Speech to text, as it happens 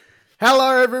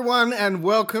Hello, everyone, and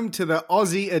welcome to the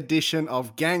Aussie edition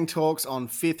of Gang Talks on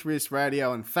Fifth Wrist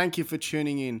Radio, and thank you for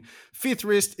tuning in. Fifth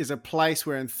Wrist is a place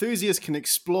where enthusiasts can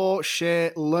explore,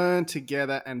 share, learn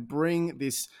together, and bring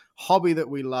this hobby that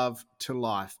we love to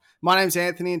life. My name's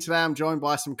Anthony, and today I'm joined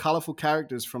by some colourful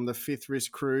characters from the Fifth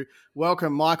Wrist crew.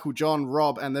 Welcome Michael, John,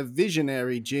 Rob, and the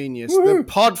visionary genius, the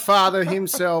podfather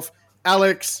himself,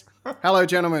 Alex. Hello,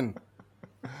 gentlemen.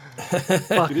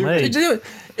 Fuck me.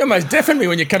 You almost deafened me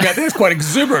when you come out there. It's quite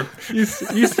exuberant. You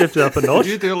stepped up a notch.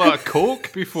 Did you do a lot of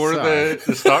coke before the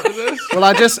start of this? Well,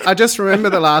 I just remember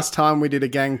the last time we did a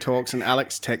Gang Talks and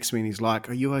Alex texts me and he's like,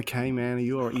 "Are you okay, man? Are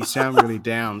you all right? You sound really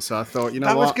down." So I thought,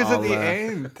 That was what? because at the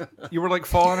end, you were like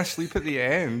falling asleep at the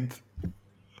end.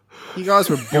 You guys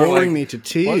were boring me to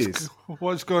tears.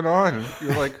 What's going on? You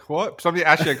were like, what? Somebody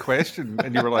asked you a question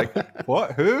and you were like,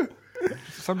 what? Who? Did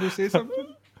somebody say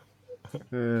something?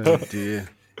 Oh dear.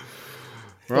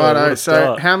 Righto.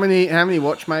 So how many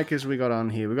watchmakers we got on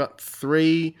here? We got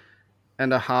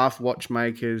 3.5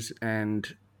 watchmakers and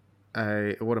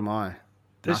what am I?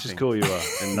 Let's just call you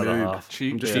another half.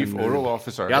 Chief oral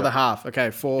officer. The other half.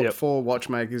 Okay, four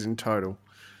watchmakers in total.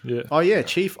 Yeah. Oh yeah,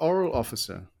 chief oral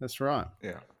officer. That's right.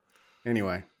 Yeah.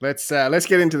 Anyway, let's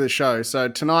get into the show. So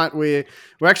tonight we're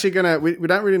actually gonna we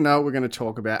don't really know what we're gonna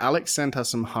talk about. Alex sent us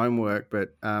some homework,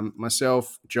 but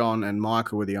myself, John, and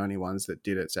Michael were the only ones that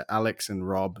did it. So Alex and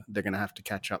Rob, they're gonna have to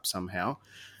catch up somehow.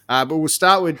 But we'll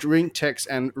start with drink checks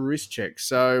and wrist checks.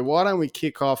 So why don't we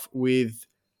kick off with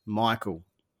Michael?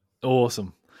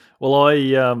 Awesome. Well,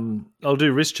 I'll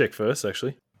do wrist check first,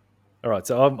 actually. All right.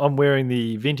 So I'm wearing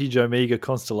the vintage Omega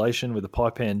Constellation with a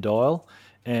Paipan dial.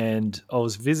 And I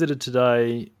was visited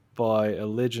today by a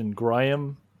legend,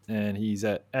 Graham, and he's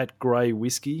at Grey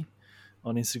Whiskey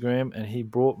on Instagram, and he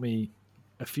brought me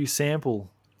a few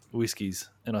sample whiskies,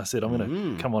 and I said, I'm going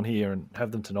to come on here and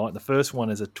have them tonight. The first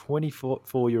one is a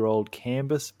 24-year-old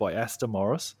Canvas by Astor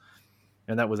Morris,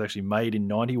 and that was actually made in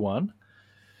 91.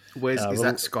 Is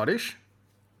that Scottish?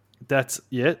 That's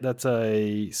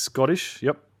a Scottish,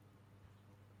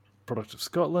 product of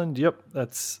Scotland,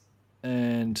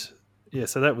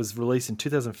 so that was released in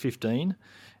 2015.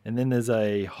 And then there's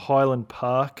a Highland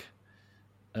Park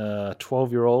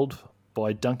 12-year-old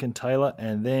by Duncan Taylor.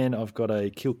 And then I've got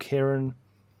a Kilkerran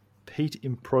Peat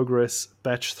in Progress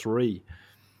Batch 3.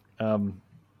 And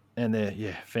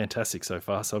they're, fantastic so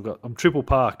far. So I'm triple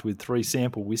parked with 3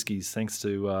 sample whiskies thanks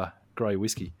to Grey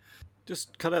Whiskey.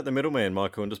 Just cut out the middleman,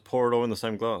 Michael, and just pour it all in the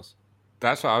same glass.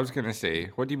 That's what I was going to say.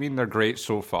 What do you mean they're great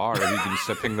so far? Have you been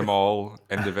sipping them all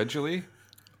individually?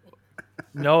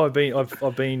 No, I've been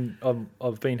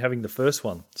having the first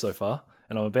one so far,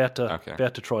 and I'm about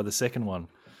to try the second one.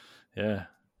 Yeah,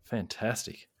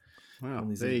 fantastic. Wow,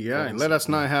 there you go. Let us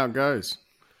know how it goes.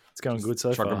 It's going good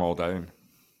so far. Chug them all down.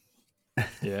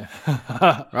 Yeah.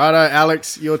 Righto,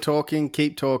 Alex, you're talking.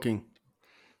 Keep talking.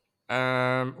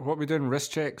 What we doing?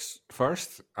 Wrist checks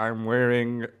first. I'm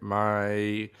wearing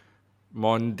my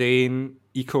Mondaine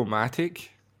Ecomatic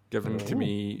given to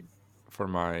me for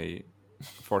my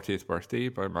 40th birthday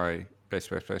by my best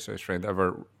friend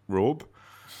ever, Robe,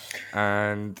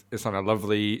 and it's on a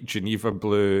lovely Geneva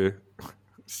blue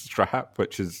strap,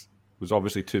 which was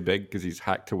obviously too big because he's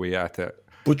hacked away at it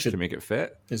to make it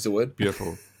fit. Is the word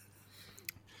beautiful?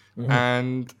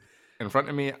 And in front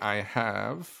of me,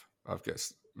 I've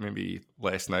got maybe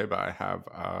less now, but I have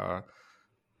about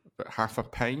half a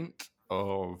pint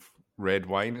of red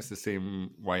wine. It's the same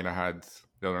wine I had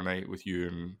the other night with you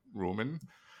and Roman,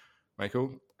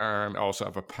 Michael, and I also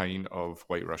have a pint of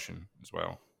White Russian as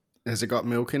well. Has it got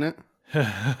milk in it?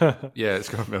 Yeah, it's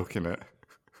got milk in it.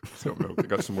 It's got milk. It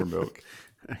got some more milk.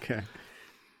 Okay.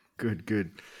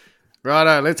 Good.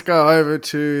 Righto, let's go over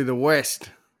to the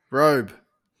West. Robe.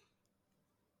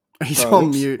 He's on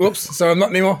mute. Whoops. Sorry, I'm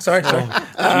not anymore. Sorry.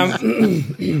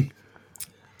 I'm.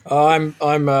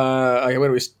 Okay, where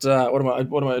do we start?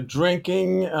 What am I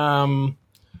drinking? I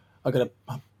got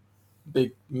a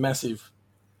big, massive,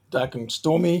 dark and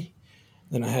stormy.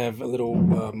 Then I have a little.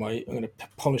 I'm going to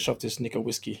polish off this Nickel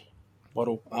whiskey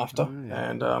bottle after,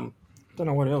 and don't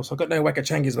know what else. I've got no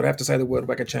Wakachangis, but I have to say the word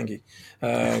Wakachangi.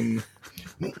 And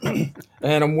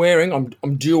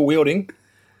I'm dual wielding.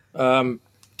 To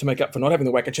make up for not having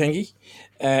the Wakachangi,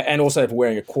 and also for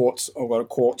wearing a quartz. I've got a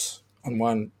quartz on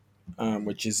one,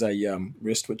 which is a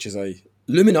wrist, which is a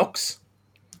Luminox.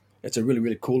 It's a really,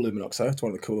 really cool Luminox, though. It's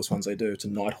one of the coolest ones they do. It's a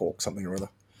Nighthawk something or other.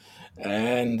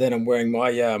 And then I'm wearing my,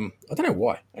 I don't know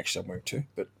why, actually I'm wearing two,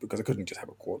 but because I couldn't just have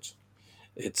a quartz.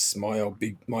 It's my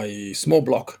small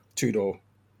block, 2-door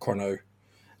Chrono,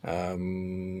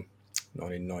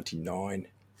 1999.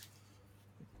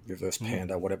 reverse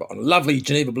panda, whatever, on a lovely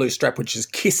Geneva blue strap, which is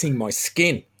kissing my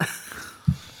skin.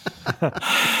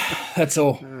 That's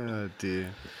all. Oh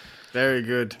dear. Very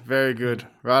good. Very good.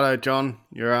 Righto, John,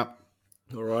 you're up.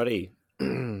 Alrighty.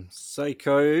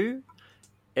 Seiko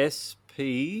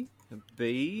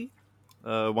SPB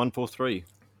 143.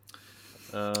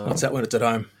 What's that when it's at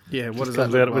home? Yeah, what does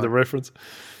Comes that out look with a like? reference.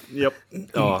 Yep.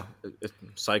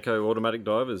 Seiko automatic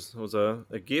divers. It was a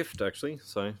gift, actually.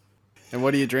 So, And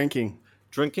what are you drinking?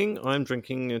 I'm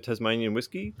drinking a Tasmanian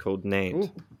whiskey called Nant. Ooh.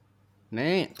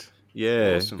 Nant.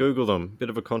 Yeah, Awesome. Google them. Bit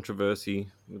of a controversy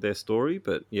with their story,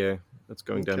 but yeah, it's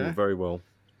going Okay. down very well.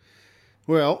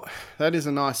 Well, that is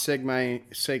a nice segue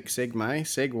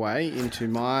into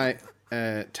my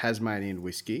Tasmanian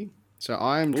whiskey. So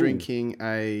I am drinking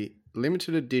a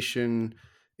limited edition.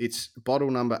 It's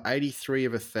bottle number 83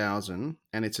 of 1,000,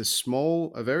 and it's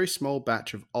a very small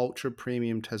batch of ultra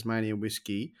premium Tasmanian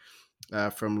whiskey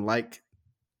from Lake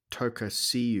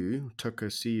Tokosiu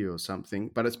or something,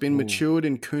 but it's been matured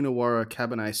in Coonawarra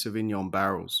Cabernet Sauvignon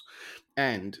barrels.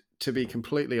 And to be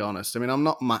completely honest, I mean, I'm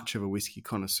not much of a whiskey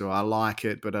connoisseur. I like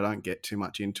it, but I don't get too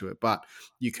much into it. But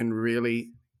you can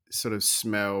really sort of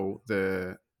smell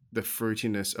the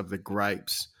fruitiness of the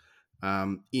grapes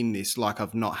in this, like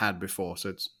I've not had before.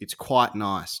 So it's quite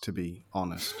nice, to be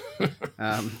honest.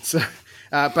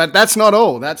 But that's not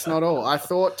all. That's not all. I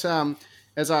thought,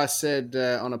 as I said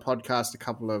on a podcast a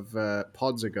couple of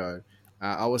pods ago,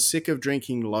 I was sick of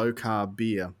drinking low carb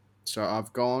beer. So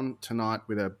I've gone tonight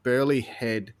with a Burley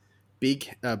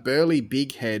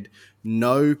Big Head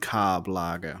no carb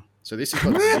lager. So this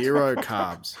has got 0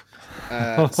 carbs.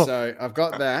 So I've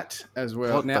got that as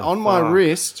well. What Now the on my fuck?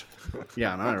 wrist,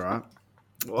 yeah, I know, right?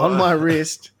 On my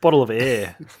wrist, Bottle of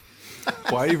air.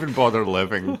 Why even bother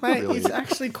living? mate, really? it's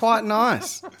actually quite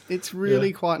nice. It's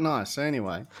really quite nice. So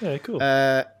anyway, Yeah, cool.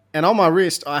 and on my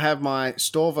wrist, I have my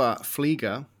Storva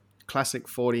Flieger Classic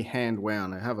 40 hand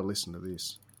wound. Now have a listen to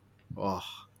this. Oh,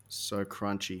 so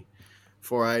crunchy.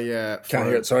 For a Can't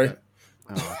hear it, sorry.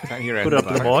 Can't hear Put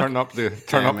anything. up the mic. Turn up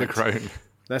Damn the it. crown.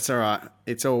 That's all right.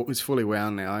 It's fully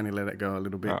wound now. I only let it go a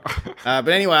little bit. But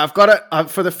anyway, I've got it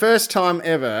for the first time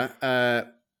ever.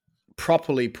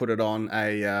 Properly put it on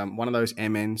a one of those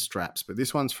MN straps, but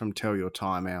this one's from Tell Your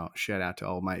Time Out. Shout out to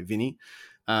old mate Vinny,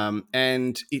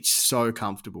 and it's so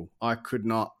comfortable. I could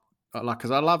not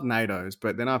because I love NATOs,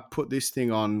 but then I put this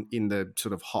thing on in the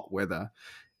sort of hot weather.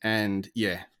 And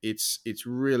yeah, it's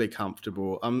really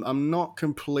comfortable. I'm not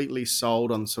completely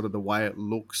sold on sort of the way it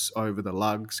looks over the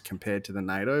lugs compared to the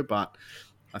NATO, but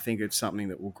I think it's something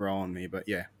that will grow on me. But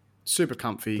yeah, super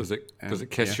comfy. Does it And,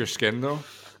 kiss yeah. your skin though?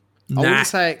 I Nah. wouldn't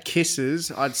say it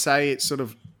kisses. I'd say it sort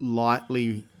of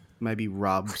lightly maybe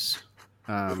rubs.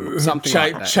 Something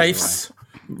like that. Chafes.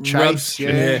 Anyway. Chafes,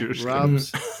 yeah, Yeah.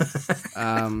 rubs.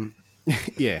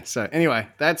 Yeah. So anyway,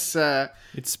 that's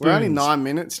It's we're only spoons. 9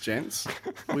 minutes, gents.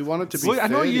 We wanted to be. Look, I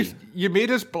know 30. you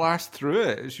made us blast through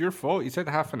it. It's your fault. You said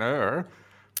half an hour,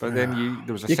 but then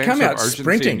there was a You sense come of out urgency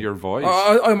sprinting. in your voice.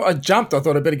 I jumped. I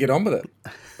thought I'd better get on with it.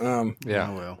 yeah.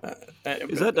 Oh well.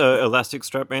 Is that an elastic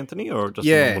strap, Anthony, or just a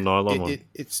Yeah, normal nylon one?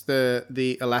 it's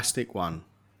the elastic one.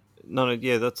 No,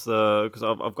 yeah, that's the because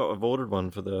I've ordered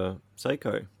one for the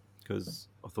Seiko because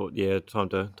I thought time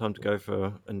to go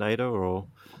for a NATO or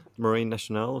Marine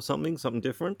Nationale or something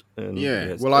different. And Yeah,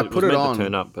 it's- well, I was put it meant on. to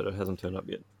turn up, but it hasn't turned up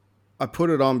yet. I put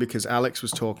it on because Alex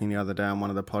was talking the other day on one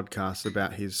of the podcasts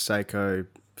about his Seiko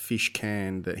fish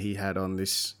can that he had on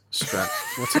this strap.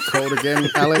 What's it called again,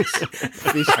 Alex?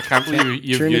 Fish I can't believe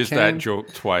you've tuna used can? that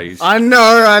joke twice. I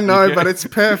know, but it's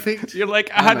perfect. You're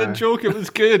like, I had know. a joke. It was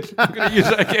good. I'm going to use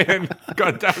it again.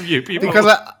 God damn you, people. Because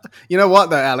you know what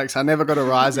though, Alex, I never got a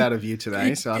rise out of you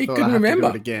today, so I he thought I couldn't had to remember. do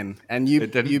it again. And you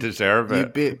It didn't you, deserve you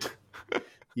it.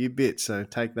 bit. So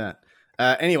take that.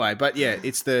 Anyway, but yeah,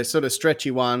 it's the sort of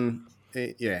stretchy one.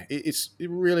 It's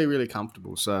really, really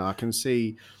comfortable. So I can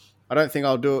see. I don't think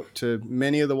I'll do it to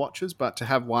many of the watches, but to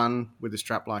have one with a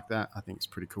strap like that, I think it's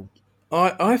pretty cool.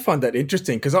 I find that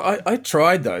interesting because I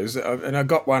tried those and I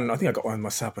got one. I think I got one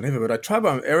myself, whenever, but I tried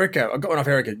one with Erica. I got one off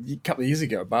Erica a couple of years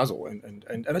ago at Basel,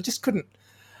 and I just couldn't.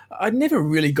 I never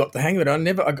really got the hang of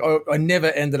it. I never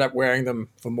ended up wearing them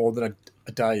for more than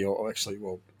a day, or actually,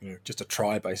 just a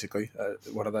try, basically,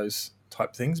 one of those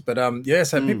type things. But so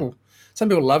some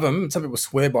people love them, some people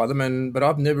swear by them, but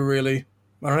I've never really.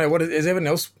 I don't know. Has everyone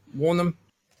else worn them?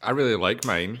 I really like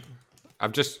mine. I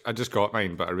just got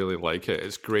mine, but I really like it.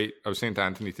 It's great. I was saying to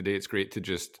Anthony today, it's great to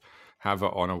just have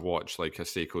it on a watch like a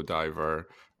Seiko diver,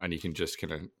 and you can just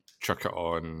kind of chuck it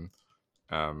on.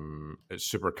 It's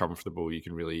super comfortable. You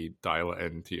can really dial it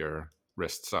into your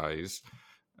wrist size.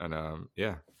 and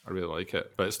yeah, I really like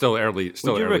it. But it's still early.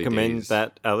 Still Would you early recommend days.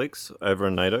 that, Alex, over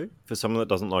a NATO for someone that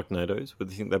doesn't like NATOs?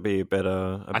 Would you think that'd be a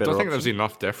better? I don't think there's option?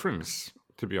 enough difference,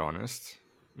 to be honest.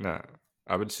 No,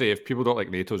 I would say if people don't like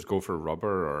NATOs, go for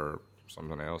rubber or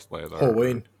something else, leather. Or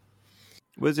ween.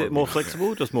 Was it more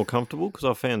flexible, just more comfortable? Because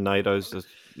I found NATOs just,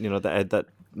 they add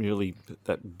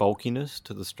that bulkiness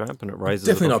to the strap, and it raises.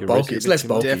 Definitely it not off your bulky. wrist It's a bit less too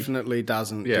much. bulky. Definitely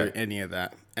doesn't Yeah. do any of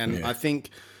that. And Yeah. I think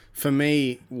for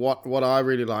me, what I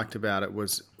really liked about it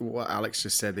was what Alex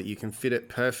just said, that you can fit it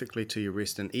perfectly to your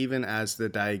wrist. And even as the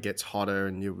day gets hotter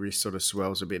and your wrist sort of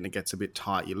swells a bit and it gets a bit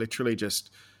tight, you literally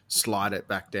just slide it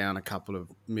back down a couple of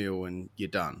mil and you're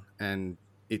done. And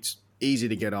it's easy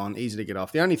to get on, easy to get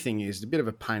off. The only thing is, it's a bit of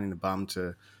a pain in the bum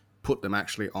to put them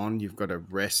actually on. You've got to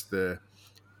rest the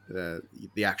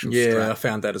actual Yeah, strap I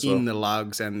found that as in well. the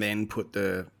lugs and then put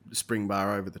the spring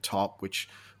bar over the top, which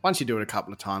once you do it a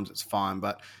couple of times, it's fine.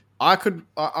 But I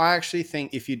actually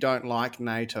think if you don't like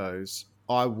NATOs,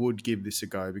 I would give this a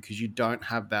go, because you don't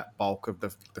have that bulk of the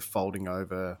folding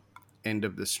over end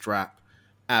of the strap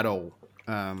at all.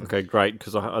 Okay, great,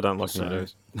 because I don't like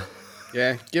NATOs.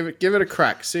 Yeah, give it a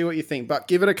crack. See what you think, but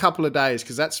give it a couple of days,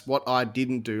 because that's what I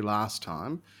didn't do last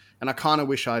time, and I kind of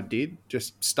wish I did.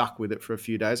 Just stuck with it for a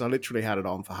few days. I literally had it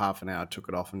on for half an hour, took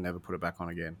it off, and never put it back on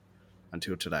again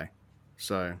until today.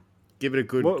 So give it a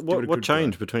good. What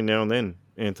changed between now and then,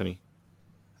 Anthony?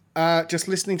 Just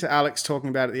listening to Alex talking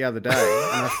about it the other day,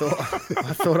 and I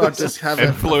thought I'd just have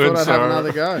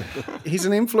another go. He's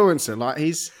an influencer, like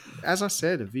he's, as I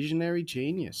said, a visionary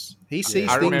genius. He sees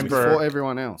I things remember- before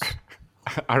everyone else.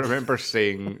 I remember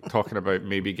talking about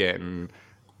maybe getting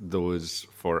those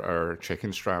for our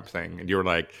chicken strap thing, and you were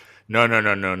like, no,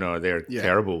 they're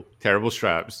terrible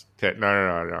straps.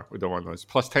 No, we don't want those.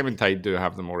 Plus, Time and Tide do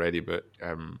have them already, but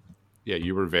yeah,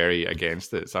 you were very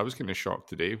against it. So I was kind of shocked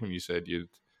today when you said you'd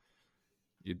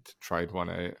tried one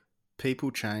out. People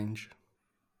change.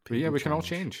 But yeah, we can all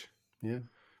change. Yeah.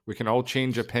 We can all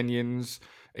change opinions,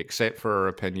 except for our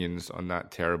opinions on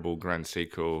that terrible Grand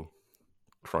Seiko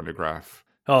chronograph.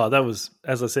 Oh, that was,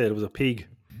 as I said, it was a pig.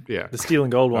 Yeah, The steel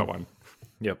and gold that one. one.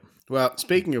 Yep. Well,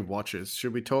 speaking of watches,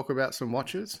 should we talk about some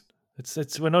watches?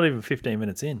 It's we're not even 15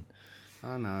 minutes in.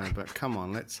 I know, but come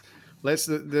on, let's.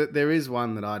 There is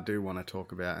one that I do want to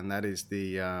talk about, and that is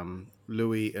the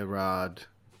Louis Erard.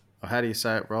 Or how do you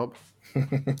say it, Rob?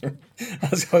 I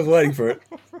was waiting for it.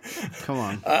 Come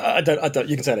on. I don't.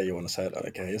 You can say that you want to say it. I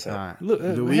don't care. You say All it. right. Look,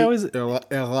 Louis how is it?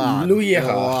 Erard. Louis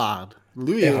Erard.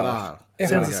 Louis Erard.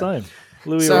 Sounds the same.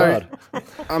 Louis So, Erard.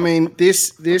 I mean,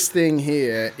 this thing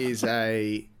here is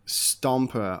a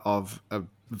stomper of a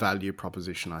value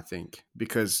proposition, I think,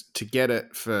 because to get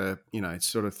it for, it's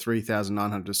sort of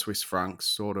 3,900 Swiss francs,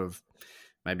 sort of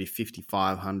maybe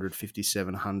 5,500,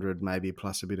 5,700, maybe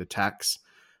plus a bit of tax.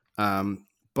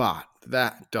 But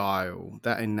that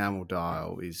enamel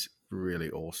dial is really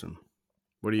awesome.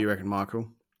 What do you reckon, Michael?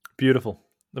 Beautiful.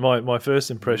 My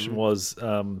first impression was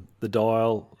the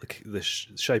dial, the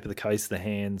shape of the case, the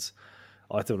hands.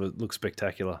 I thought it looked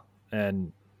spectacular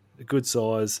and a good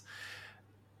size.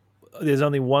 There's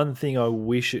only one thing I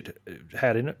wish it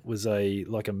had in it, was a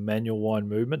manual wind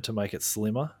movement to make it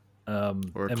slimmer Or a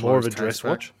and more of a closed dress case back?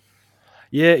 watch.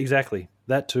 Yeah, exactly.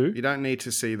 That too. You don't need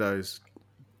to see those.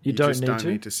 You just don't don't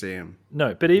need need to see them.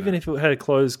 No, but even if it had a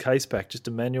closed case back, just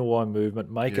a manual wind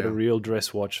movement, make it a Yeah. real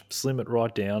dress watch, slim it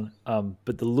right down.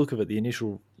 But the look of it, the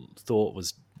initial thought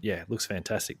was, it looks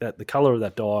fantastic. The color of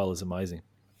that dial is amazing.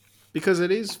 Because it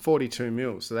is 42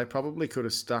 mil, so they probably could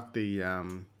have stuck the,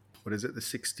 the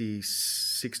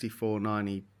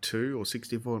 6492 or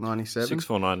 6497?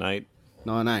 6498.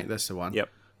 98, that's the one. Yep.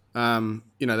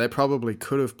 They probably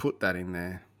could have put that in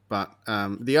there. But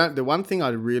the one thing I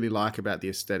really like about the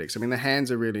aesthetics, I mean, the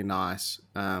hands are really nice,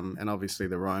 and obviously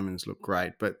the Romans look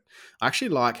great, but I actually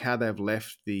like how they've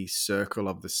left the circle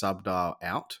of the subdial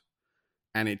out,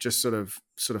 and it just sort of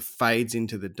fades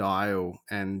into the dial,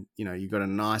 and you've got a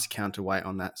nice counterweight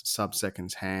on that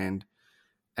sub-second's hand.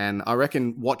 And I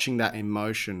reckon watching that in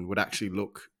motion would actually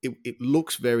it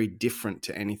looks very different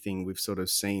to anything we've sort of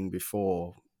seen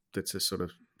before that's a sort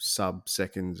of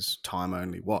sub-seconds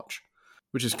time-only watch,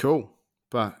 which is cool.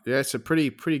 But, yeah, it's a pretty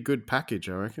good package,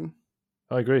 I reckon.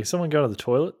 I agree. Someone go to the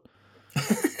toilet.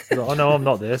 I know I'm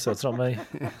not there, so it's not me.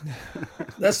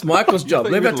 That's Michael's job.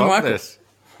 You Leave would that to love Michael. this.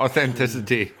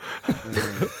 Authenticity.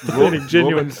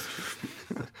 Genuine.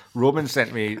 Roman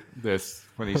sent me this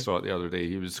when he saw it the other day.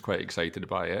 He was quite excited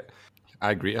by it.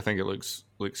 I agree. I think it looks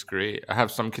great. I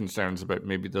have some concerns about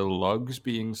maybe the lugs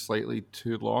being slightly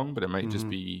too long, but it might just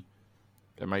be.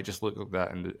 It might just look like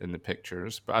that in the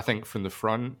pictures. But I think from the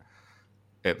front,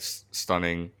 it's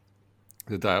stunning.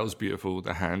 The dial's beautiful.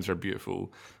 The hands are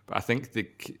beautiful. But I think the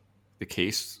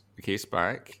case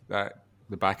back, that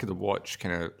the back of the watch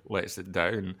kind of lets it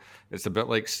down. It's a bit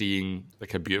like seeing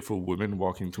like a beautiful woman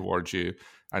walking towards you,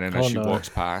 and then as she walks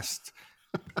past,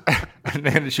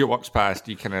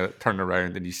 you kind of turn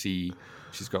around and you see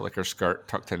she's got like her skirt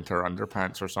tucked into her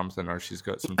underpants or something, or she's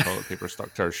got some toilet paper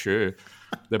stuck to her shoe.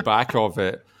 The back of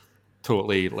it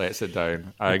totally lets it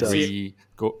down. I agree.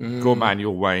 Go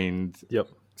manual wind. Yep.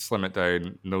 Slim it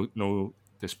down. No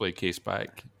display case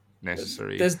back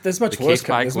necessary. There's much worse.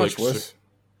 There's much worse.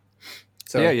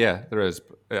 So, yeah, there is.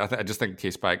 I just think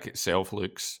case back itself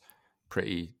looks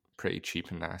pretty cheap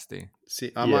and nasty.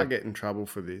 See, I might get in trouble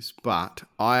for this, but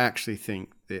I actually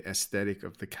think the aesthetic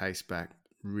of the case back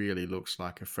really looks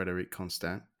like a Frederic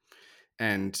Constant.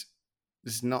 And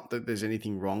it's not that there's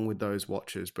anything wrong with those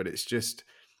watches, but it's just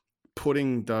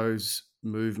putting those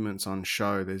movements on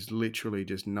show. There's literally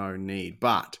just no need.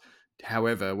 But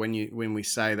however, when we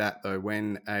say that though,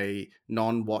 when a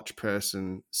non-watch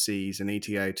person sees an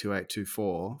ETA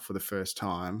 2824 for the first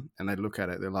time and they look at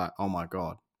it, they're like, "Oh my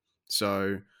god!"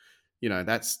 So,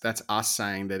 that's us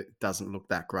saying that it doesn't look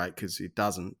that great because it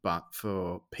doesn't. But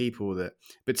for people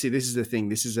but see, this is the thing.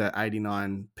 This is a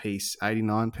 89 piece, I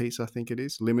think it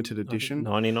is, limited edition.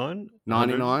 99.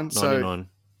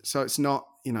 So it's not,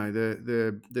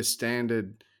 the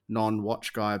standard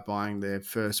non-watch guy buying their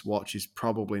first watch is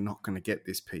probably not going to get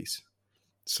this piece.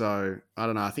 So I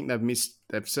don't know. I think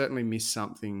they've certainly missed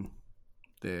something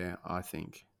there, I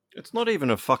think. It's not even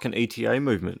a fucking ETA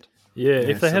movement. Yeah,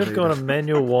 if they had have gone a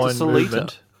manual wind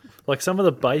movement, like some of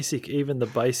the basic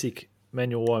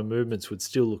manual wind movements would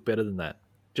still look better than that.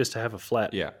 Just to have a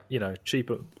flat,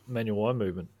 cheaper manual wind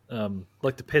movement.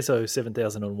 Like the Peso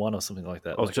 7001 or something like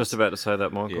that. I was just about to say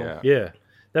that, Michael. Yeah,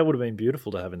 that would have been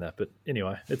beautiful to have in that. But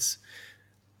anyway, it's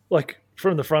like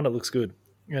from the front it looks good,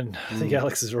 and I think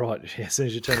Alex is right. Yeah, as soon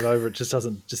as you turn it over, it just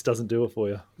doesn't do it for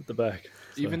you at the back.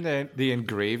 So. Even the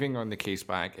engraving on the case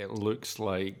back, it looks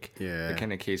like the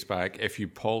kind of case back. If you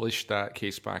polish that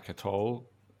case back at all,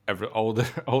 all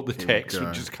the text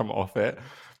would just come off it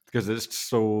because it's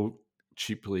so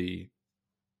cheaply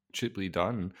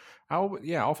done. I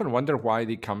often wonder why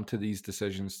they come to these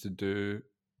decisions to do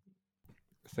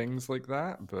things like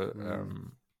that, but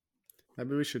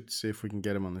maybe we should see if we can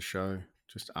get him on the show.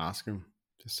 Just ask him,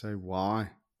 just say why.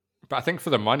 But I think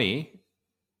for the money,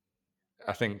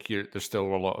 I think there's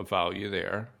still a lot of value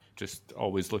there. Just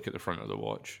always look at the front of the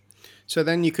watch. So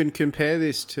then you can compare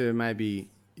this to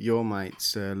maybe your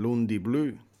mate's Lundi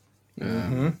Blue,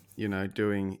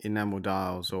 doing enamel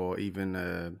dials, or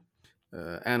even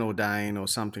Anodane or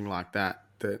something like that.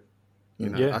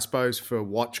 I suppose for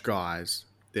watch guys,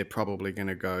 they're probably going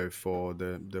to go for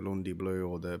the Lundi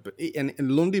Blue and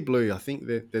Lundi Blue. I think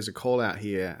that there's a call out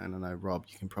here, and I know Rob,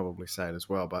 you can probably say it as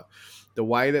well. But the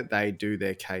way that they do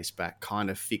their case back kind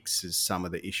of fixes some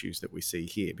of the issues that we see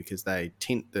here, because they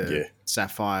tint the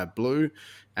sapphire blue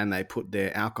and they put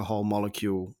their alcohol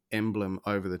molecule emblem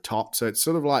over the top. So it's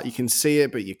sort of like you can see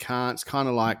it, but you can't. It's kind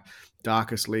of like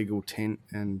darkest legal tent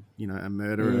and a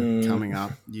murderer coming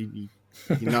up. You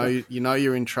know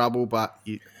you're in trouble, but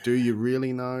do you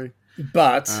really know?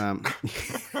 But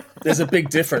there's a big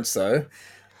difference, though.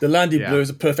 The Lundi Blue is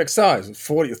a perfect size,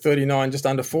 40 or 39, just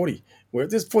under 40. Where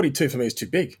this 42 for me is too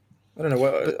big. I don't know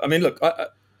what. I mean, look.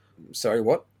 Sorry,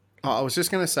 what? Oh, I was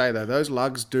just going to say though, those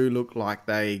lugs do look like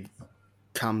they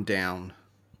come down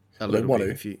a little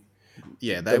bit.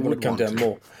 They would come down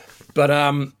more. But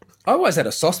I always had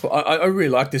a soft spot. I really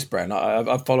like this brand.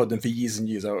 I've followed them for years and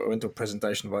years. I went to a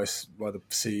presentation by the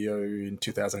CEO in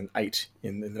 2008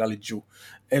 in the Valley Jewel.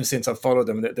 Ever since I've followed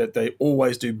them, they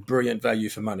always do brilliant value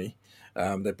for money.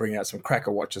 They bring out some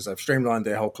cracker watches. They've streamlined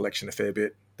their whole collection a fair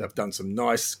bit. They've done some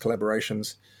nice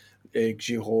collaborations, Egg,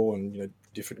 Giraud, and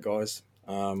different guys.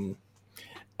 And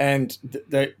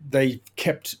they've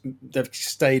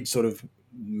stayed sort of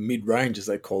mid-range, as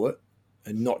they call it,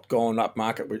 and not gone up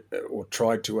market or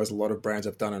tried to, as a lot of brands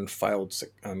have done and failed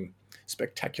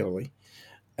spectacularly.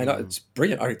 And it's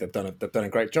brilliant. I think they've done a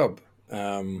great job.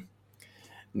 Now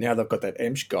they've got that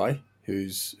Emsch guy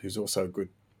who's also good.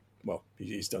 Well,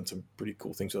 he's done some pretty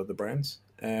cool things with other brands.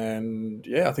 And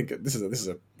I think it's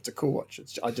a cool watch.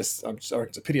 I reckon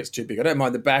it's a pity it's too big. I don't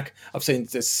mind the back. I've seen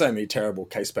there's so many terrible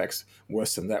case backs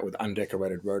worse than that with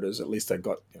undecorated rotors. At least they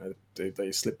got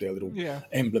they slipped their little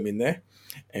emblem in there,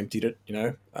 emptied it.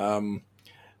 And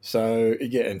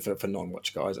for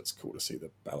non-watch guys, it's cool to see the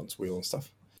balance wheel and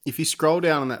stuff. If you scroll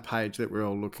down on that page that we're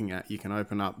all looking at, you can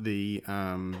open up the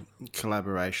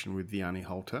collaboration with Vianney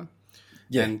Halter.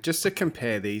 Yeah. And just to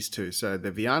compare these two, so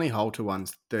the Vianney Halter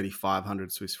one's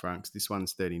 3,500 Swiss francs. This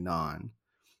one's 39.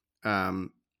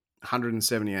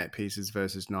 178 pieces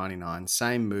versus 99,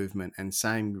 same movement and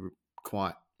same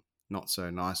quite not so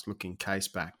nice looking case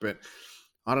back. But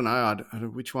I don't know. I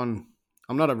don't, which one?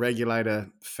 I'm not a regulator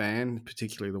fan,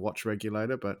 particularly the watch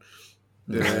regulator, but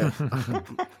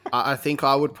I think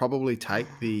I would probably take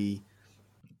the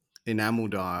enamel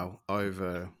dial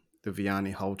over the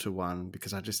Vianney Halter one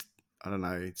because I don't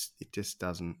know. It just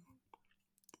doesn't.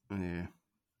 Yeah,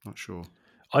 not sure.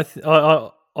 I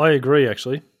agree.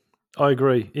 Actually, I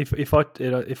agree. If I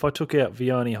took out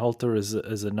Vianney Halter as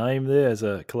a name there as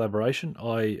a collaboration,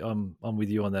 I'm with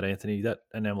you on that, Anthony. That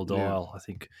enamel dial, I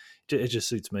think it just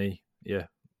suits me. Yeah,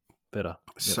 better.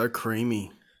 So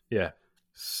creamy. Yeah,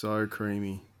 so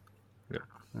creamy. Yeah,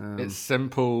 it's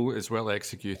simple. It's well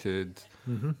executed.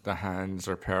 Mm-hmm. The hands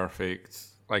are perfect.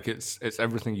 Like it's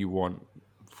everything you want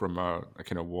from a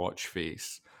kind of watch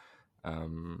face.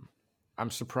 I'm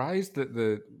surprised that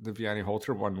the Vianney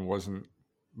Halter one wasn't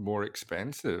more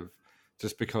expensive,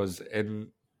 just because in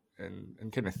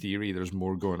kind of theory there's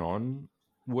more going on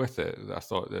with it. I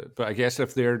thought that, but I guess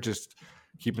if they're just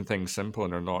keeping things simple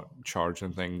and they're not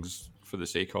charging things for the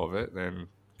sake of it, then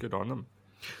good on them.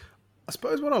 I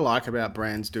suppose what I like about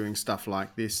brands doing stuff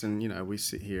like this, and we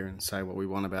sit here and say what we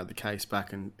want about the case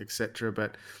back and etc.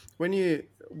 But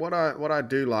what I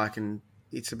do like, and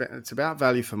it's about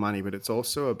value for money, but it's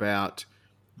also about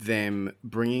them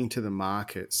bringing to the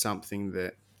market something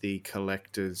that the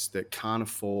collectors that can't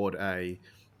afford a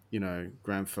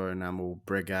Gramfo Enamel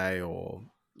Breguet or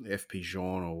FP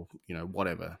Journe or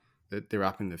whatever, that they're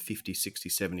up in the 50, 60,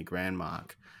 70 grand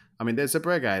mark. I mean, there's a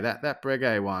Breguet, that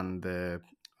Breguet one,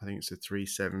 I think it's a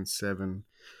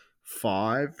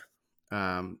 3775.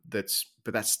 That's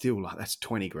still that's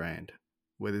 20 grand.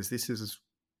 Whereas this is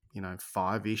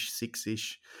 5-ish,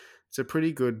 6-ish. It's a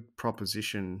pretty good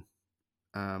proposition.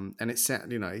 And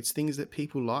it's things that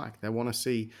people like. They want to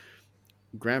see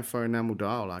Gramfo Enamel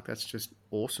dial. Like, that's just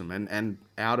awesome. And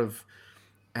out of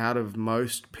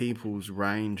most people's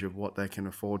range of what they can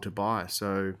afford to buy.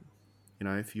 So,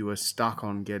 if you were stuck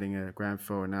on getting a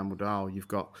Gramfo Enamel dial, you've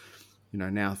got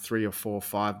now 3 or 4 or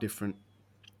 5 different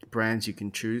brands you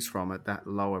can choose from at that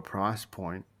lower price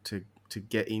point to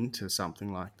get into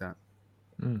something like that,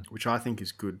 which I think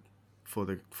is good for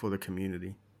the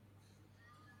community.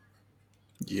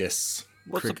 Yes.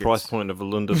 What's Crickets. the price point of a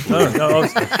Lunda? No,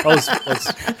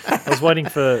 I was waiting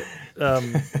for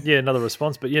another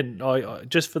response, but I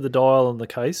just for the dial and the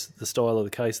case, the style of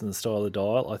the case and the style of the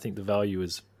dial, I think the value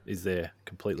is there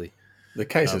completely. The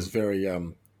case is very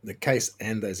the case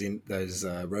and those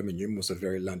Roman numerals are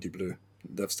very Lundy Blue.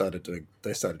 They started doing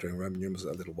Roman numerals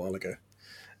a little while ago,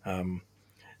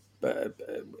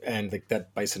 that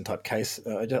basin type case.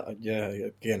 I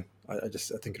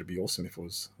think it'd be awesome if it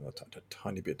was a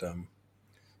tiny bit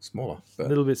smaller. But A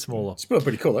little bit smaller. it's still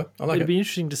pretty cool though. I like It'd it. be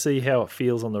interesting to see how it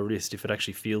feels on the wrist, if it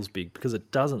actually feels big, because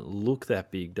it doesn't look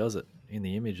that big, does it, in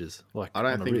the images? Like, I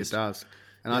don't on the think wrist. it does.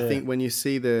 And I think when you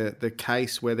see the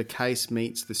case, where the case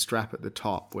meets the strap at the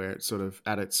top, where it's sort of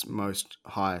at its most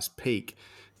highest peak,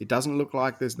 it doesn't look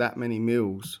like there's that many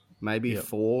mils. Maybe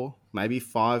 4, maybe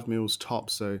 5 mils top.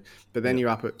 So, but then you're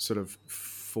up at sort of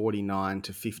 49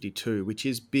 to 52, which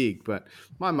is big. But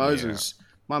my Moses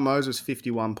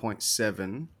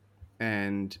 51.7,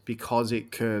 and because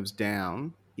it curves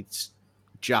down, it's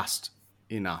just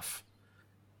enough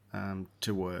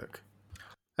to work.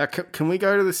 Can we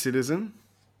go to the Citizen?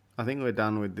 I think we're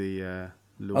done with the.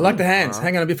 I like the hands.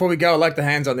 Hang on, before we go, I like the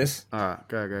hands on this. All right,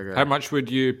 go. How much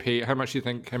would you pay? How much do you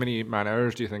think? How many man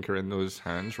hours do you think are in those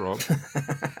hands, Rob?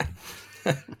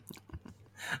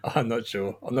 I'm not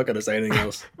sure. I'm not going to say anything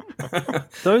else.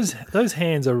 Those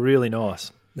hands are really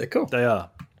nice. They're cool. They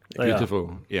are.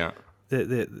 Beautiful. Yeah.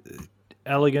 They're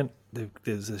elegant.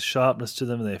 There's a sharpness to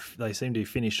them. They seem to be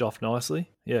finished off nicely.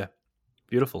 Yeah,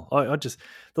 beautiful. I just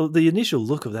the initial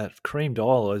look of that cream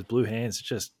dial, those blue hands,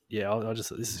 just I just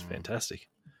thought, this is fantastic.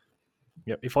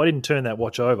 Yep. If I didn't turn that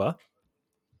watch over,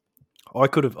 I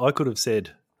could have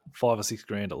said 5 or 6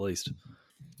 grand at least.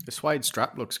 The suede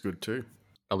strap looks good too.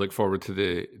 I look forward to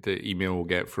the email we'll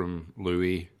get from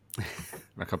Louis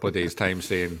in a couple of days' time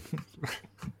saying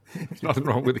there's nothing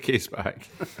wrong with the case back.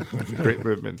 Great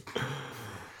movement.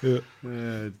 Yeah.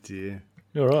 Oh dear.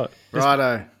 All right.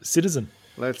 Righto. Citizen.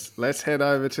 Let's head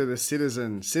over to the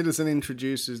Citizen. Citizen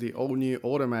introduces the all-new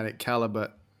automatic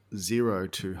Caliber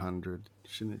 0200.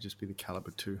 Shouldn't it just be the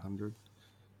Caliber 200?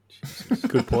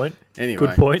 Good point. Anyway.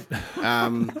 Good point.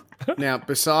 Now,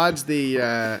 besides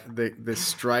the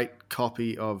straight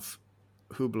copy of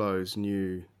Hublot's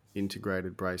new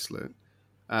integrated bracelet,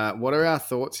 what are our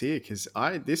thoughts here? Because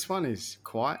this one is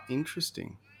quite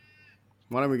interesting.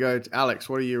 Why don't we go to Alex?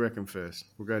 What do you reckon first?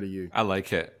 We'll go to you. I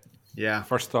like it. Yeah.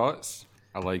 First thoughts,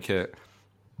 I like it.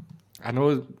 I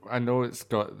know it's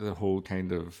got the whole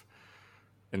kind of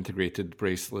integrated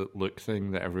bracelet look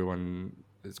thing that everyone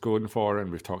is going for,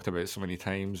 and we've talked about so many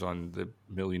times on the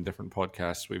million different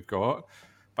podcasts we've got.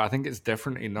 But I think it's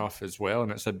different enough as well,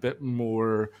 and it's a bit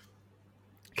more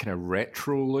kind of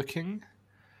retro looking.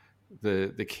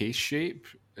 The case shape,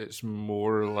 it's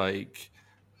more like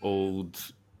old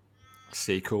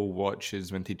Seiko watches,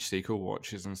 vintage Seiko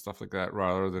watches and stuff like that,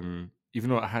 rather than, even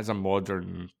though it has a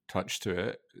modern touch to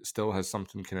it, it still has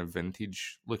something kind of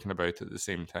vintage looking about it at the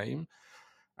same time.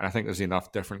 And I think there's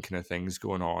enough different kind of things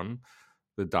going on.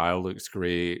 The dial looks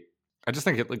great. I just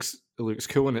think it looks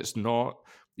cool, and it's not,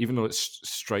 even though it's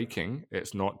striking,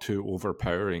 it's not too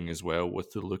overpowering as well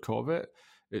with the look of it.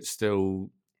 It's still,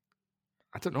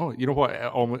 I don't know. You know what?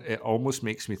 It almost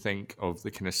makes me think of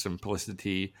the kind of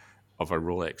simplicity of a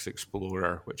Rolex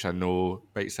Explorer, which I know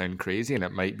might sound crazy, and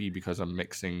it might be because I'm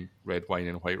mixing red wine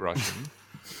and White Russian,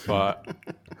 but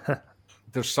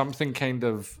there's something kind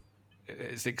of,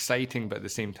 it's exciting, but at the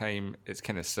same time, it's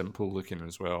kind of simple looking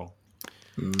as well.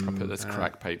 I'll put this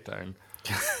crack pipe down.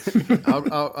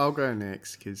 I'll go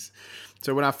next, because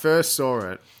so when I first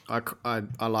saw it,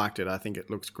 I liked it. I think it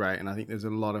looks great, and I think there's a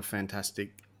lot of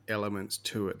fantastic elements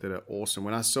to it that are awesome.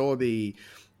 When I saw the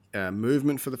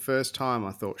movement for the first time,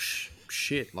 I thought,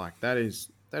 shit, like that is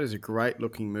a great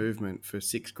looking movement for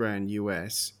 $6,000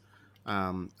 US.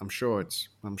 I'm sure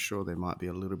there might be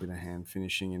a little bit of hand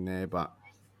finishing in there, but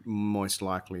most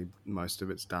likely most of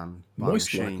it's done by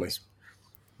machines.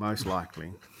 Most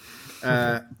likely.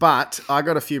 But I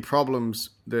got a few problems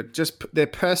that they're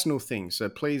personal things. So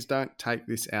please don't take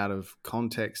this out of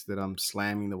context that I'm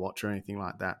slamming the watch or anything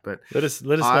like that. But let us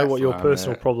know what your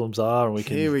personal problems are, and we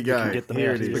can, here we go. We can get them Here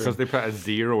out. it is. Because they put a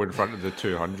 0 in front of the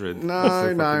 200.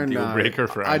 No. Deal breaker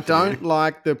for I Anthony. don't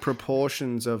like the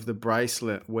proportions of the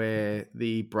bracelet where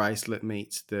the bracelet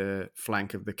meets the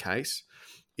flank of the case.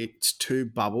 It's too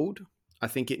bubbled. I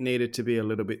think it needed to be a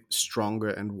little bit stronger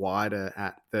and wider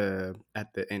at the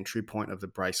entry point of the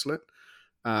bracelet.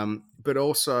 But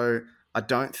also, I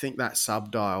don't think that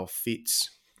subdial fits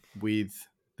with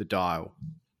the dial,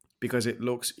 because it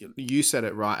looks, you said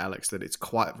it right, Alex, that it's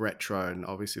quite retro, and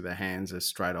obviously the hands are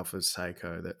straight off as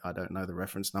Seiko that I don't know the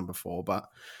reference number for, but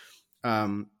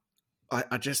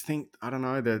I just think, I don't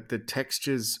know, the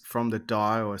textures from the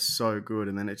dial are so good,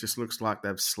 and then it just looks like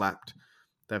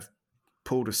they've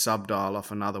pulled a subdial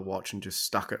off another watch and just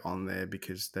stuck it on there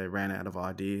because they ran out of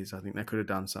ideas. I think they could have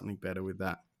done something better with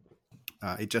that.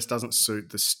 It just doesn't suit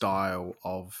the style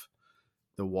of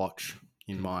the watch,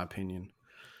 in my opinion.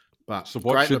 But So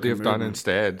what should they have done movement.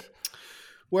 instead?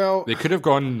 Well, They could have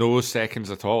gone no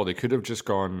seconds at all. They could have just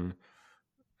gone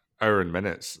hour and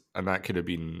minutes, and that could have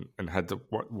been, and had the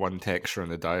one texture on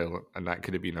the dial, and that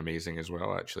could have been amazing as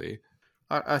well, actually.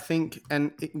 I think,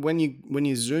 and when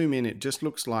you zoom in, it just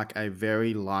looks like a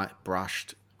very light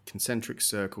brushed concentric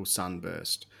circle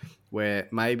sunburst, where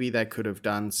maybe they could have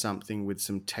done something with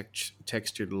some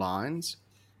textured lines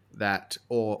that,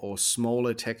 or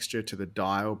smaller texture to the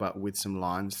dial, but with some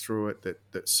lines through it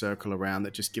that circle around,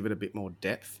 that just give it a bit more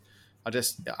depth. I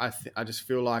just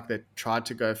feel like they tried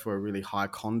to go for a really high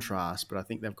contrast, but I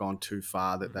think they've gone too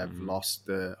far, that they've lost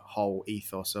the whole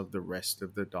ethos of the rest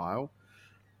of the dial.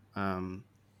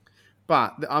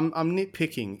 But I'm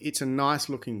nitpicking. It's a nice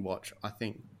looking watch. I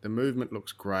think the movement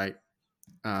looks great.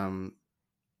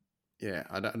 Yeah,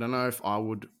 I don't know if I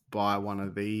would buy one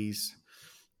of these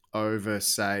over,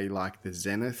 say, like the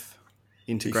Zenith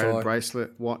integrated Defy.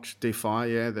 bracelet watch, Defy.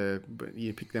 Yeah, but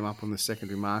you pick them up on the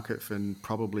secondary market for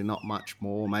probably not much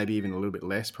more, maybe even a little bit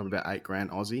less, probably about $8,000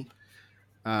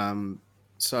 Aussie.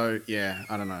 So yeah,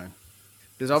 I don't know.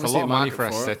 There's It's a obviously lot of money for a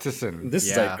it. citizen. This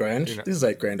is Yeah. $8,000. You know- This is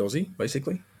 $8,000 Aussie,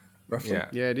 basically, roughly. Yeah.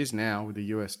 Yeah, it is now with the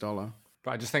US dollar.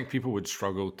 But I just think people would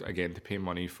struggle, to pay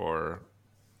money for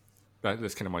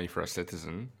this kind of money for a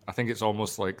citizen. I think it's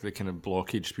almost like the kind of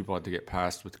blockage people had to get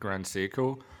past with Grand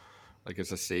Seiko. Like,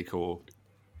 it's a Seiko,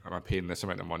 am I paying this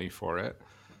amount of money for it?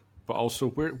 But also,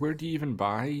 where do you even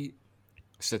buy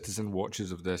citizen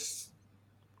watches of this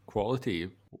quality?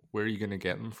 Where are you going to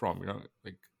get them from? You know,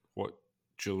 like, what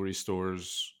jewelry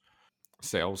stores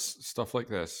sells stuff like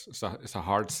this? It's a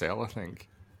hard sell, I think.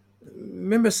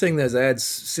 Remember seeing those ads?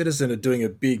 Citizen are doing a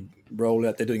big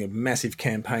rollout. They're doing a massive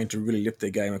campaign to really lift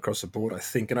their game across the board, I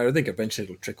think. And I think eventually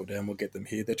it'll trickle down. We'll get them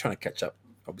here. They're trying to catch up.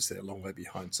 Obviously, they're a long way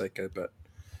behind Seiko, but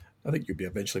I think you'll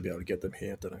eventually be able to get them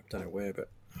here. Don't know where, but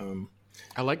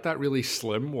I like that really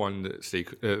slim one that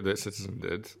Citizen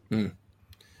did.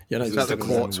 yeah, no, Is that the Citizen-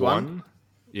 quartz one?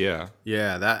 Yeah.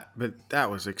 Yeah,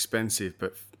 that was expensive,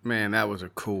 but Man, that was a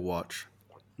cool watch.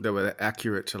 They were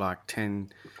accurate to like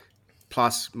 10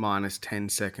 plus minus 10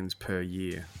 seconds per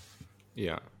year,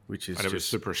 Yeah, which is and it was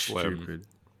just super slim. stupid.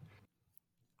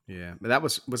 Yeah, but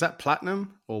was that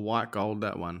platinum or white gold?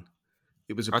 That one,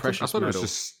 it was a I precious thought metal. it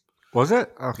was just. Was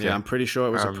it? Okay. Yeah, I'm pretty sure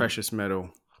it was a precious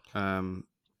metal.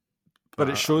 But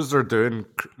it shows they're doing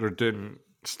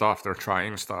stuff. They're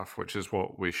trying stuff, which is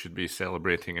what we should be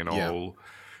celebrating in all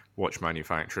watch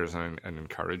manufacturers and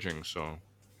encouraging. So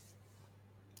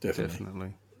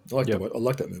Definitely. I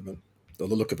like that movement. The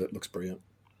look of it looks brilliant.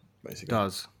 Basically,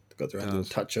 Does. They've got their own little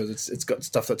touches. It's got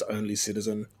stuff that's only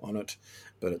Citizen on it,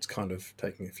 but it's kind of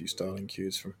taking a few styling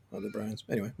cues from other brands.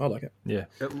 Anyway, I like it. Yeah.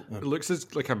 it looks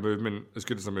like a movement, as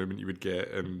good as a movement you would get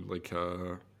in like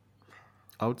a.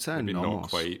 I would say Maybe Nomos. not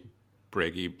quite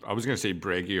Breguet. I was going to say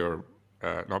Breguet or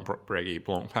not Breguet,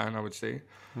 Blancpain, I would say.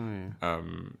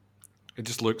 It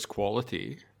just looks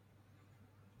quality.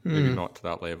 Maybe not to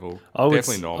that level.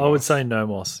 Definitely Nomos. I would say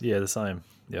Nomos. Yeah, the same.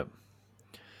 Yep.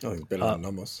 I think it's better than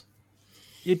Nomos.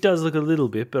 It does look a little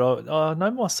bit, but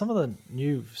Nomos, some of the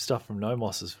new stuff from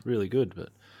Nomos is really good. But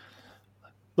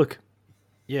look,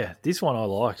 yeah, this one I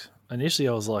liked. Initially,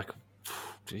 I was like,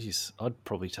 geez, I'd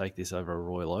probably take this over a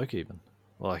Royal Oak even.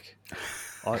 Like,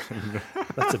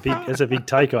 that's a big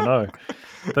take, I know.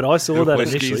 But I saw that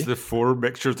initially. The 4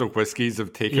 mixtures of whiskies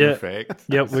have taken effect.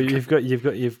 Yeah, well,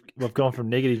 I've gone from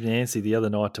negative Nancy the other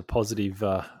night to positive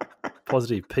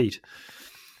Pete.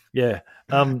 Yeah.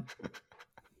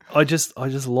 I just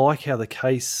like how the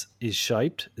case is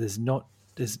shaped.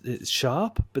 It's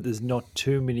sharp, but there's not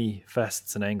too many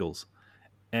facets and angles.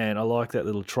 And I like that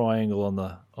little triangle on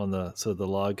the sort of the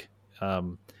lug.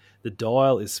 The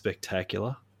dial is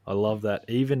spectacular. I love that.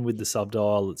 Even with the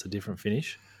subdial, it's a different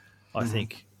finish. I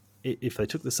think if they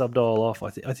took the subdial off, I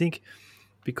think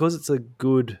because it's a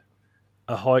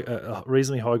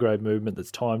reasonably high grade movement that's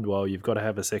timed well, you've got to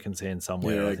have a seconds hand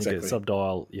somewhere. Yeah, I think a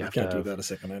subdial you have can't to have. do without a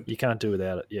second hand. You can't do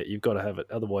without it. Yeah, you've got to have it.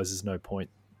 Otherwise, there's no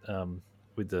point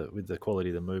with the quality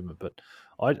of the movement. But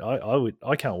I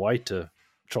can't wait to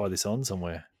try this on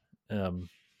somewhere.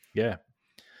 Yeah,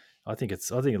 I think it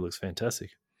looks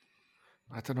fantastic.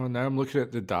 I don't know. Now I'm looking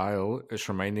at the dial. It's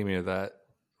reminding me of that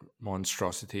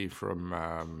monstrosity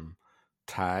from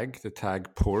Tag, the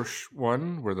Tag Porsche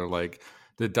one, where they're like,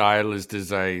 the dial is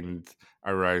designed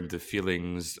around the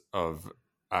feelings of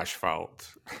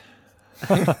asphalt.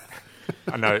 And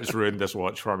now it's ruined this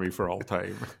watch for me for all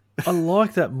time. I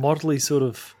like that modelly sort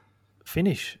of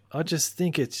finish. I just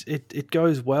think it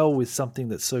goes well with something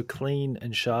that's so clean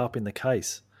and sharp in the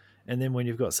case. And then when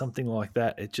you've got something like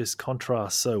that, it just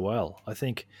contrasts so well. I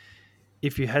think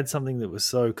if you had something that was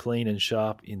so clean and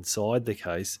sharp inside the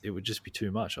case, it would just be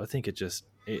too much. I think it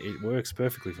works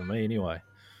perfectly for me anyway.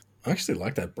 I actually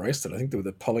like that bracelet. I think with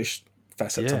the polished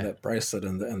facets on that bracelet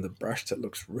and the brush, that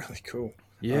looks really cool.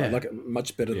 Yeah, I like it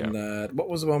much better than that. What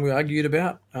was the one we argued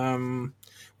about when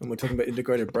we're talking about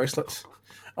integrated bracelets?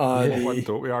 What one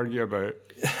don't we argue about?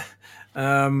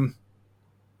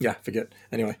 Forget.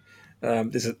 Anyway,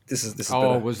 this is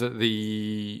Oh, better. was it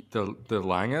the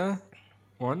Lange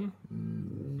one?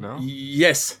 No.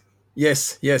 Yes. Yeah,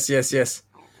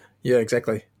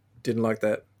 exactly. Didn't like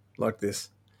that. Like this.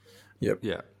 Yep.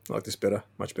 Yeah. Like this better.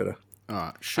 Much better. All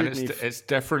right, It's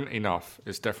different enough.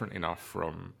 It's different enough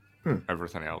from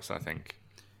everything else, I think.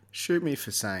 shoot me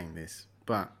for saying this,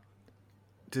 but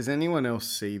does anyone else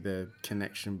see the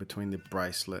connection between the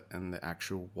bracelet and the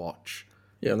actual watch?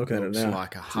 Yeah, I'm looking at it now. Looks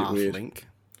like a half link.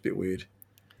 It's a bit weird.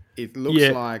 It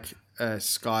looks like a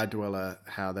Sky Dweller,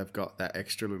 how they've got that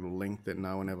extra little link that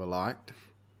no one ever liked.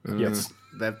 Yes.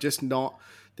 They've just not...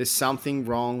 There's something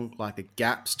wrong, like the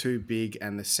gap's too big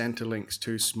and the center link's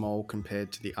too small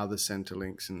compared to the other center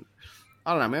links. And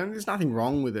I don't know, man, there's nothing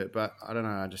wrong with it, but I don't know,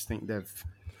 I just think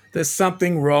There's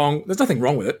something wrong. There's nothing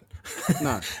wrong with it.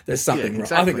 No. There's something wrong.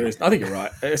 Exactly. I think there is. I think you're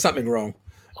right. There's something wrong.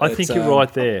 I think you're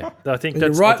right there. I think you're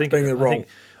that's right I think, being wrong.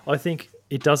 I think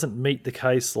it doesn't meet the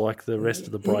case like the rest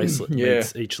of the bracelet. Yeah.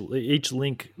 Meets each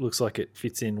link looks like it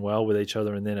fits in well with each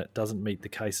other, and then it doesn't meet the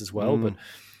case as well. But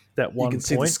that one You can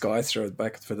see the point, sky through the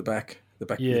back for the back. The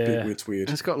back Yeah. bit where it's weird.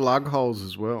 And it's got lug holes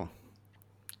as well.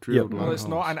 Drilled lug Well, it's holes.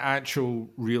 not an actual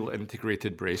real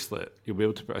integrated bracelet. You'll be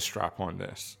able to put a strap on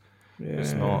this.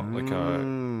 It's not like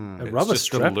a it's rubber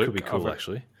just the strap look could be of cool, it.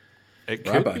 actually. It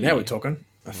could Rubber. be. Now we're talking.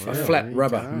 A flat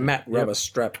rubber, matte rubber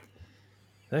strap.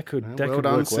 That could Well could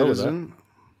done, work well with that. Citizen.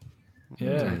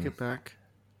 Yeah, Take it back.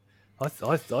 I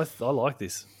like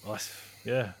this.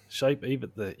 Shape,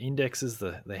 even the indexes,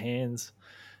 the hands.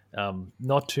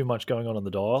 Not too much going on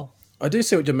the dial. I do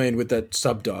see what you mean with that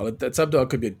subdial. That subdial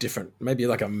could be a different, maybe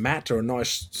like a matte or a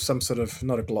nice, some sort of,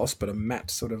 not a gloss, but a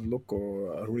matte sort of look,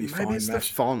 or a really Maybe fine it's the matte.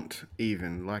 font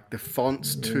even. Like the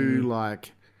font's too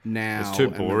like now, It's too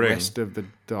and the boring. rest of the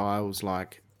dials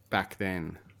like back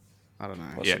then. I don't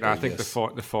know. Yeah, no, I think yes.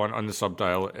 the font on the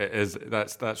subdial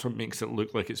that's what makes it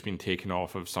look like it's been taken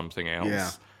off of something else,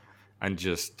 Yeah. and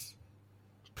just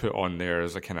put on there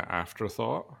as a kind of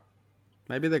afterthought.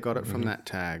 Maybe they got it from that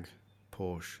tag,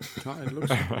 Porsche. It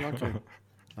looks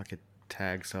like a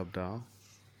tag subdial.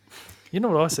 You know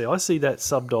what I see? I see that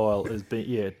subdial as being,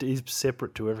 it is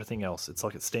separate to everything else. It's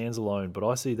like it stands alone, but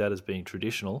I see that as being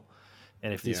traditional.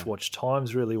 And if this Yeah. watch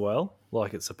times really well,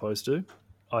 like it's supposed to,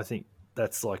 I think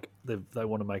that's like they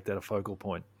want to make that a focal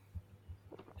point.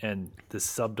 And the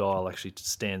subdial actually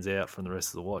stands out from the rest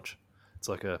of the watch. It's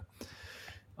like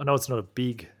I know it's not a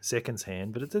big seconds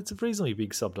hand, but it's a reasonably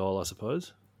big subdial, I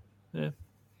suppose. Yeah.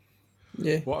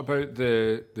 Yeah. What about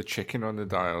the chicken on the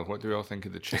dial? What do we all think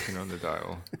of the chicken on the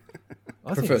dial?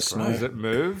 I think prefer it's snow. great. Does it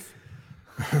move?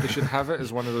 They should have it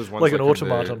as one of those ones Like an in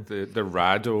automaton. The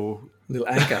Rado Little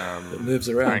anchor that moves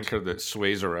around. anchor that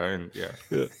sways around. Yeah.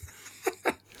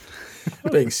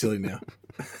 Being silly now.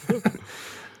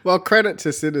 Well, credit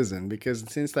to Citizen, because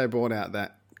since they brought out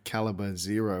that Caliber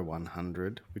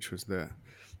 0100, which was the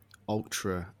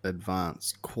ultra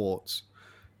advanced quartz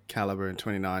caliber in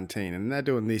 2019, and they're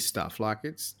doing this stuff. Like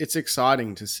it's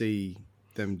exciting to see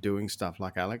them doing stuff.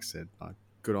 Like Alex said, like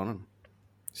good on them,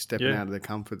 stepping Yeah. out of their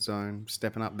comfort zone,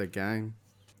 stepping up their game.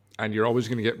 And you're always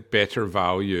going to get better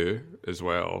value as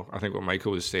well. I think what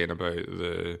Michael was saying about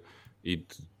he'd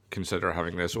consider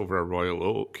having this over a Royal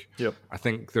Oak. Yep. I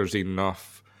think there's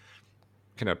enough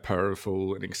kind of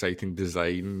powerful and exciting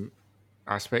design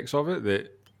aspects of it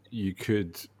that you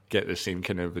could get the same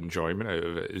kind of enjoyment out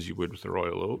of it as you would with the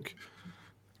Royal Oak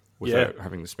without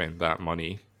having to spend that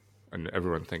money and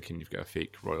everyone thinking you've got a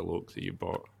fake Royal Oak that you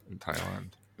bought in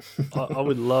Thailand. I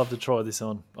would love to try this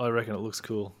on. I reckon it looks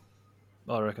cool.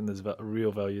 I reckon there's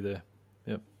real value there.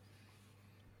 Yep.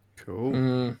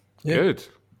 Cool. Yeah. Good.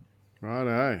 Righto.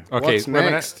 Okay, What's wait a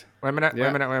next? minute. Wait a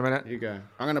minute. Here you go.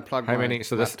 I'm going to plug How my many?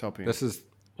 So this laptop in. is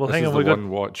Well, this hang is on. the We've got one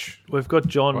watch. We've got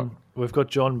John. We've got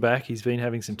John back. He's been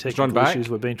having some John technical back? issues.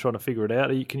 We've been trying to figure it out.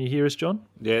 Can you hear us, John?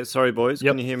 Yeah, sorry, boys.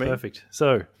 Yep. Can you hear me? Perfect.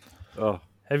 So, Oh,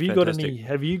 have you fantastic. got any?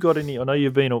 Have you got any? I know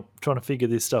you've been trying to figure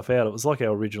this stuff out. It was like our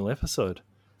original episode.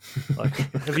 Like,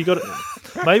 have you got?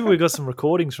 Maybe we've got some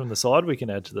recordings from the side we can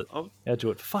add to add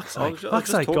to it. Fuck's I sake! was- I was Fuck's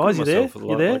just sake, talking guys! to You there? myself for You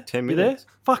like- there? like 10 You there? minutes.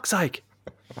 Fuck's sake!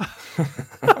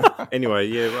 Anyway,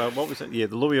 yeah, what was it? Yeah,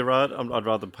 the Louis Arad. I'd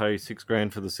rather pay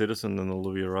 $6,000 for the Citizen than the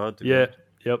Louis Arad. to be Yeah. honest.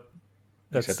 Yep.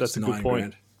 Except That's it's a good 9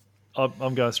 point. grand.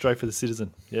 I'm going straight for the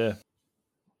Citizen. Yeah.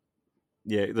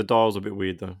 Yeah, the dial's a bit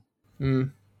weird though.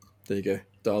 There you go.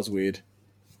 Dial's weird.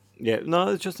 Yeah, no,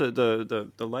 it's just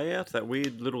the layout, that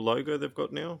weird little logo they've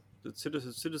got now. The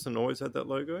Citizen always had that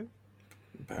logo.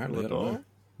 Apparently, The I don't know. dial.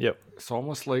 Yep. It's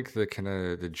almost like the kind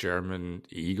of the German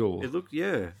eagle. It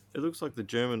looks like the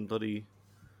German bloody.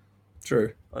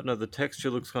 True. I don't know. The texture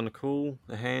looks kind of cool.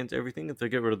 The hands, everything. If they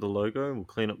get rid of the logo, we'll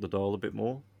clean up the dial a bit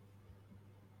more.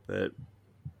 But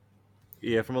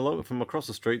yeah, from across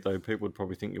the street though, people would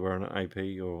probably think you were an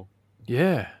AP or.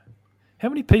 Yeah. How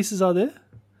many pieces are there?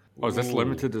 Oh, is this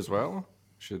limited as well?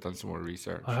 Should have done some more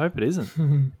research. I hope it isn't.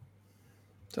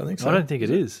 Don't think so. I don't think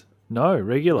it is. No,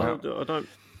 regular. I don't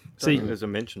See- think there's a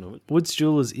mention of it. Woods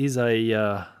Jewelers is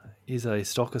a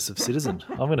stockist of Citizen.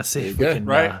 I'm going to see if we go. can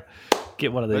Right.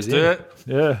 get one of Let's these do in. it.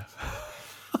 Yeah.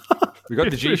 We got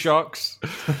the G-Shocks.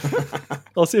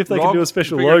 I'll see if they can Rob, do a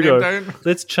special put your name logo. down.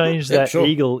 Let's change Yeah, that sure.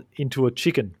 eagle into a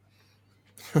chicken.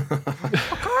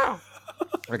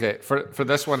 Okay, for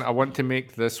this one, I want to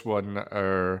make this one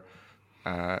our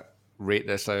rate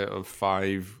this out of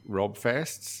 5 Rob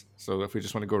Fests. So if we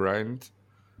just want to go around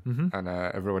and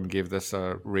everyone gave this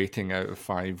a rating out of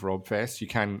 5 Rob Fests, you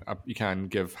can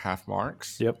give half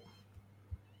marks. Yep.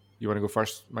 You want to go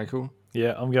first, Michael?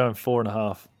 Yeah, I'm going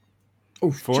 4.5. Oh,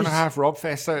 4.5 Rob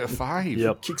Fests out of 5.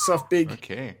 Yep. Kicks off big.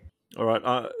 Okay. All right,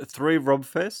 3 Rob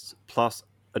Fests plus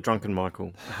a drunken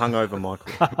Michael, a hungover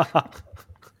Michael.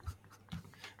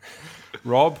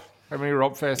 Rob, how many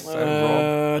Rob Fests out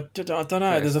of Rob? I don't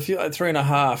know. There's a few,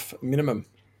 3.5 minimum.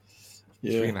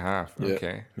 Yeah. 3.5. Yeah.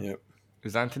 Okay. Yeah.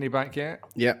 Is Anthony back yet?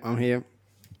 Yep, I'm here.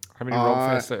 How many Rob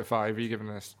Fests out of 5 are you giving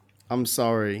this? I'm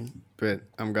sorry, but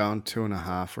I'm going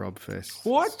 2.5 Rob Fest.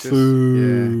 What? Just,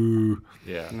 yeah.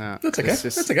 Yeah. No, That's okay. It's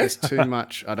just, That's okay. There's too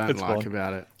much I don't It's like fine.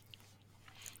 about it.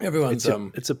 Everyone's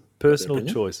It's a personal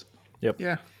opinion. choice. Yep.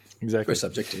 Yeah. Exactly. very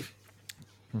subjective.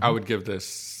 I would give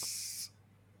this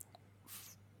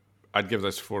I'd give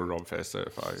this 4 Robfest out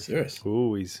of 5. Serious.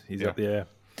 Ooh, he's Yeah. up there.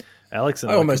 Alex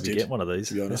and I I almost could did, get one of these.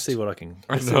 to be Let's honest. see what I can.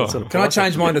 I let's see know. what sort of Can I price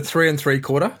change can mine get. to 3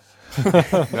 3/4?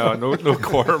 No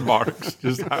quarter marks,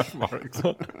 just half marks.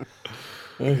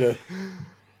 Okay.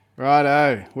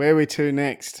 Righto, where are we to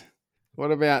next?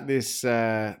 What about this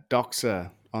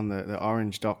Doxer on the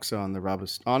orange Doxer on the rubber?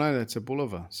 Oh no, that's a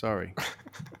Bolivar. Sorry,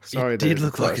 It did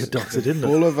look like a Doxer, didn't it?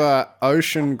 Bolivar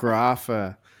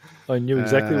Oceanographer. I knew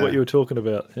exactly what you were talking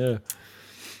about. Yeah.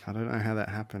 I don't know how that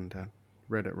happened. I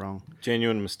read it wrong.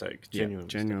 Genuine mistake. Genuine.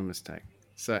 Genuine mistake.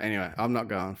 So anyway, I'm not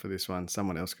going for this one.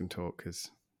 Someone else can talk because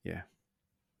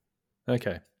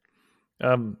Okay.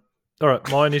 All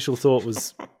right. My initial thought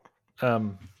was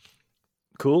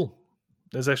cool.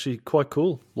 It's actually quite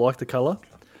cool. Like the color.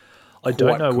 I don't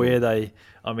Quite know cool. where they.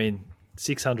 I mean,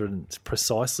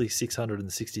 precisely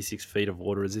 666 feet of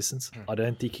water resistance. I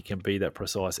don't think it can be that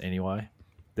precise anyway.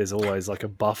 There's always like a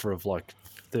buffer of like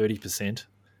 30%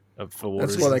 for water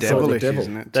That's why resistance. they call it the devilish, devil.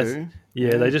 isn't it? That's- Too.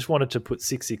 Yeah, they just wanted to put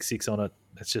 666 on it.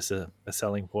 It's just a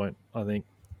selling point, I think.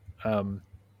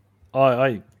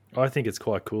 I think it's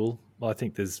quite cool. I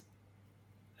think there's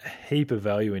a heap of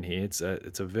value in here. It's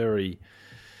a very,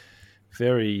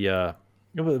 very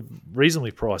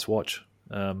reasonably priced watch.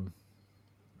 And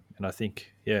I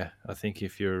think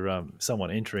if you're someone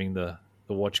entering the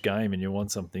watch game and you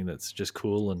want something that's just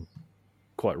cool and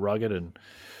quite rugged, and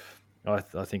I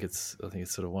think it's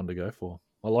sort of one to go for.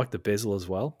 I like the bezel as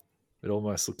well. It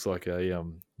almost looks like a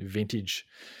vintage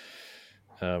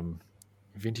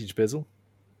bezel.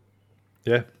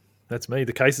 Yeah, that's me.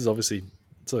 The case is obviously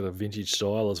sort of vintage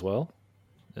style as well.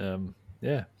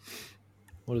 Yeah.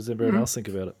 What does everyone else think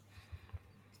about it?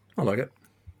 I like it.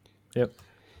 Yep.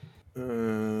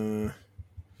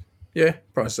 Yeah,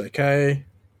 price is okay.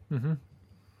 Mm-hmm.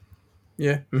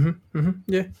 Yeah.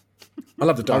 Yeah. I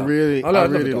love the I dial. really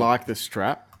love the really dial. like the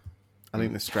strap. I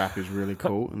think the strap is really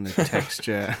cool, and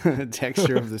the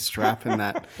texture of the strap,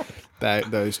 and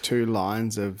those two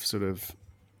lines of sort of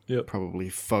Yep. probably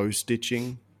faux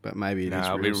stitching, but maybe it is Nah,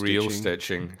 it'll real be real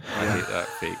stitching. stitching. I hate that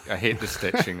fake. I hate the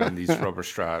stitching on these rubber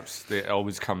straps. It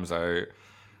always comes out.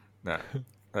 Nah,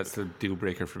 that's the deal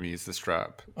breaker for me. Is the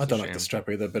strap. I don't like the strap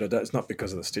either, but it's not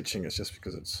because of the stitching. It's just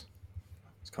because it's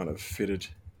kind of fitted.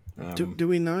 Do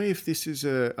we know if this is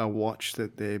a watch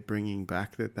that they're bringing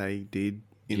back that they did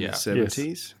in Yeah. the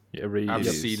 70s? Yeah, I've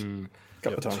is. seen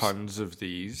Couple of times. tons of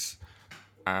these,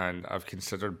 and I've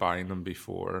considered buying them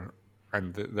before.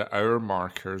 And the hour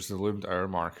markers, the loomed hour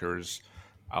markers,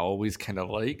 I always kind of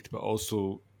liked, but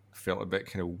also felt a bit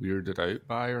kind of weirded out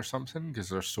by or something because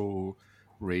they're so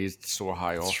raised so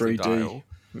high off the 3D. dial.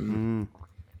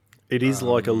 It is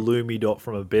like a Lumi dot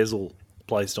from a bezel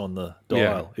placed on the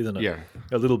dial, isn't it? Yeah.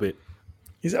 A little bit.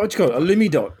 Is that what you call it? A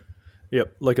Lumi dot?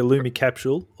 Yep, like a Lumi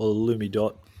capsule or a Lumi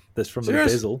dot that's from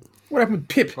Serious? a bezel. What happened with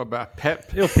Pip? What about Pip?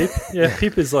 Yeah, Pip. Yeah,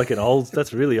 Pip is like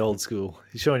that's really old school.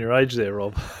 You're showing your age there,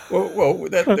 Rob. Well,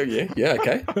 yeah,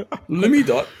 okay. Lumi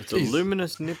dot. It's a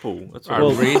luminous nipple. That's A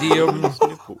what radium.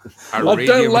 nipple. A I don't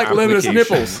radium like luminous application.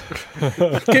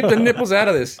 nipples. Keep the nipples out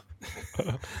of this.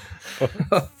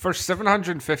 For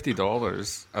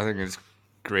 $750, I think it's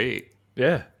great.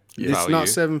 Yeah. It's Value. not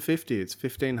 $750. It's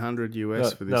 $1,500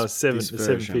 US for this. No, it's this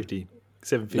version. 750.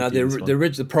 750. No,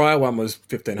 the prior one was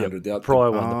 1,500. Yep, The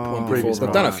prior one, Oh, the before. previous They've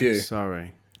one. done a few.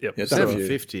 Sorry. Yep. Yeah, done a few.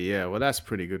 750. Yeah, well, that's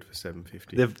pretty good for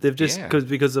 750. They've just Yeah.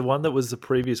 because the one that was the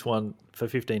previous one for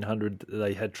 1,500,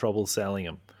 they had trouble selling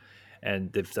them,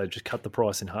 and they've just cut the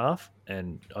price in half.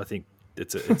 And I think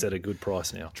it's at a good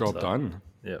price now. Job So, done.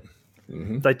 Yeah,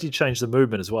 they did change the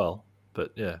movement as well,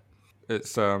 but yeah,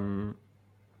 It's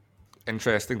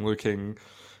interesting looking.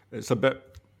 It's a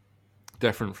bit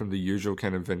different from the usual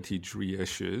kind of vintage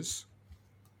reissues.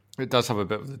 It does have a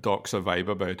bit of the Doxa vibe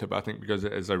about it, but I think because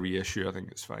it is a reissue, I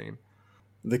think it's fine.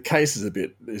 The case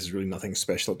is really nothing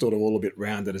special. It's all a bit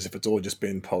rounded, as if it's all just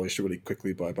been polished really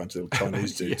quickly by a bunch of little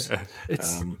Chinese dudes.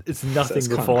 it's nothing it's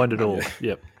kinda- refined at all.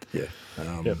 yeah. Yep.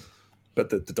 Yeah. Yep.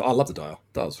 But I love the dial.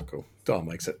 Dials are cool. Dial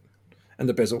makes it. And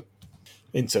the bezel.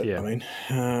 Insert, Yeah. I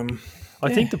mean.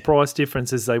 I think the price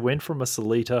difference is they went from a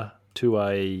Solita to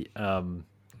a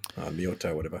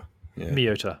Miyota, whatever. Yeah.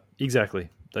 Miyota. Exactly.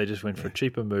 They just went for a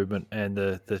cheaper movement, and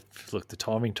the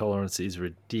timing tolerance is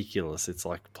ridiculous. It's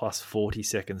like plus 40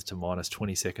 seconds to minus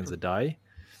 20 seconds a day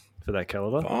for that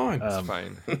caliber. Fine. It's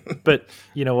fine. But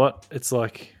you know what? It's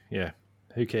like, yeah,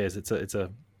 who cares? It's a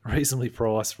reasonably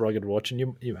priced rugged watch, and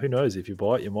you who knows, if you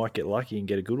buy it, you might get lucky and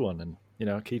get a good one, and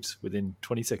it keeps within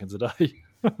 20 seconds a day.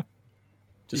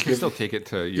 You can still take it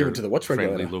to your it to the watch friendly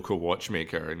regulator. local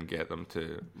watchmaker and get them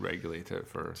to regulate it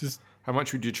for. How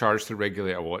much would you charge to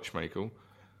regulate a watch, Michael?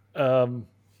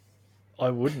 I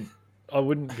wouldn't. I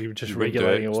wouldn't be just You wouldn't do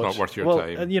regulating it. a It's watch. not worth your well,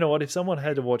 time. and you know what? If someone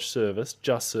had to watch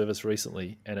just service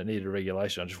recently, and it needed a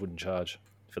regulation, I just wouldn't charge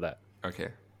for that. Okay.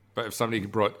 But if somebody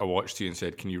brought a watch to you and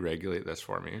said, "Can you regulate this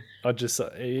for me?" I'd just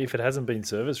say, if it hasn't been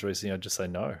serviced recently, I'd just say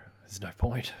no. There's no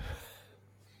point.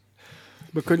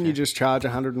 But couldn't you just charge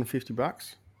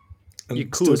 $150? And You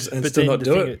could, still but then not the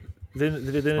do thing it. Then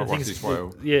the not thing worth is, his while.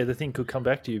 the thing could come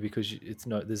back to you because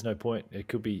there's no point. It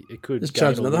could Just gain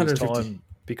charge or another lose 150. time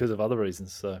because of other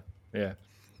reasons. So yeah,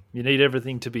 you need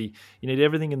everything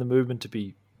in the movement to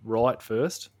be right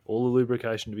first, all the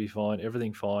lubrication to be fine,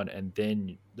 everything fine, and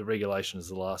then the regulation is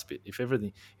the last bit.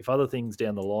 If other things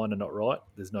down the line are not right,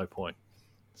 there's no point.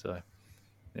 So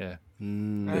yeah,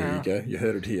 There you go. You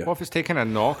heard it here. What if it's taking a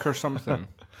knock or something?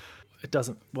 it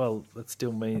doesn't. Well, that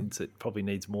still means it probably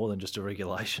needs more than just a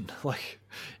regulation. Like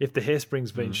if the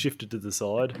hairspring's been shifted to the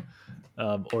side,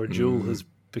 or a jewel has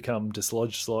become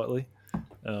dislodged slightly.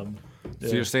 So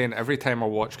you're saying every time a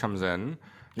watch comes in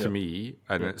to me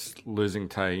and it's losing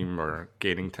time or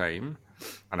gaining time,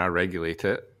 and I regulate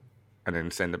it and then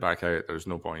send it back out, there's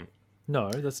no point. No,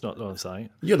 that's not what I'm saying.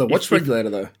 You're the watch regulator,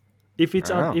 though. If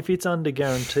it's Oh. if it's under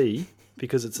guarantee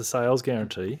because it's a sales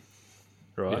guarantee,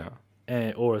 right,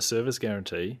 or a service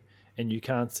guarantee, and you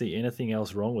can't see anything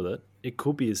else wrong with it, it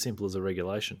could be as simple as a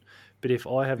regulation. But if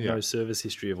I have no service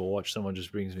history of a watch, someone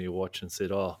just brings me a watch and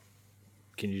said, "Oh,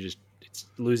 can you just it's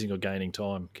losing or gaining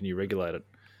time? Can you regulate it?"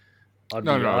 I'd be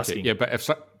Okay. asking. Yeah, but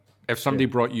if somebody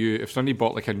bought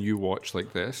like a new watch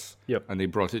like this, Yep. and they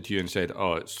brought it to you and said,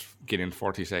 "Oh, it's gaining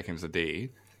 40 seconds a day,"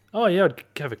 Oh yeah, I'd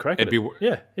have a crack at It'd it. be-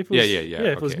 Yeah, if it was, Yeah,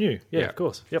 if it was okay. new, yeah, Yeah. of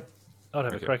course, yep. I'd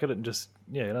have a Okay. crack at it and just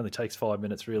it only takes 5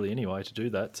 minutes really anyway to do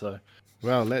that. So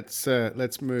Well, let's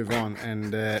move on,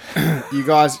 and you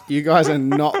guys are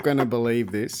not going to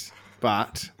believe this,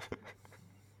 but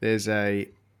there's a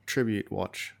tribute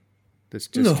watch that's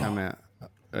just come out,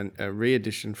 a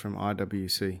re-edition from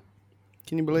IWC.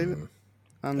 Can you believe it?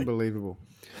 Unbelievable.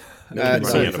 By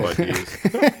So- the end of ideas.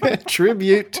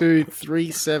 Tribute to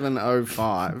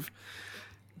 3705.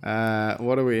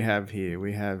 What do we have here?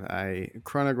 We have a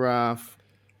chronograph,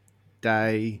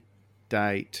 day,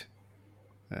 date.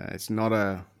 It's not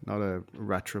a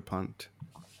Rattrapant.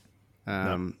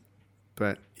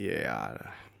 But yeah,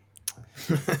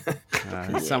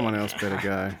 someone else better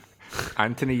go.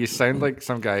 Anthony, you sound like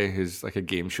some guy who's like a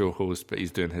game show host, but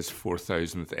he's doing his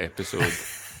 4,000th episode.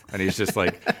 And he's just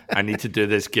like, I need to do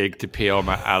this gig to pay all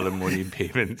my alimony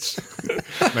payments.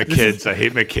 My kids, I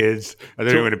hate my kids. I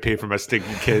don't even want to pay for my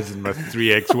stinking kids and my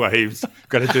 3 ex-wives.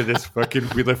 Got to do this fucking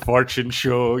Wheel of Fortune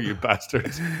show, you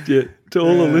bastards. yeah, to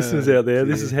all the listeners out there,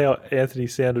 this is how Anthony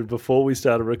sounded before we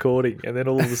started recording, and then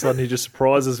all of a sudden he just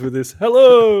surprises with this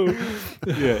 "hello."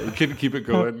 Yeah, you couldn't keep it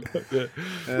going.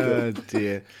 Oh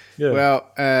dear. Yeah.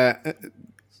 Well,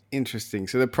 interesting.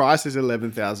 So the price is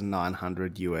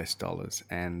 $11,900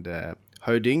 and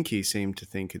Hodinkee seemed to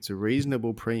think it's a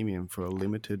reasonable premium for a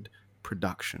limited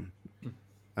production.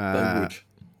 Language.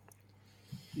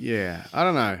 Yeah, I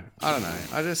don't know.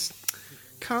 I just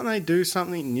can't they do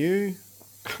something new?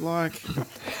 Like,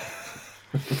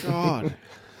 God,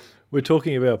 We're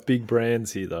talking about big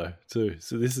brands here, though, too.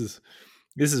 So this is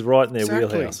right in their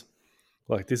Exactly. wheelhouse.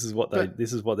 Like this is what they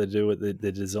do. With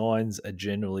their designs are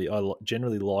generally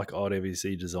generally like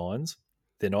IWC designs.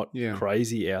 They're not Yeah.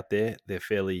 crazy out there. They're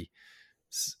fairly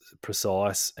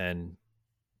precise and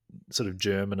sort of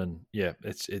German, and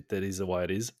that is the way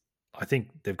it is. I think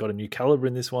they've got a new caliber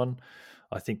in this one.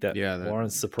 I think that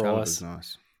warrants the caliber's price.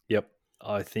 nice. Yep,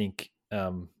 I think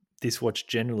this watch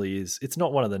generally is. It's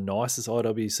not one of the nicest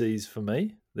IWCs for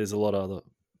me. There's a lot of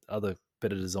other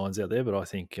better designs out there, but I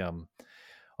think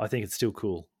it's still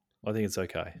cool. I think it's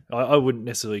okay. I wouldn't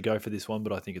necessarily go for this one,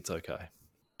 but I think it's okay.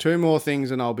 Two more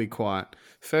things and I'll be quiet.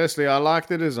 Firstly, I like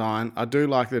the design. I do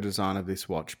like the design of this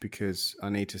watch because I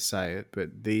need to say it, but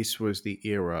this was the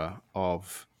era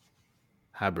of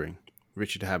Habring,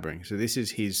 Richard Habring. So this is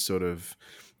his sort of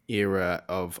era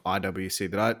of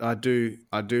IWC that I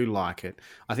do like it.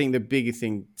 I think the bigger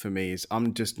thing for me is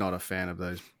I'm just not a fan of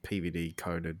those PVD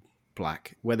coated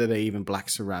black, whether they're even black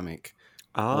ceramic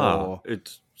or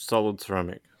It's solid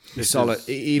ceramic. solid,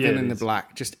 even in the is.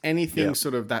 black, just anything Yep.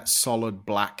 sort of that solid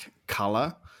black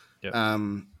color. Yep.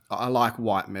 I like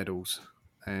white metals,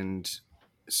 and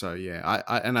so yeah,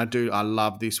 I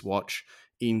love this watch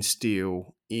in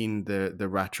steel in the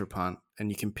Rattrapant, and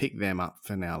you can pick them up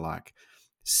for now like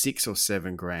 $6 or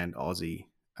 $7 grand Aussie,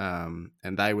 and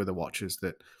they were the watches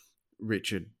that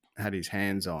Richard had his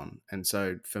hands on, and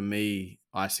so for me,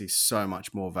 I see so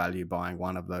much more value buying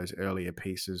one of those earlier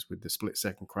pieces with the split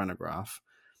second chronograph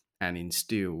and in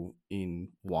steel in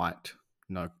white,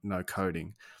 no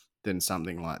coating, than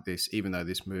something like this, even though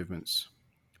this movement's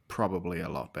probably a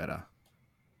lot better.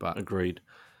 But Agreed.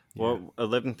 Well,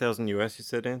 11,000 US, you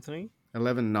said, Anthony?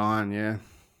 11.9, yeah.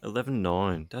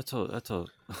 11.9. That's a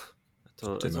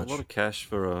lot of cash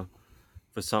for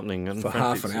something. And For frankly,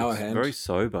 half an hour it's hand. very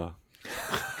sober.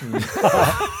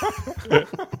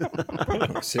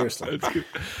 Seriously.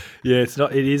 Yeah, it's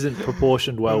not. It isn't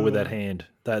proportioned well with that hand.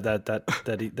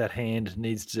 That hand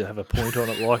needs to have a point on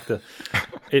it, like the.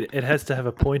 It has to have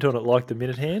a point on it, like the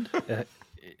minute hand.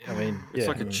 I mean, It's yeah.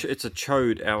 like it's a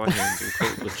chode hour hand. We call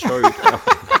it the chode hour.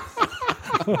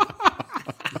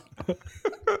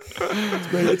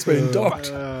 It's been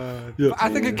docked. I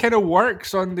think it kind of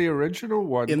works on the original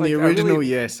one. In Like, the I really- original,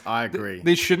 yes, I agree.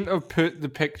 They shouldn't have put the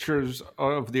pictures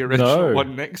of the original No,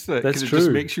 one next to it that's because it just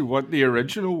true. makes you want the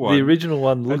original one. The original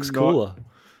one looks not- cooler.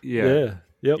 yeah.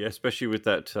 Yep. Yeah, especially with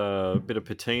that bit of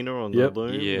patina on Yep. the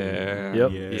loom. Yeah.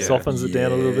 Yep. Yeah. Softens it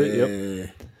down a little bit. Yep.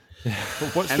 Yeah.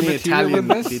 But what's And the the material in Italian,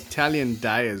 this? the Italian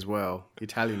day as well.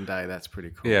 Italian day, that's pretty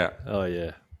cool. Yeah. Oh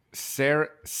yeah.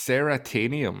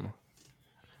 Ceratanium.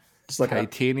 It's like a,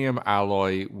 Titanium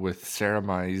alloy with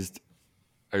ceramized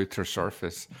outer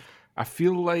surface. I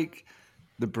feel like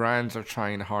the brands are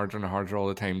trying harder and harder all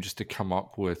the time just to come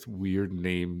up with weird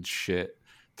named shit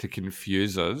to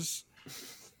confuse us.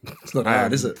 it's not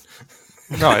hard, is it?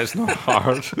 No, it's not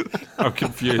hard. I'm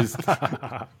confused.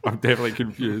 I'm definitely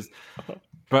confused.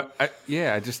 But I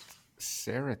just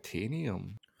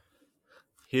Ceratanium.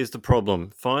 Here's the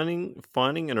problem: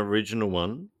 finding an original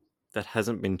one that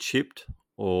hasn't been chipped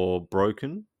or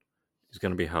broken is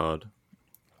going to be hard.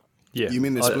 Yeah. You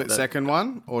mean the I- split second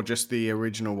one, or just the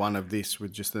original one of this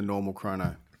with just the normal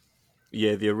chrono?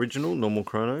 Yeah, the original normal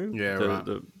chrono. Yeah, right.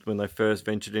 When they first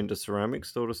ventured into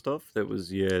ceramics sort of stuff, there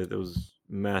was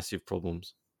massive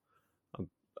problems.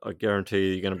 I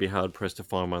guarantee you're going to be hard pressed to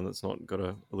find one that's not got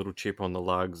a little chip on the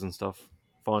lugs and stuff.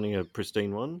 Finding a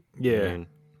pristine one, Yeah. man,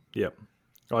 Yep.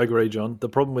 I agree, John. The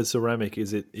problem with ceramic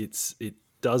is it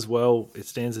does well, it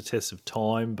stands the test of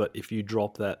time, but if you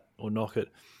drop that or knock it,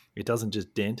 it doesn't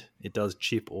just dent, it does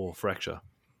chip or fracture.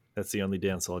 That's the only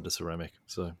downside to ceramic.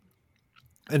 So,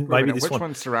 and maybe this Which one.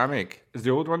 one's ceramic? Is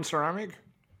the old one ceramic?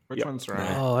 Which one's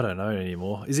ceramic? Oh, I don't know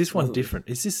anymore. Is this one different?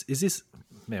 Is this?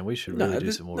 Man, we should really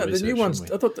do some more research. the new one's.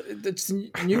 shouldn't I thought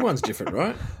the new one's different,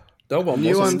 right? The old one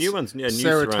New wasn't. one's new one's new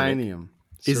ceramic. ceratanium.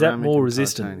 Is that Ceramic more and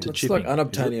resistant to titanium. It's chipping? like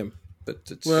unobtainium, but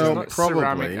it's Well, Not probably.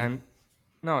 ceramic and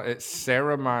no, it's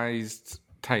ceramized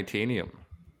titanium. we?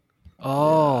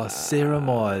 Oh,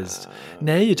 ceramized.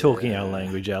 Now you're talking our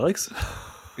language, Alex.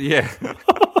 Yeah.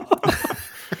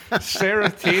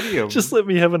 Ceratanium. Just let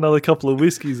me have another couple of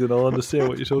whiskeys and I'll understand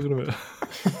what you're talking about.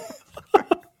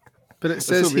 But it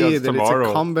says will be here on that it's tomorrow.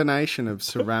 a combination of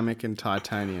ceramic and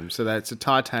titanium. So that's a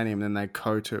titanium, then they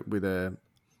coat it with a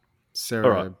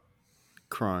right.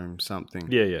 cerachrome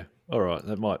something. Yeah. All right,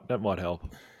 that might help.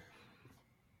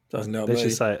 doesn't help Let's me.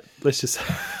 just say it. Let's just say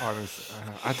Honest,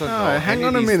 I don't No, know. hang Any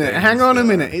on of a these minute. things, Hang on a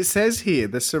minute. It says here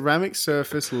the ceramic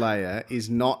surface layer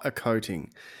is not a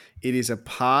coating. It is a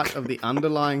part of the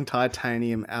underlying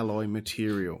titanium alloy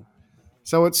material.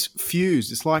 So it's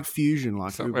fused. It's like fusion,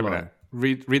 like Wait a Hublot. minute.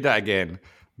 Read that again.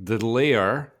 The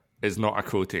layer is not a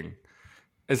coating.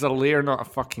 Is a layer not a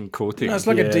fucking coating? No, it's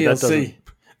like Yeah, a that DLC. doesn't-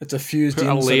 It's a fused Put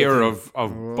a in sort layer of thing.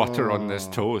 of butter on this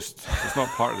toast. It's not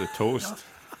part of the toast.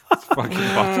 It's fucking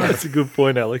butter. that's a good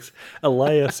point, Alex. A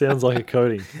layer sounds like a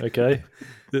coating. Okay.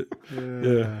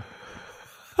 Yeah.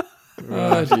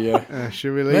 Oh dear.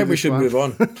 Should we leave Maybe we this should one? move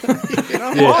on.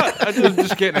 What? I'm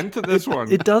just getting into this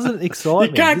one. It doesn't excite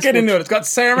You me. can't This get one- into it. It's got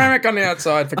ceramic on the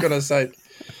outside, for goodness sake.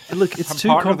 Look, it's I'm too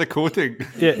part of the coating.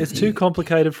 yeah, it's too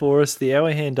complicated for us. The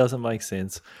hour hand doesn't make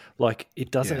sense. Like it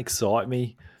doesn't excite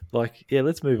me. Like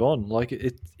let's move on. Like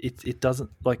it doesn't.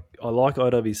 Like I like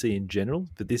IWC in general,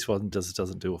 but this one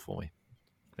doesn't do it for me.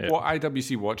 What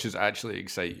IWC watches actually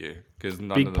excite you? Because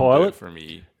none Big of them do Pilot? it for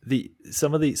me.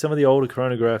 Some of the older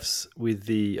chronographs with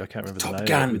the I can't remember Top the name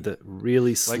Gun. with the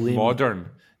really Like slim, modern.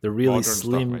 the really modern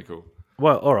slim. stuff, Michael.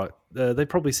 Well, all right, they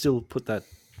probably still put that.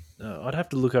 I'd have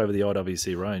to look over the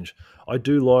IWC range. I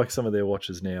do like some of their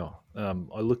watches now.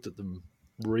 I looked at them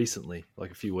recently,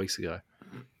 like a few weeks ago.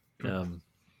 You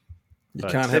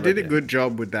But can't They have did a it. good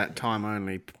job with that time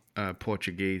only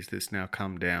Portuguese that's now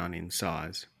come down in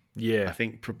size. Yeah, I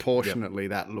think proportionately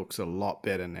that looks a lot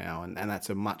better now, and that's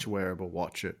a much wearable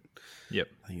watch at yep,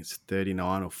 I think it's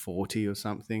 39 or 40 or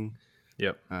something,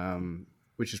 yep,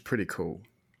 which is pretty cool.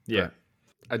 yeah.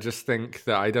 I just think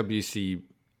the IWC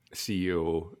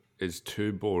CEO is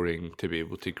too boring to be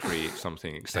able to create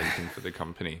something exciting for the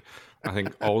company. I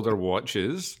think all their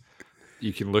watches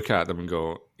you can look at them and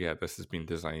go, yeah, this has been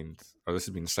designed or this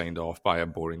has been signed off by a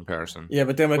boring person. Yeah,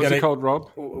 but then we're What's going it to called,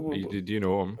 Rob? Do you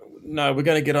know him? No, we're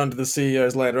going to get onto the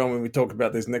CEOs later on when we talk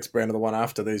about this next brand or the one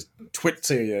after. These twit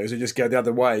CEOs who just go the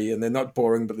other way and they're not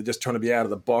boring, but they're just trying to be out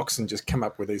of the box and just come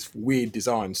up with these weird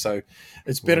designs. So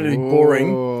it's better to be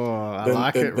boring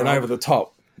than over the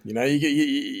top. You know,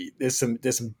 there's some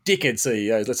dickhead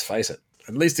CEOs. Let's face it.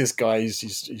 At least this guy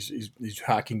he's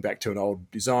harking back to an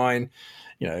old design.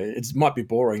 You know, it might be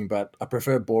boring, but I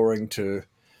prefer boring to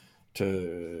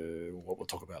what we'll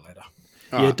talk about later.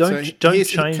 Yeah, don't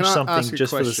change something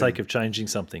just for the sake of changing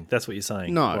something. That's what you're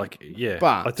saying. No,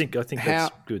 but I think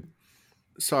that's good.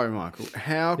 Sorry, Michael.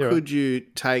 How could you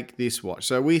take this watch?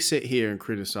 So we sit here and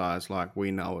criticize like we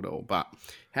know it all, but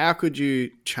how could you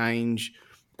change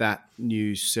that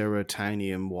new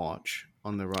Ceratanium watch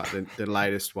on the right, the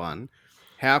latest one?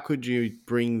 How could you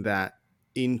bring that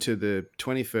into the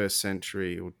 21st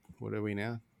century, or what are we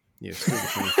now? Yeah, still the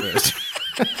 21st.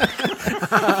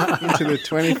 Into the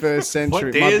 21st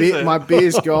century. My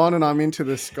beer's gone and I'm into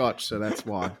the scotch, so that's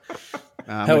why.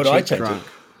 How would I change it?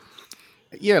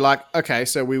 Yeah, like, okay,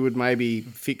 so we would maybe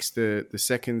fix the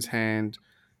seconds hand.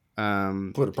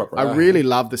 Put a proper I really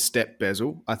love the step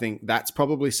bezel. I think that's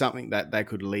probably something that they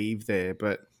could leave there,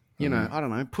 but, you know, I don't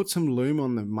know, put some lume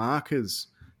on the markers,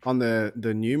 on the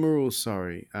numerals,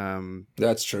 sorry.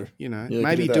 That's true. You know, Yeah,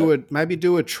 maybe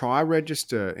do a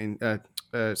tri-register in a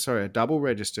double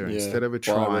register instead of a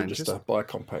tri. Register, buy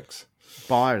compacts.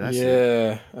 Buy, that's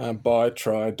it. Buy,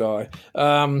 try, die.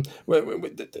 I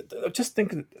just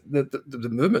think the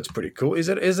movement's pretty cool. Is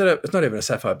it? It's not even a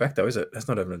sapphire back though, is it? It's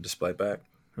not even a display back.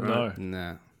 Right?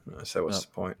 No. So what's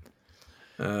the point?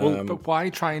 But why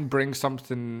try and bring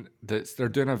something they're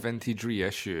doing a vintage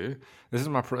reissue? This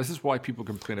is why people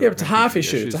complain about. Yeah, it's a half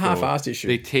issue. It's a half-assed issue.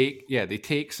 They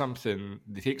take some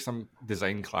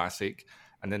design classic,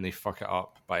 and then they fuck it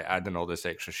up by adding all this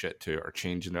extra shit to it, or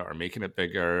changing it, or making it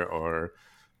bigger, or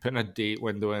putting a date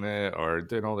window in it, or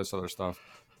doing all this other stuff.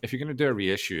 If you're going to do a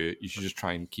reissue, you should just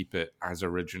try and keep it as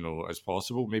original as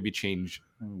possible. Maybe change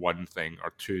one thing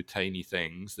or two tiny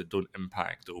things that don't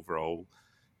impact the overall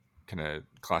kind of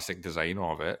classic design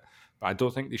of it. But I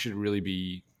don't think they should really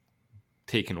be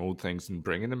taking old things and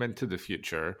bringing them into the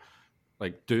future.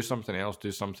 Like, do something else,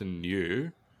 do something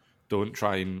new. Don't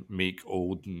try and make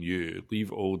old new.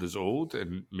 Leave old as old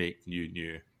and make new.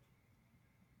 Yeah.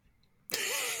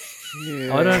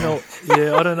 I don't know.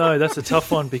 Yeah, I don't know. That's a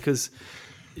tough one because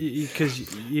brands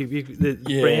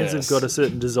have got a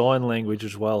certain design language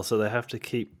as well, so they have to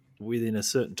keep within a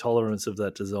certain tolerance of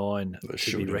that design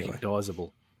to be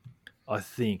recognisable. I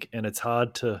think, and it's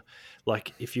hard to,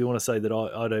 like, if you want to say that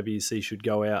IWC should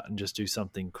go out and just do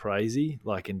something crazy,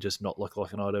 like, and just not look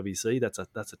like an IWC, that's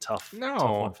a tough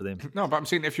one for them. No, but I'm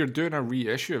saying if you're doing a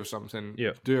reissue of something,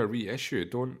 do a reissue.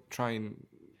 Don't try and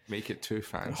make it too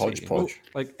fancy. Hodgepodge.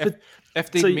 Like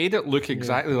if they made it look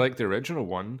exactly like the original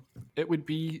one, it would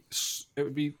be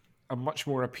a much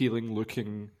more appealing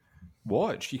looking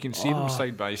watch. You can see them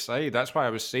side by side. That's why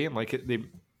I was saying, like,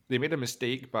 they made a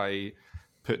mistake by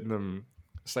putting them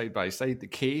side by side. The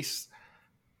case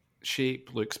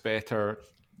shape looks better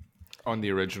on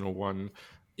the original one.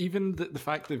 Even the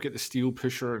fact they've got the steel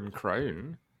pusher and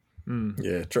crown,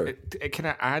 yeah, true. It kind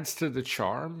of adds to the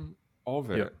charm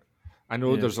of it. Yep. I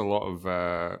know there's a lot of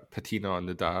patina on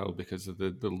the dial because of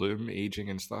the lume aging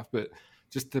and stuff, but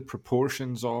just the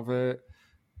proportions of it,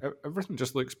 everything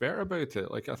just looks better about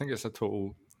it. Like, I think it's a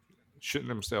total shooting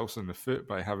themselves in the foot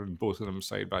by having both of them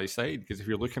side by side, because if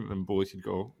you're looking at them both, you'd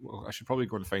go, well, I should probably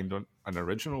go and find an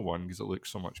original one because it looks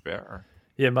so much better.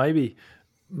 Yeah, maybe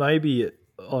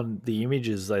on the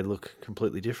images they look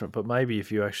completely different, but maybe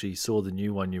if you actually saw the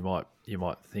new one, you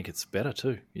might think it's better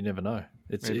too. You never know.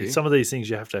 It's some of these things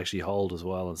you have to actually hold as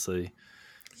well and see.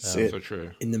 So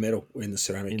true. In the metal, in the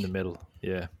ceramic. In the metal,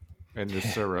 yeah. In the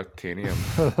ceratanium.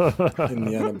 In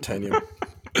the unobtainium.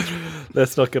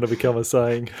 That's not going to become a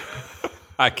saying.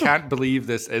 I can't believe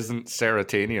this isn't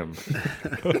ceratanium.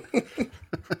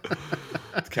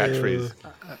 Catchphrase.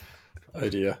 Oh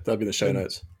dear, that'll be the show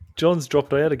notes. John's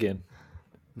dropped out again.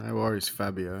 No worries,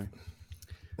 Fabio.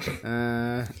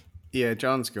 Yeah,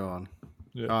 John's gone.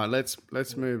 Yeah. All right,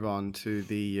 let's move on to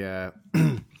the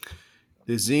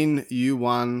Zin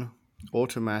U1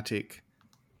 automatic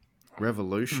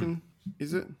Revolution.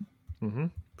 Is it? Mm-hmm.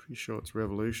 Pretty sure it's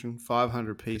Revolution.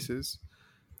 500 pieces.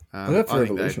 I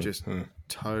think they've just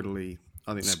totally.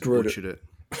 I think they've butchered it.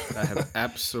 They have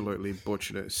absolutely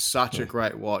butchered it. Such a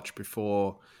great watch.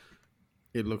 Before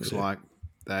it looks like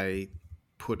they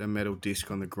put a metal disc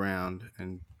on the ground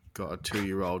and got a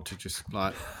 2-year-old to just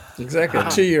like, Exactly. A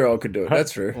 2-year-old could do it.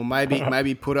 That's true. or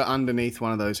maybe put it underneath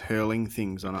one of those hurling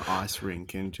things on an ice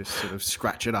rink and just sort of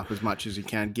scratch it up as much as you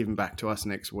can. Give them back to us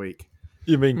next week.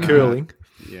 You mean curling?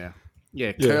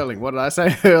 Yeah, curling. What did I say?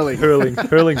 Hurling.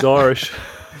 Hurling's Irish.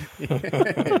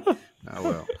 Oh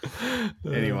well.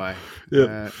 Anyway,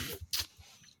 Yep.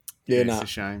 Yeah, it's nah. a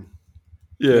shame.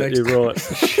 Yeah, Next. you're right.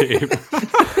 Shame.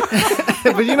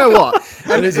 But you know what?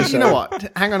 It is a You know shame.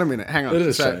 what? Hang on a minute. Hang on. It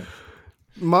is a shame.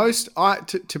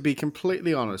 To be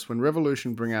completely honest, when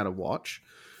Revolution bring out a watch,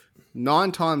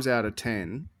 9 times out of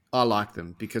 10, I like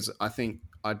them because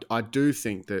I do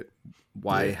think that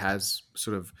Wei has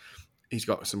sort of, he's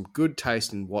got some good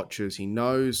taste in watches. He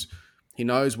knows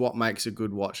what makes a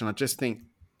good watch, and I just think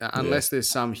unless there's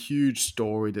some huge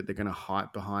story that they're going to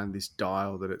hype behind this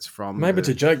dial that it's from, Maybe it's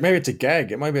a joke. Maybe it's a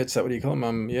gag. Maybe it's what do you call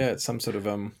them? It's some sort of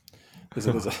There's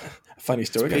a funny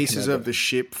story. pieces of the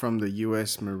ship from the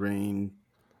U.S. Marine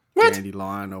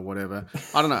dandelion or whatever.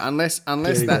 I don't know. Unless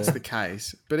that's the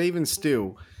case, but even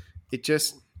still, it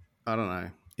just, I don't know.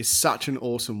 It's such an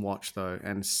awesome watch though,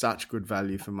 and such good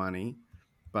value for money.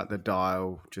 But the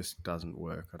dial just doesn't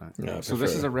work. I don't think. No, So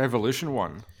this is a Revolution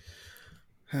one.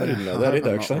 I didn't know I that hope either.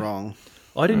 I'm not Actually, wrong.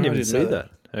 I didn't I even didn't see know that,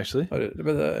 actually.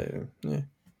 yeah.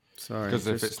 Sorry. Because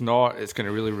if just- it's not, it's going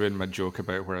to really ruin my joke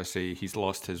about where I say he's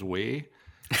lost his way.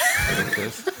 Like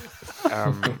this.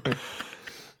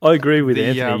 I agree with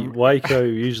The, Anthony. Waco,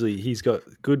 usually he's got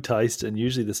good taste, and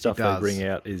usually the stuff they does. bring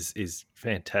out is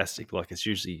fantastic. Like, it's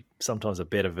usually sometimes a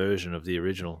better version of the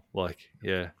original. Like,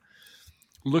 yeah.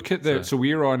 Look at the. So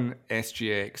we're on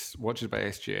SGX, watches by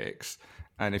SGX.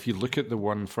 And if you look at the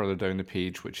one further down the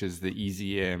page, which is the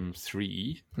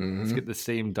EZM3, it's got the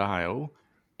same dial.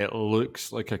 It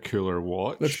looks like a cooler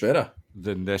watch Looks better.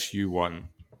 than this U1.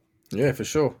 Yeah, for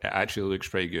sure. It actually looks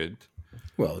pretty good.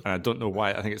 Well, And I don't know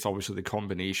why. I think it's obviously the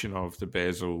combination of the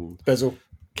bezel, bezel,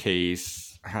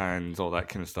 case, hands, all that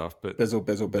kind of stuff. But bezel.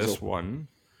 this one,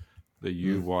 the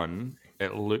U1,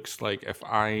 it looks like if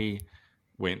I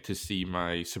went to see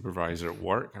my supervisor at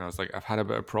work and I was like, I've had a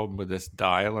bit of problem with this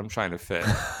dial I'm trying to fit.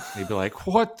 He'd be like,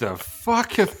 what the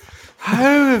fuck?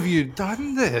 How have you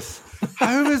done this?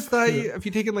 How is that? Have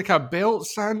you taken like a belt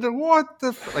sander? What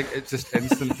the like? It's just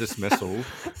instant dismissal.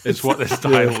 It's what this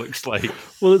dial looks like.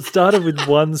 Well, it started with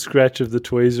one scratch of the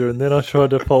tweezer, and then I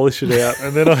tried to polish it out,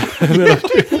 and then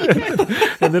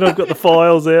I've got the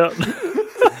files out.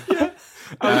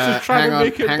 I was just trying to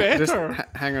make it better.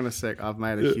 Hang on a sec. I've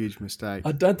made a huge mistake.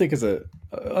 I don't think it's a.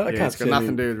 I Yeah, can't it's got see nothing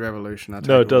any- to do with Revolution. I take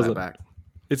No, it all that doesn't. back.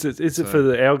 Is it for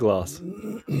the hourglass,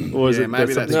 or is Yeah, it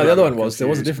maybe something- that's No, the other one was. There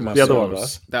was a confused. different one. The other Sorry, one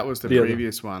was- guys. That was the The other.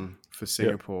 previous one for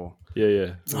Singapore.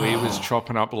 Yeah. Wei was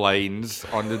chopping up lines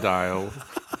on the dial.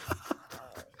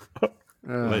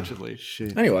 Allegedly.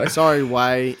 Shit. Anyway. Sorry,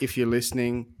 Wei, if you're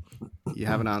listening, you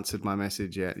haven't answered my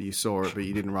message yet. You saw it, but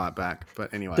you didn't write back.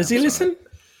 But anyway, Does I'm he sorry. listen?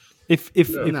 If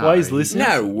No, Way's he- listening,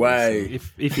 No way.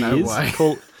 if he No is, way.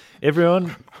 call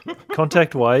everyone,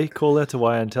 contact Way, call out to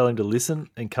Way, and tell him to listen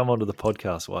and come onto the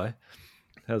podcast. Way,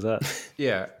 how's that?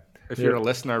 Yeah. If you're a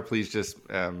listener, please just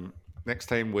next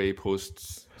time Wei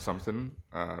posts something,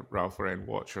 Ralph Lauren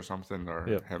watch or something, or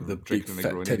Yep. him The big drinking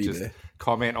fat Negroni, teddy just bear.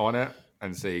 comment on it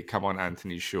and say, "Come on,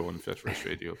 Anthony's show on Fifth Wrist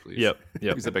Radio, please." Yep.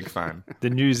 He's a big fan. The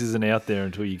news isn't out there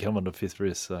until you come onto Fifth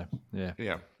Wrist. So yeah,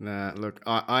 Yeah. Nah, look,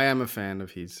 I am a fan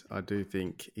of his. I do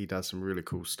think he does some really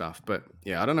cool stuff. But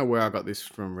yeah, I don't know where I got this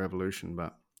from Revolution,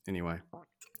 but anyway,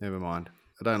 never mind.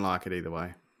 I don't like it either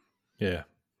way. yeah.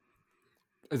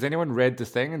 Has anyone read the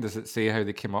thing, and does it say how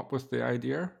they came up with the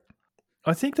idea?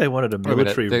 I think they wanted a minute,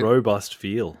 military they- robust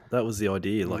feel. That was the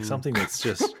idea, like something that's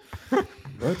just like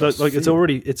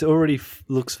it's already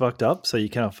looks fucked up, so you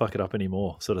can't fuck it up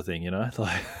anymore, sort of thing. You know,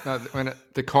 like Now,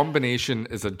 the combination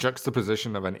is a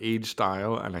juxtaposition of an age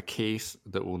dial and a case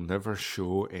that will never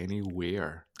show any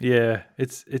wear. yeah,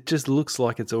 it just looks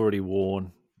like it's already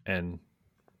worn and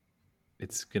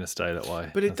it's gonna stay that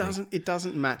way. But I it think.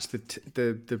 doesn't match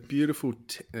the beautiful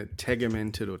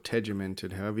tegimented or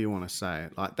tegimented, however you want to say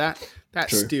it. Like that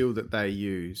True. steel that they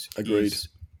use Agreed. is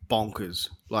bonkers.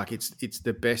 Like it's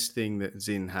the best thing that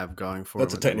Zin have going for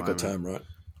That's a them at the technical moment.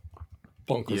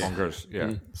 term, right? Bonkers. Yeah. Bonkers,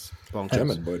 yeah. Bonkers.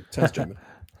 German word. Sounds German.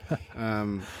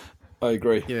 Um, I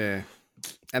agree. yeah,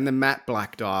 and the matte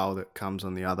black dial that comes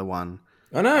on the other one.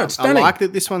 I know, it's I stunning. like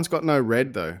that this one's got no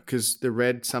red though, because the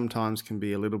red sometimes can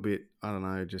be a little bit. I don't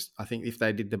know. Just I think if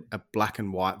they did a black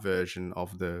and white version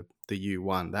of the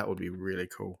U1, that would be really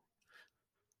cool.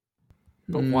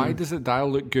 But why does the dial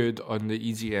look good on the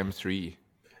EZM3?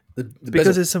 The Because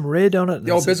bezel. there's some red on it.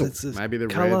 The old bezel. Maybe the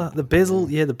color, red. the bezel.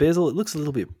 Yeah, the bezel. It looks a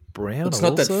little bit brown. It's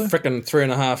not also. that frickin'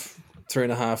 3.5 three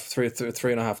and a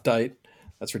half date.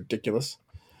 That's ridiculous.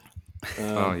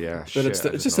 Oh yeah, But shit, it's I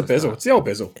just just the bezel. noticed It's the old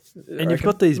bezel. And you've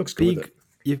got these Looks good with big. it.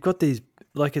 You've got these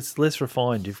like it's less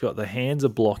refined. You've got the hands are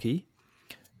blocky.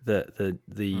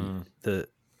 The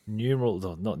numerals,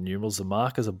 or not numerals, the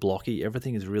markers are blocky.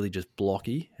 Everything is really just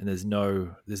blocky, and there's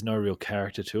no real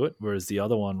character to it. Whereas the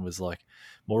other one was like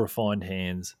more refined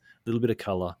hands, a little bit of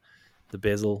color. The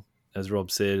bezel, as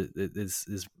Rob said, there's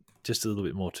just a little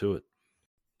bit more to it.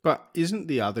 But isn't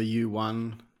the other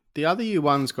U1? The other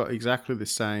U1's got exactly the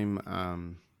same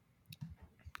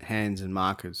hands and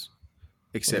markers,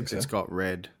 except so. it's got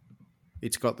red.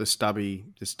 It's got the stubby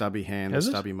hand, Has the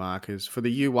it? stubby markers for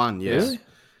the U1. Yes, Really?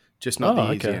 just not the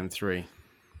okay. M3.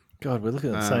 God, we're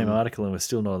looking at the same article and we're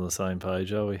still not on the same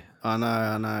page, are we? I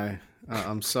know.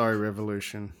 I'm sorry,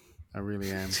 Revolution. I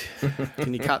really am.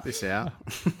 Can you cut this out?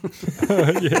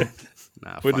 Yeah.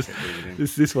 Nah, We're fuck just- it, leave it in.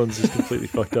 This one's just completely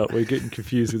fucked up. We're getting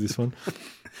confused with this one.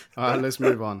 All right, let's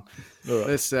move on.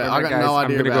 Let's. I Alright, got guys, no I'm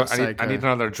idea gonna about go. I Seiko. need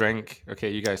another drink.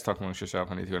 Okay, you guys talk amongst yourself.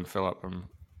 I need to go and fill up a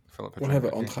We'll drink. have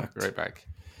it okay? entr'acte. Be right back.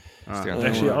 All Stay right. on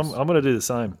Actually, the I'm lines. going to do the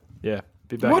same. Yeah.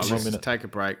 Be back What? in 1 Let's minute. take a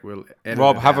break. We'll edit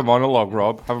Rob, it have a out. monologue.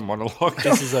 Rob, have a monologue.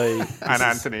 This is a. and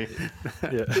Anthony.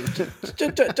 Yeah.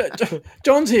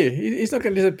 John's here. He's not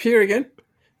going to disappear again.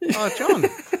 Oh, John.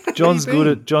 John's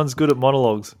good at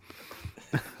monologues.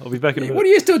 I'll be back in a minute. What are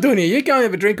you still doing here? You go and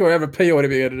have a drink or have a pee or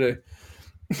whatever you got to do.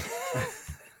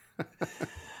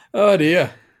 Oh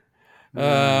dear.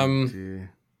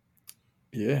 Dear.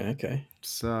 Yeah. Okay.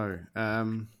 So,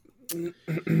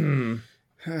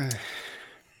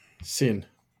 Sin.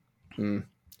 Well,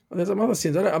 there's some other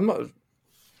sins. I'm not.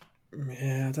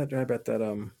 Yeah, I don't know about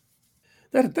that.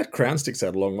 That crown sticks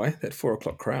out a long way. That 4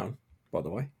 o'clock crown, by the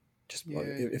way. Just Yeah.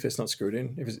 if it's not screwed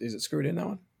in. Is it screwed in, that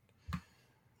one?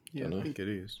 yeah, Dunno. I think it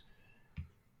is.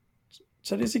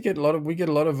 So does he get a lot of? We get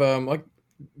a lot of like.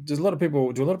 Does a lot of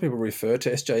people? Do a lot of people refer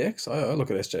to SJX? I look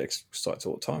at SJX sites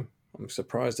all the time. I'm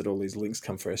surprised that all these links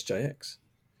come for SJX.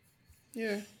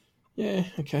 Yeah. Yeah.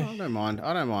 Okay. I don't mind.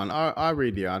 I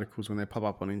read the articles when they pop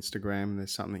up on Instagram and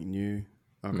there's something new.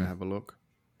 I'll go have a look.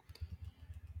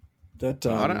 That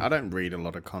I don't read a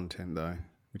lot of content though,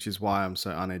 which is why I'm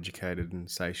so uneducated and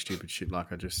say stupid shit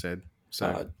like I just said.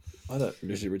 So I don't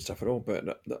usually read stuff at all, but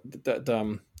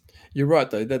that you're right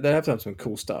though. They have done some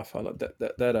cool stuff. I like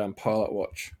that Pilot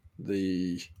Watch,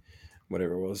 the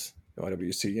whatever it was, the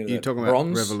IWC. you're that talking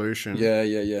bronze? about Revolution.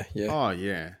 Yeah. Oh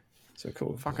yeah. So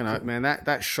cool. Fucking oath, man.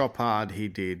 That chopard he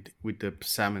did with the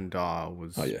salmon dial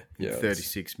was Oh, yeah. Yeah,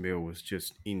 36 mil was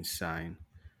just insane.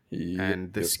 Yep,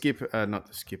 And the yep. skipper, not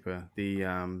the skipper, the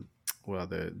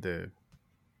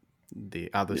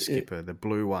other skipper, the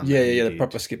blue one. Yeah, that he the did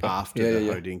proper skipper. after Yeah, the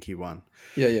yeah. Hodinky one.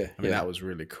 Yeah. I mean, that was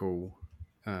really cool.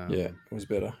 Yeah, it was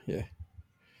better. Yeah.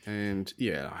 And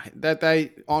yeah, that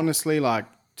they honestly, like,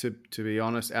 to be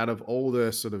honest, out of all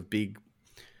the sort of big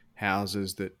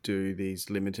houses that do these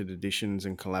limited editions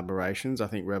and collaborations, I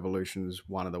think Revolution's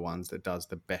one of the ones that does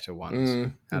the better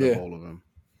ones out yeah. of all of them.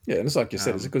 Yeah, and it's like you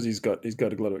said, it's because he's got a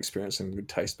lot of experience and good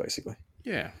taste, basically.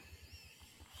 Yeah.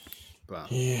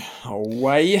 But Yeah.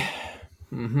 Away.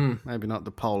 Mm-hmm. maybe not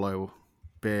the Polo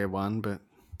Bear one, but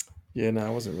Yeah, no, I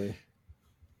wasn't really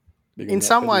big on in that,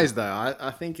 some but ways, though,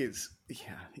 I think it's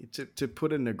to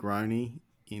put a Negroni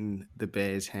in the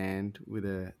Bear's hand with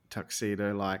a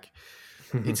tuxedo, like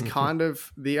it's kind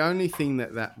of the only thing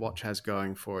that watch has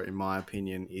going for it, in my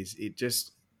opinion, is it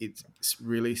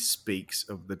really speaks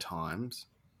of the times,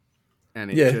 and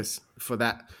it just for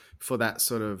that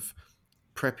sort of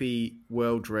preppy,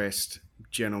 well dressed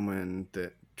gentleman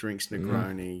that drinks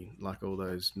Negroni like all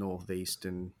those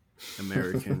northeastern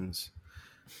Americans.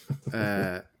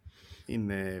 In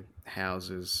their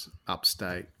houses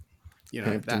upstate,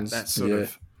 Hamptons, that sort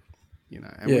of,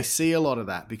 and we see a lot of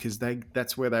that because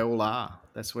that's where they all are.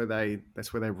 That's where they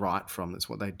write from. That's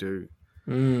what they do.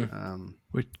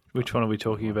 Which one are we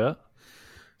talking about?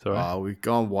 Sorry. We've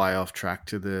gone way off track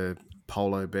to the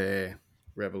Polo Bear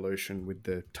Revolution with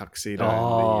the tuxedo.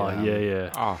 Oh, and the, yeah.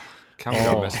 Oh, can't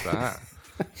believe I missed that.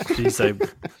 Geez,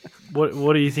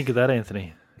 what do you think of that,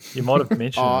 Anthony? You might have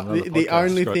mentioned it in another the podcast.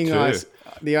 only got thing two.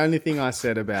 the only thing I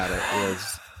said about it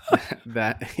was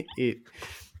that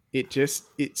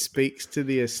it speaks to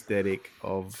the aesthetic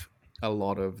of a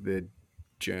lot of the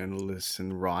journalists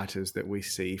and writers that we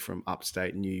see from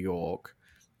upstate New York,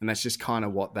 and that's just kind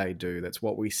of what they do. That's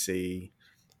what we see,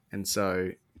 and so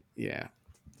yeah,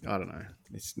 I don't know.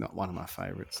 It's not one of my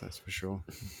favorites, that's for sure.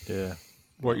 Yeah.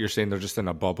 What you're saying, they're just in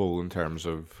a bubble in terms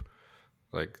of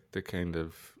like the kind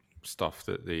of stuff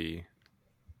that they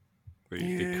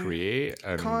create.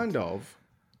 And Kind of.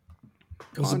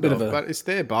 It was a bit of a but it's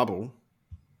their bubble.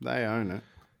 They own it.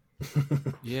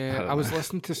 Yeah, I was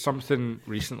listening to something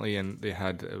recently, and there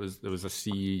was a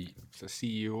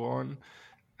CEO on,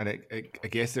 and I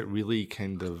guess it really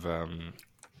kind of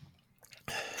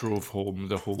drove home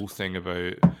the whole thing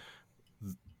about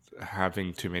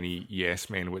having too many yes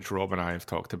men, which Rob and I have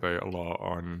talked about a lot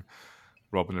on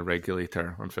Rob and the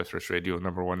Regulator on Fifth Wrist Radio,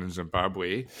 #1 in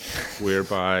Zimbabwe,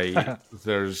 whereby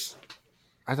there's,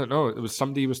 I don't know, it was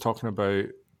somebody was talking about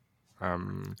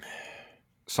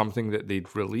something that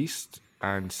they'd released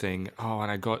and saying, oh,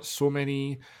 and I got so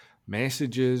many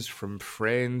messages from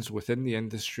friends within the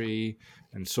industry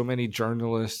and so many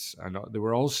journalists, and they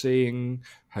were all saying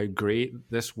how great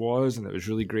this was, and it was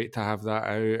really great to have that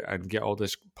out and get all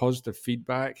this positive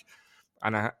feedback.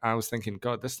 And I was thinking,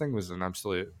 God, this thing was an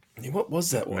absolute What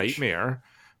was that nightmare.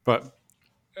 But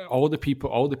all the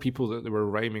people that they were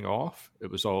rhyming off, it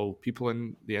was all people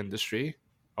in the industry,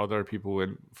 other people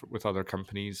with other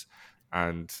companies,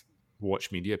 and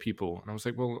watch media people. And I was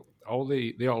like, well,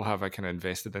 they all have a kind of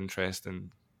invested interest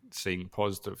in saying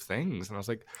positive things. And I was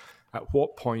like, at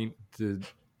what point did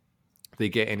they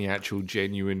get any actual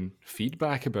genuine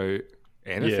feedback about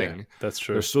anything? Yeah, that's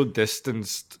true. They're so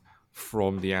distanced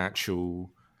from the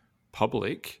actual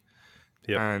public.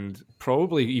 Yep. And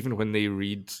probably even when they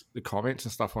read the comments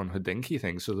and stuff on Hodinkee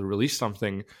things, so they release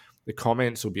something, the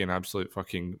comments will be an absolute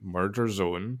fucking murder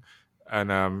zone. And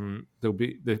there'll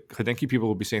be the Hodinkee people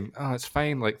will be saying, "Oh, it's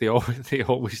fine." Like they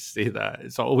always say that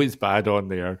it's always bad on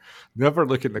there. Never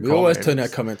look at the comments. We always turn our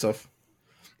comments off.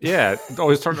 Yeah,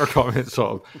 always turn our comments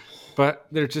off. But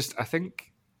they're just, I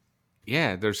think,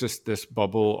 yeah, there's just this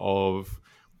bubble of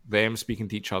them speaking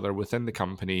to each other within the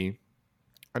company,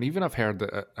 and even I've heard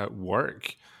that at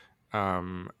work,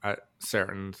 at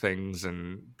certain things,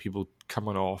 and people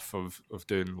coming off of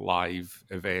doing live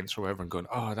events or whatever and going,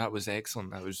 oh, that was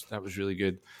excellent, that was really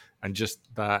good, and just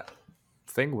that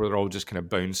thing where they're all just kind of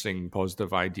bouncing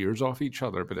positive ideas off each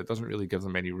other, but it doesn't really give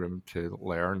them any room to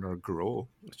learn or grow.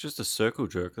 It's just a circle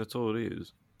jerk. That's all it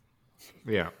is.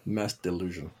 Yeah, Mass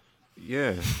delusion.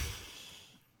 Yeah.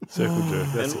 Circle jerk.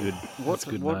 That's And good. That's a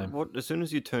good name. What? As soon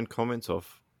as you turn comments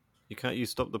off, you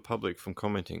stop the public from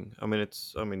commenting. I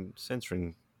mean,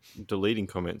 censoring, deleting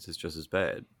comments is just as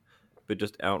bad. But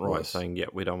just outright Yes. saying, yeah,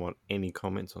 we don't want any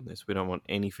comments on this. We don't want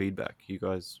any feedback. You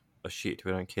guys are shit.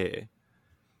 We don't care.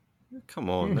 Come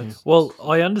on. That's, Well,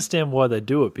 I understand why they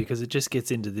do it, because it just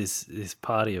gets into this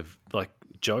party of like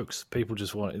jokes. People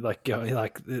just want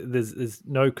there's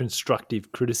no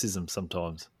constructive criticism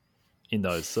sometimes in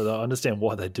those. So I understand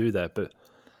why they do that, but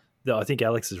I think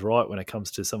Alex is right when it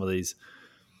comes to some of these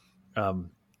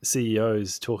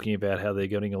CEOs talking about how they're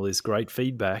getting all this great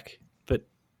feedback, but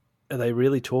are they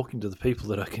really talking to the people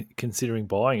that are considering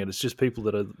buying it? It's just people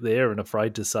that are there and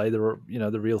afraid to say the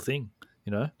real thing,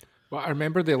 you know? well, I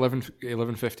remember the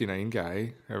 1159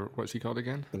 guy. What's he called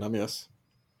again? Benamias.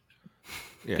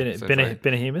 Yeah, sounds Bene right.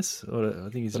 Benahimis, or I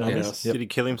think his name Benamias. is. Did he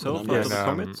kill himself Yeah, after the and,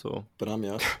 comments? Or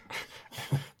Benamias.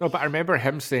 No, but I remember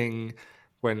him saying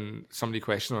when somebody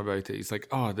questioned him about it, he's like,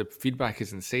 "Oh, the feedback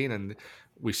is insane, and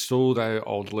we sold out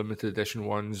all the limited edition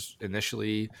ones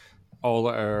initially. All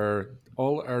our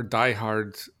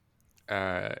diehard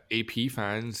AP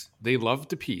fans, they loved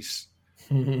the piece."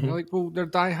 And they're like, well, they're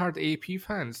diehard AP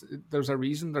fans. There's a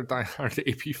reason they're diehard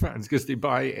AP fans, because they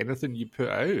buy anything you put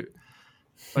out.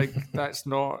 Like, that's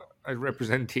not a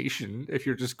representation. If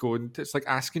you're just going, it's like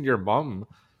asking your mum,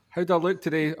 "How do I look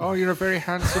today?" "Oh, you're a very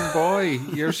handsome boy.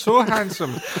 You're so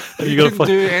handsome. You gotta can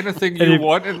do anything you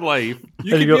want in life.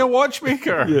 You can be a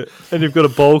watchmaker." Yeah, and you've got a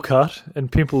bowl cut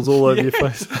and pimples all over your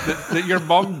face. that your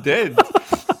mum did.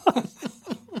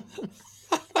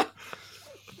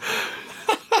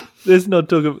 Let's not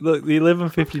talk about look, the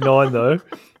 1159 though.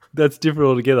 That's different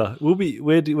altogether. We're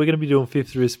going to be doing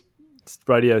Fifth Wrist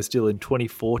Radio still in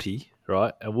 2040,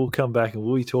 right? And we'll come back and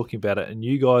we'll be talking about it, and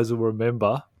you guys will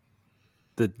remember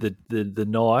the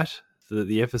night,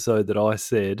 the episode that I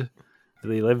said that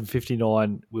the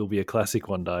 1159 will be a classic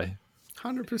one day.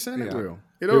 100% it will.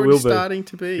 It It already will be. starting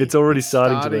to be. It's already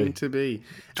starting to be.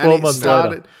 12 And it months started,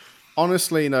 later.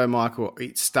 honestly, no, Michael,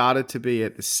 it started to be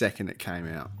at the second it came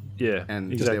out. Yeah,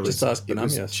 And exactly. there was, Just ask it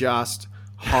was Benamias. just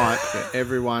hype that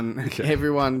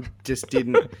everyone just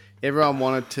didn't, everyone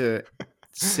wanted to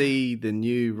see the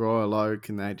new Royal Oak,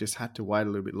 and they just had to wait a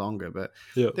little bit longer. But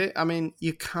Yeah. I mean,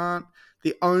 you can't,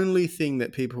 the only thing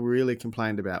that people really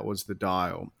complained about was the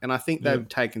dial. And I think they've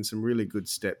taken some really good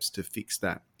steps to fix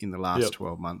that in the last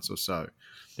 12 months or so.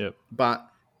 Yep. But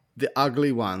the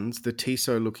ugly ones, the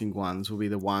Tissot looking ones, will be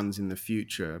the ones in the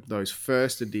future. Those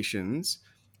first editions,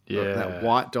 that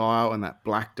white dial and that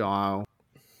black dial,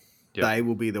 Yep. they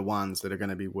will be the ones that are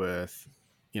going to be worth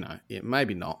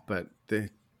maybe not, but they're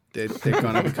going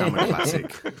to become a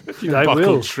classic. They Buckled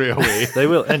will. straight away. They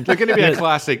will. And They're going to be a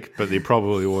classic, but they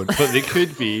probably won't. But they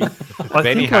could be.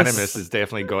 Benny think I Hannemus has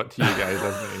definitely got to you guys,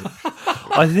 hasn't he?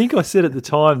 I think I said at the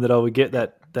time that I would get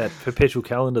that perpetual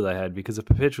calendar they had, because a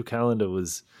perpetual calendar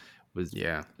was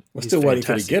Yeah. We're It's still waiting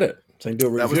for you to fantastic. get it. So you can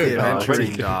do a That was review. the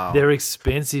adventuring dial. they're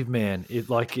expensive, man.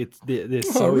 They're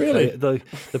so really? the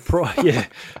price. Yeah,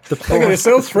 the They're going to price.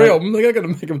 sell 3 of them. They're not going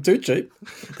to make them too cheap.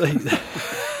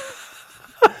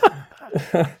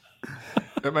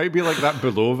 It might be like that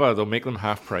Bulova. They'll make them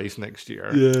half price next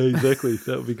year. Yeah, exactly.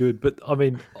 That would be good. But I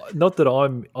mean, not that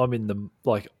I'm in the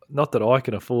not that I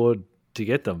can afford to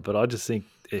get them, but I just think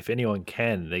if anyone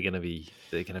can, they're gonna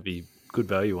be good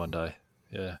value one day.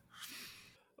 Yeah.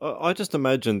 I just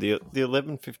imagine the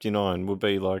 1159 would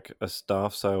be like a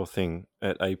staff sale thing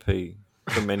at AP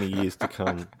for many years to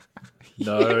come.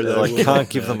 No, They like can't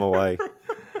give them away.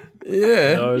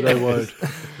 Yeah. No, they won't.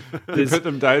 They put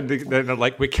them down, then they're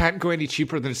like, we can't go any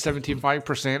cheaper than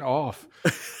 75% off.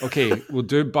 Okay, we'll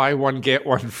do buy one, get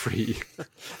one free.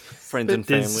 Friends and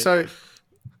family. So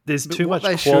There's But too what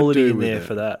much they should quality do in with there it-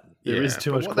 for that. There is Yeah,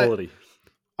 too but much what they- quality.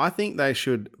 I think they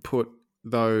should put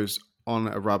those on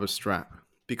a rubber strap,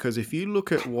 because if you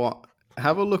look at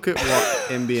have a look at what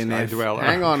MBNF. Dweller.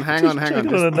 Hang on. checking Just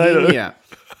on a hear NATO. me out.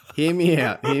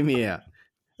 Hear me out.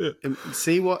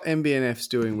 See what MBNF's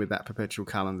doing with that perpetual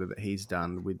calendar that he's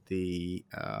done with the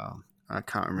I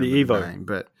can't remember the Evo. name,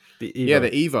 but The Evo. yeah, the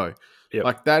Evo. Yep.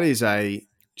 Like, that is a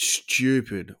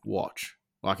stupid watch.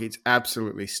 Like, it's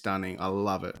absolutely stunning. I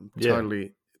love it. Yeah.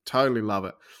 Totally love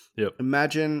it. Yep.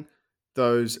 Imagine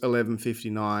those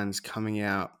 1159s coming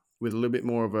out with a little bit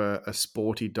more of a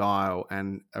sporty dial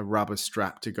and a rubber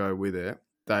strap to go with it.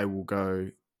 They will go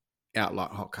out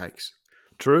like hotcakes.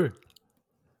 True.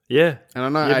 Yeah. And I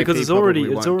know Yeah, because AP it's already-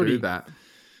 probably it's won't already- do that.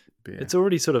 But yeah. It's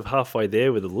already sort of halfway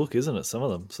there with the look, isn't it? Some of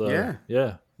them. So Yeah.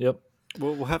 yeah. Yep.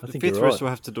 Well, we'll have I the think fifth you're wrist. right. We'll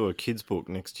have to do a kids' book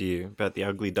next year about the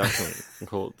ugly duckling and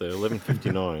call it the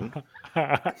 1159.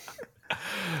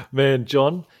 Man,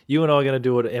 John, you and I are going to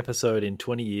do an episode in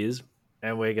 20 years,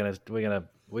 and we're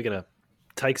gonna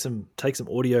take some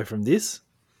audio from this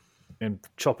and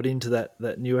chop it into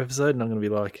that new episode, and I'm going to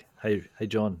be like, hey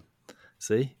John,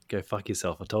 see, go fuck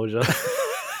yourself. I told you.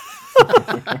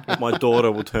 My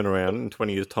daughter will turn around in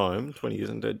 20 years' time. 20 years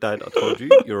and Dad, I told you,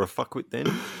 you're a fuckwit then.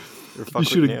 You're a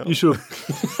fuckwit now. You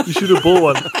should have bought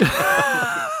one.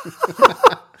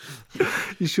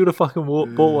 You should have fucking bought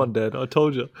one, Dad. I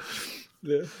told you.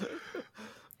 Yeah.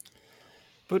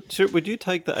 But would you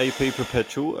take the AP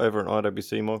Perpetual over an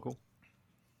IWC, Michael?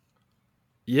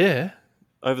 Yeah.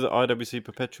 Over the IWC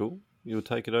Perpetual? You'll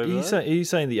take it over Are you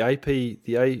saying the AP,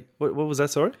 what was that,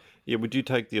 sorry? Yeah, would you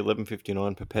take the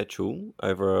 1159 Perpetual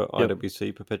over a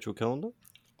IWC Perpetual calendar?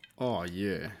 Oh,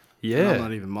 yeah. Yeah. And I'm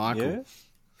not even Michael. Yeah?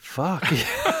 Fuck.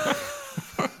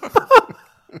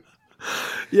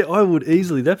 Yeah, I would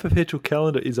easily. That perpetual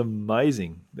calendar is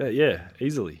amazing. Yeah,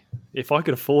 easily. If I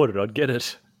could afford it, I'd get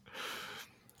it.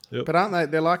 But aren't they?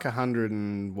 They're like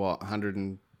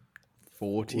 140,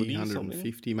 40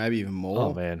 150, maybe even more.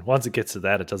 Oh, man. Once it gets to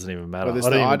that, it doesn't even matter. But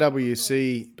there's the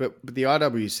IWC, but the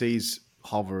IWC's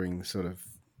hovering sort of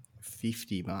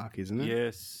 50 mark, isn't it?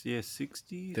 Yes,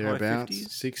 60, high Thereabouts, 50s.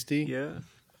 60. Yeah.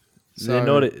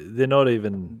 They're not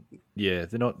even. Yeah,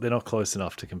 they're not close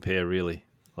enough to compare, really.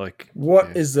 Like,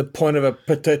 What is the point of a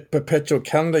perpetual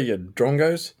calendar, you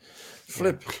drongos?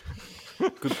 Flip.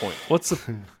 Good point. what's the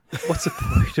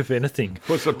point of anything?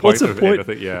 What's the point of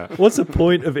anything? Yeah. What's the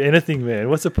point of anything, man?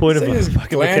 What's the point So of you a just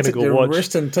fucking glance at mechanical your watch?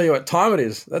 wrist and tell you what time it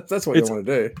is. That's what you want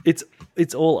to do.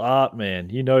 It's all art, man.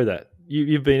 You know that.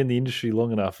 You've been in the industry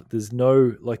long enough. There's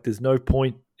no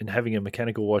point in having a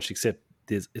mechanical watch except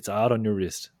it's art on your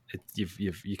wrist.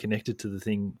 You're connected to the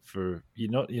thing for you're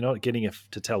not getting it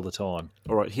to tell the time.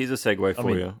 All right, here's a segue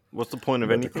for you. What's the point of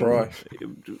I'm about to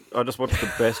anything? I just watched the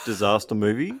best disaster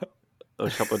movie a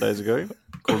couple of days ago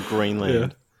called Greenland. Yeah.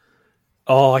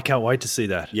 Oh, I can't wait to see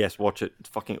that. Yes, watch it. It's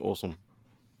fucking awesome.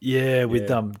 Yeah, with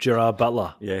Gerard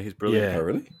Butler. Yeah, he's brilliant. Yeah. Oh,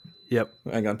 really? Yep.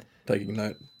 Hang on. Taking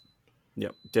note.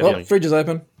 Yep, Oh, definitely. fridge is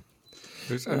open.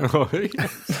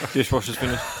 Dishwasher's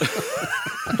finished.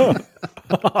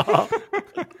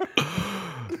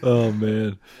 Oh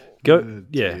man, go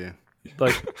Yeah.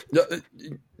 like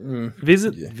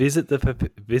visit the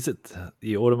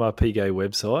Audemars Piguet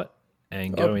website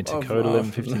and go into code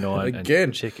 1159 again.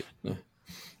 and check it.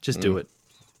 Just do it.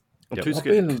 I'm Yep. too I've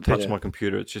scared to been- touch yeah. my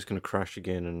computer. It's just going to crash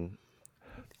again, and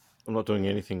I'm not doing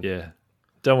anything. Yeah,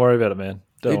 don't worry about it, man.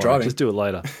 Don't you worry. driving? Just do it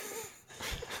later.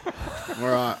 All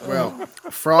right. Well,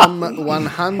 from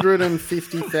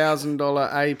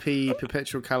 $150,000 AP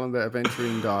perpetual calendar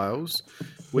aventurine dials,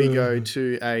 we go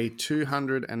to a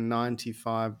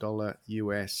 $295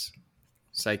 US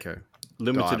Seiko.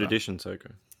 Limited Diver. edition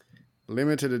Seiko.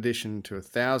 Limited edition to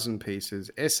 1,000 pieces.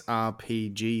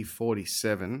 SRPG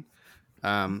 47.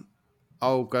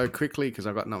 I'll go quickly because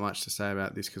I've got not much to say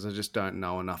about this because I just don't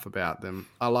know enough about them.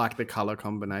 I like the color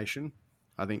combination.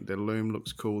 I think the loom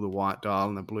looks cool, the white dial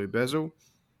and the blue bezel.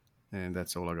 And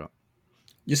that's all I got.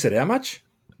 You said how much?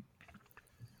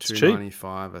 cheap.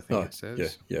 $295, I think it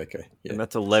says. Yeah, okay. Yeah. And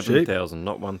that's 11,000,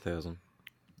 not 1,000.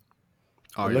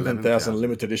 Oh, 11,000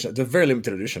 limited edition. It's a very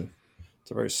limited edition.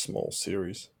 It's a very small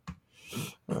series.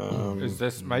 Is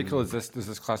this Michael? Does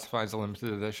this classify as a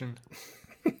limited edition?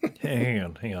 Hang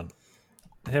on.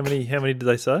 How many did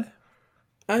they say?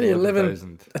 Only 11.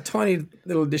 11,000. A tiny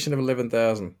little edition of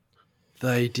 11,000.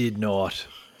 They did not.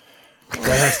 That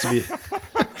has to be.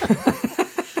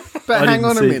 But I hang didn't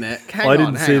on a see- minute. I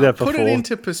didn't see that Put it before.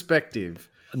 into perspective.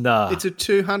 Nah. It's a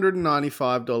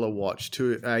 $295 watch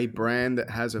to a brand that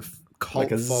has a cult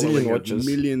Like a zillion following of watches.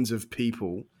 millions of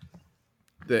people.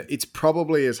 That it's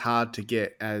probably as hard to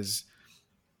get as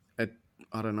a,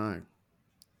 I don't know,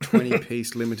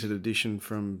 20-piece limited edition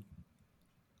from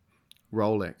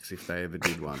Rolex if they ever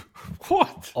did one.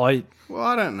 What? Well,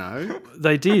 I don't know.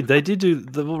 They did do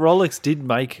the Rolex did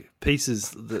make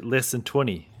pieces that less than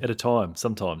 20 at a time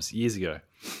sometimes years ago,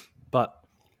 but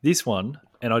this one,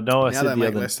 and I know I Now said they the make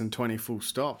other less than 20 full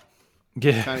stop.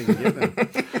 yeah. Can't even get them.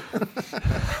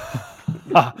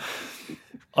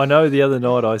 I know the other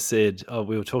night I said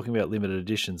we were talking about limited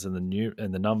editions and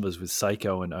the numbers with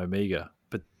Seiko and Omega,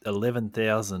 but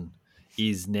 11,000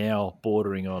 is now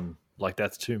bordering on like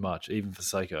that's too much even for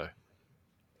Seiko.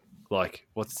 Like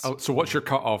what's Oh, so what's your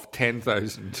cut off?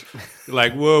 10,000.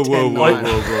 Like whoa.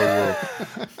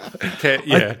 10,900.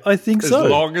 Yeah, I think so.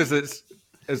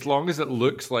 As long as it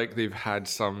looks like they've had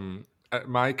some.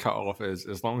 My cutoff is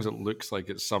as long as it looks like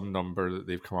it's some number that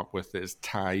they've come up with that is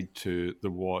tied to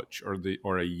the watch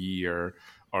or a year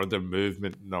or the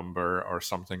movement number or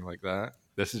something like that.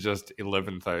 This is just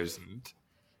 11,000.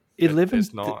 11?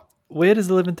 It's not. Where does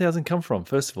 11,000 come from?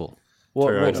 First of all, Toyota.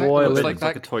 why It's 11? like It's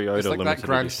like that. a Toyota It's like that limited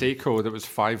Grand edition. Seiko that was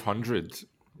 500.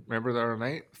 Remember the other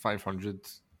night? 500.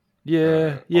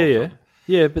 Yeah. Ultra.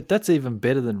 Yeah, but that's even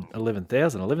better than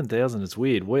 11,000. 11,000 is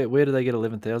weird. Where do they get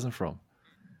 11,000 from?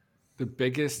 The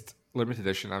biggest limited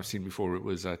edition I've seen before, it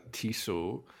was a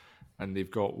Tissot, and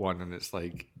they've got one, and it's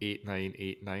like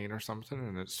 8989 or something,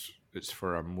 and it's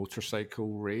for a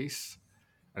motorcycle race,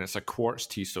 and it's a quartz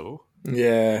Tissot.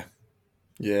 Yeah.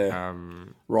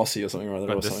 Rossi or something or other.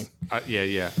 But Or this, something.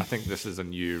 yeah, I think this is a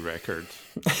new record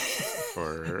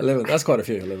for 11. That's quite a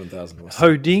few. 11,000.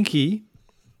 Hodinky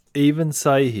even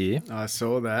say here. I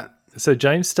saw that. So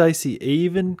James Stacey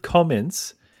even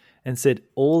comments and said,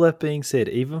 all that being said,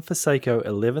 even for Seiko,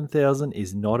 11,000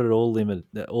 is not at all limited,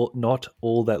 not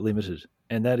all that limited.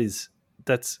 And that's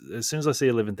as soon as I see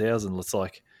 11,000, it's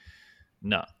like,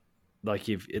 nah, like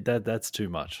that's too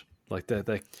much. Like that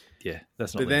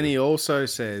that's not. But then limited. he also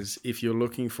says if you're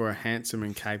looking for a handsome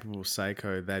and capable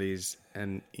Seiko, that is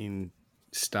in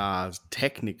stars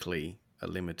technically a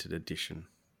limited edition.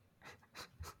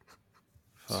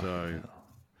 So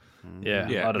yeah,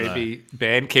 yeah. I don't Maybe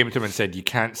Ben came to him and said, "You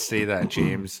can't say that,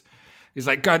 James." He's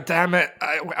like, "God damn it!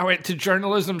 I went to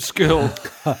journalism school.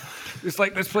 It's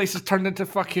like this place has turned into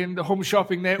fucking the Home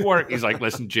Shopping Network." He's like,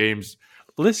 "Listen, James."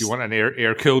 know. If you want an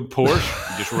air-cooled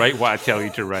Porsche, you just write what I tell you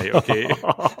to write, okay?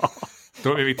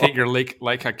 Don't make me take your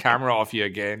Leica camera off you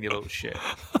again, you little shit.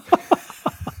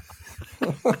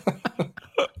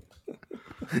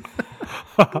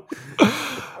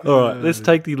 All right, let's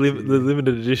take the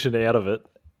limited edition out of it.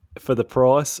 For the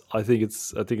price, I think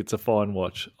it's a fine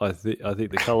watch. I think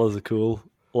the colors are cool.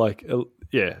 Like,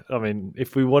 yeah, I mean,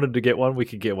 if we wanted to get one, we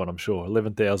could get one. I'm sure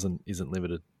 11,000 isn't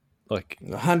limited. Like,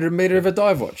 100 meter of a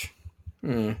dive watch.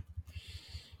 Yeah,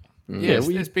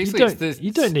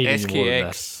 you don't need any more than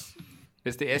that. SKX.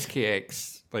 It's the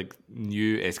SKX, like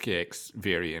new SKX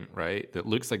variant, right? That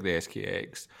looks like the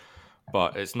SKX,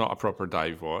 but it's not a proper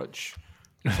dive watch.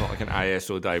 It's not like an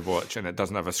ISO dive watch, and it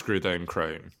doesn't have a screw-down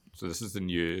crown. So this is the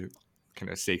new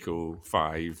kind of Seiko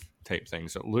 5 type thing.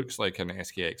 So it looks like an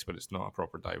SKX, but it's not a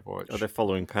proper dive watch. Are they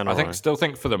following Panerai? I still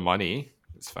think for the money,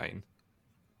 it's fine.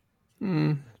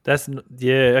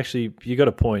 Actually, you got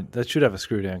a point. That should have a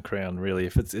screw down crown, really.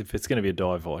 If it's going to be a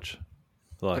dive watch,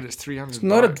 But like, it's 300. It's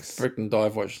not a bucks. freaking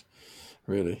dive watch,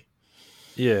 really.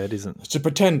 yeah, it isn't. It's a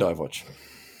pretend dive watch.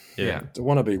 Yeah. It's a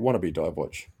wannabe dive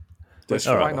watch. That's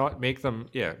why right. not make them?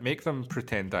 Yeah, make them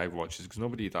pretend dive watches because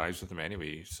nobody dives with them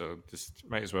anyway. So just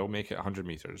might as well make it 100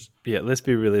 meters. Yeah, let's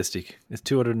be realistic. It's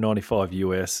 $295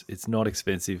 US. It's not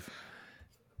expensive.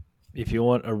 If you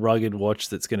want a rugged watch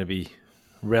that's going to be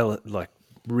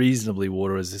reasonably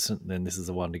water resistant, then this is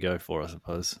the one to go for, I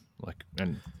suppose.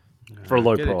 And for a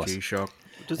low Get price. a G-Shock.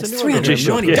 Does It's anyone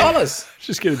G-Shock, $390.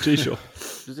 Just get a G-Shock.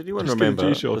 Does anyone Just get a remember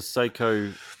the G-Shock.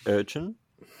 Seiko Urchin?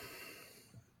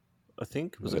 I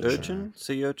think was it Urchin,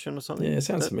 Sea Urchin or something? Yeah, it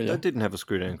sounds familiar. That didn't have a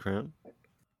screw down crown.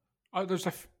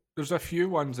 There's a few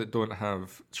ones that don't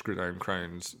have screw down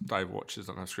crowns. Dive watches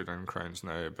don't have screw down crowns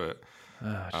now, but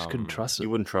I just couldn't trust it.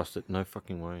 You wouldn't trust it, no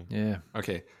fucking way. Yeah.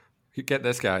 okay, get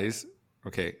this, guys.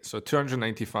 Okay, so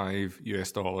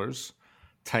 $295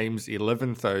 times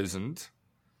 11,000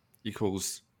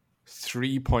 equals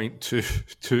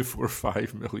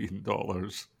 $3.245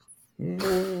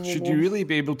 million. Should you really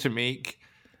be able to make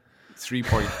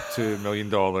 $3.2 million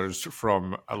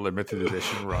from a limited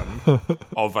edition run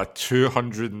of a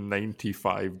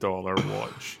 $295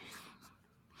 watch?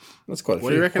 That's quite a few. What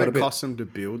do you reckon quite a it bit. costs them to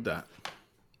build that?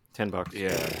 $10.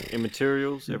 Yeah. In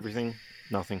materials, everything,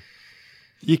 nothing.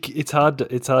 It's hard to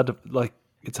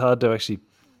actually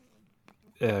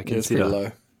Yeah, it's consider. pretty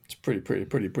low. It's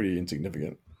pretty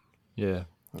insignificant. Yeah,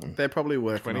 They're probably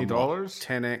working on $20?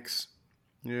 10x.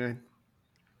 Yeah.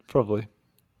 probably.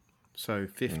 So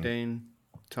 15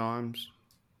 times.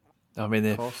 I mean,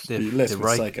 they're Cost. they're, Be less they're,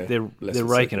 with rake- Seiko. they're, Less they're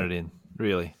with raking Seiko. it in,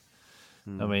 really.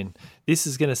 I mean, this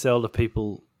is going to sell to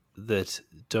people that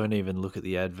don't even look at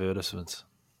the advertisements.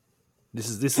 This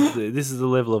is the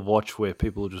level of watch where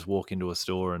people will just walk into a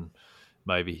store and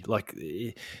maybe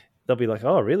they'll be like,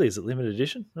 "Oh, really? Is it limited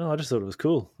edition? No, I just thought it was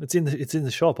cool. It's in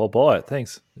the shop. I'll buy it.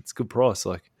 Thanks. It's a good price."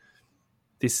 Like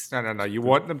this. No. You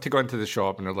want them to go into the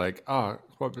shop and they're like, "Oh,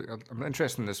 I'm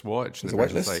interested in this watch." And There's the a wait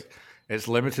person's list? like, "It's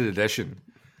limited edition."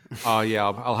 Oh yeah,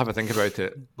 I'll have a think about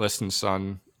it. Listen,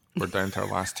 son, we're down to our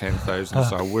last 10,000,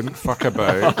 so I wouldn't fuck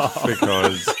about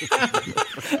because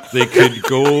they could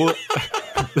go.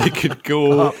 They could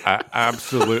go at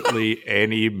absolutely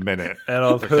any minute. And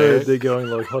I've heard they're going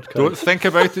like hotcakes. Don't think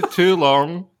about it too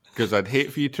long, because I'd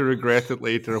hate for you to regret it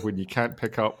later when you can't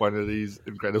pick up one of these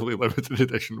incredibly limited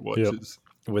edition watches.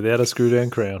 Without a screw down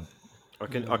crown. I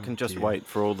can just wait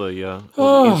for all the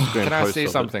Instagram Can I posts say of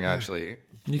it. something, actually?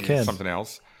 You can. Something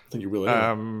else. I think you will.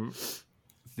 Anyway.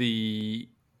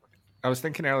 I was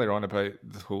thinking earlier on about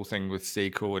the whole thing with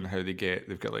Seiko and how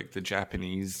they've got like the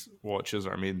Japanese watches that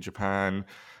are made in Japan,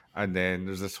 and then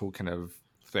there's this whole kind of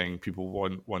thing, people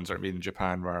want ones that are made in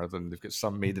Japan rather than they've got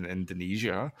some made in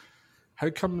Indonesia. How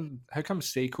come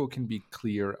Seiko can be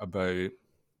clear about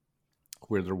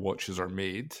where their watches are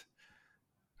made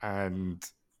and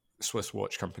Swiss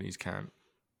watch companies can't?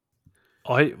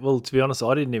 To be honest,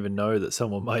 I didn't even know that some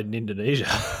were made in Indonesia.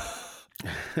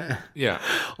 Yeah.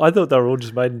 I thought they were all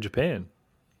just made in Japan.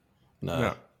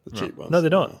 No, the cheap ones. No,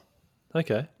 they're not.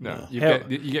 Okay. No, you How-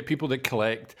 get people that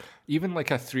collect even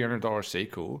like a $300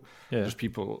 Seiko. Yeah. There's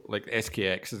people like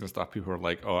SKXs and stuff. People are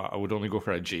like, "Oh, I would only go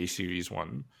for a J series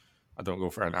one. I don't go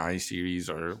for an I series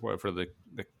or whatever the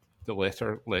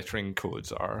lettering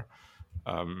codes are."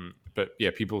 But yeah,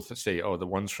 people say, "Oh, the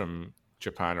ones from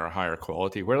Japan are higher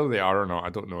quality." Whether they are or not, I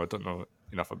don't know. I don't know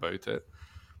enough about it.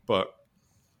 But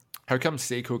how come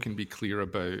Seiko can be clear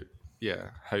about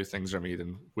how things are made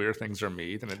and where things are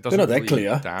made, and it doesn't They're not that really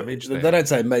clear. damage They them? don't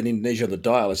say made in Indonesia on the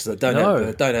dial. It's just they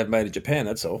don't have made in Japan.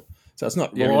 That's all. So it's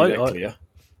not really that clear.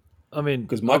 I mean,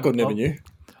 Because Michael never knew.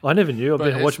 I never knew. I've But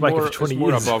been a it's watchmaker more- for 20 it's more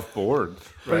years. above board, right?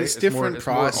 But it's different it's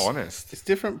price. more honest. It's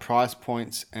different price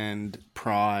points and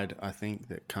pride, I think,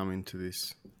 that come into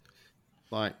this.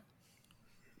 Like,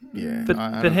 yeah. But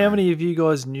I but don't how know. many of you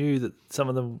guys knew that some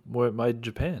of them weren't made in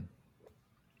Japan?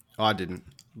 I didn't.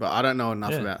 But I don't know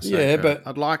enough Yeah. about Seiko. Yeah, but-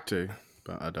 I'd like to,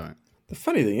 but I don't. The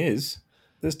funny thing is,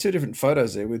 there's two different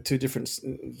photos there with two different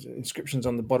inscriptions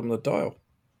on the bottom of the dial.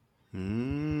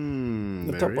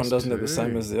 The top one doesn't have the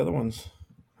same as the other ones.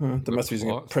 Huh, they must be using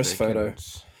a Plot press photo.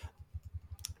 thickens.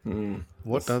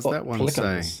 What does Thought that one say?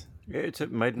 Pellicans. Yeah, it's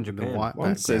made in The Japan. white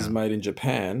One says background. made in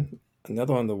Japan.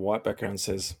 Another one, the white background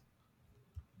says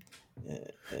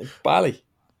Bali.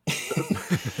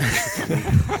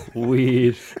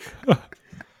 Weird.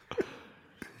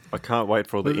 I can't wait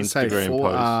for all the What does it say? Instagram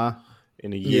posts 4R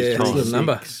in a Yeah, year's it's a time. little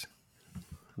number.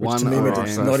 One to me means R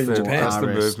it's and not in 4 Japan. That's the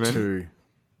movement.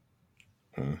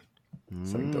 RS2.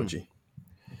 Something dodgy.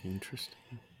 Interesting.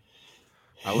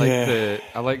 I like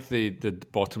Yeah. the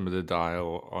bottom of the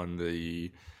dial on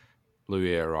the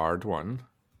Louis Erard one.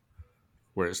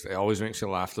 where it always makes you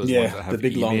laugh. Those Yeah, ones that the have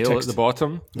big long email at text. the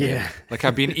bottom. Yeah. Like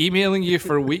I've been emailing you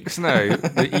for weeks now.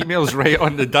 The email's right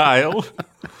on the dial.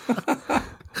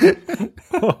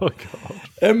 Oh god,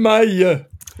 Emma.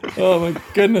 Oh my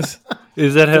goodness.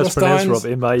 is that how it's pronounced, Rob?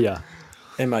 Philistines. Emaya.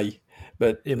 Emma.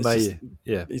 But it's just- Emaya.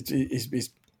 Yeah. he's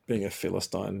being a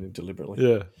Philistine deliberately.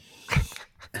 Yeah.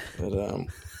 But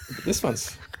this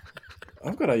one's.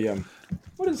 I've got a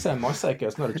What does it say on my Seiko?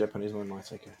 It's not a Japanese one, my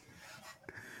Seiko.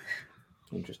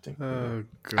 Interesting. Oh,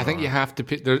 God. I think you have to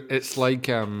put there. It's like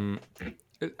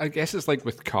I guess it's like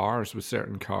with cars. With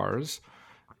certain cars,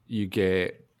 you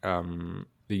get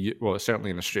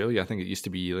certainly in Australia. I think it used to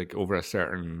be like over a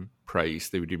certain price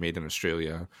they would be made in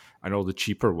Australia, and all the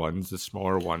cheaper ones, the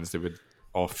smaller ones, they would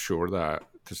offshore that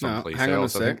to someplace hang on a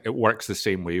else. I think sec. it works the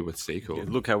same way with Seiko.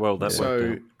 Look how well that So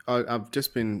worked out. I've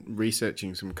just been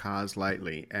researching some cars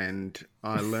lately, and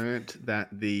I learnt that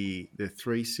the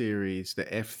 3 Series, the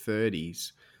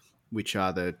F30s, which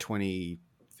are the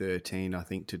 2013, I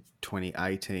think, to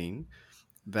 2018,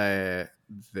 they're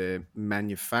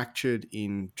manufactured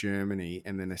in Germany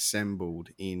and then assembled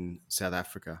in South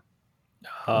Africa.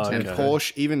 Oh, And okay.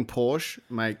 Porsche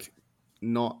make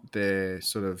not their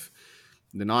sort of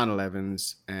the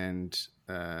 911s and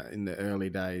in the early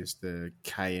days the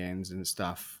Cayennes and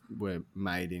stuff were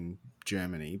made in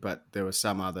Germany, but there were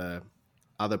some other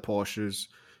Porsches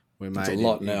were It's made a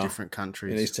lot in now different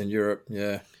countries. in Eastern Europe,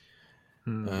 yeah.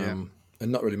 And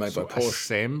not really made by Porsche.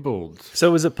 Assembled.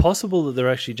 So is it possible that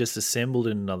they're actually just assembled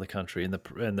in another country and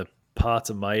the parts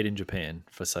are made in Japan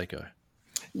for Seiko?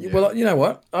 Well, you know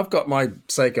what? I've got my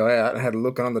Seiko out and had a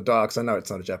look on the dial because I know it's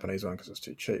not a Japanese one because it's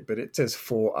too cheap, but it says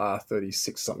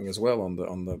 4R36 something as well on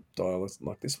the dial,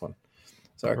 like this one.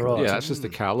 So I reckon Right. Yeah, that's just the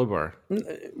caliber.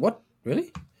 What?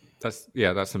 Really? That's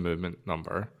the movement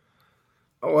number.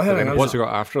 Oh, well, hang Then on. what's it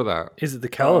got after that? Is it the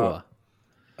caliber?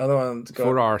 Other one's got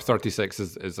 4R36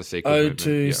 is a Seiko movement.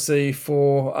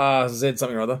 O2C4RZ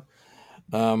something or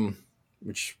other,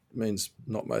 which means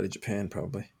not made in Japan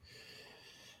probably.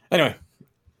 Anyway,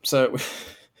 so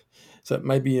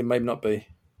maybe it may not be.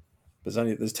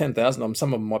 There's 10,000 of them.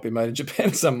 Some of them might be made in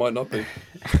Japan, some might not be.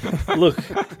 Look,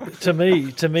 to me,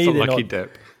 It's a they're lucky not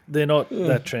dip. they're not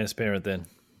that transparent. Then,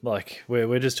 like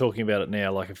we're just talking about it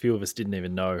now. Like a few of us didn't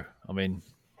even know. I mean,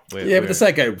 But the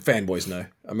Seiko fanboys know.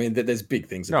 I mean, there's big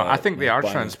things. No, about I it, think they like are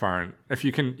buying it. transparent. If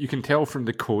you can tell from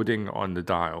the coding on the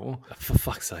dial. for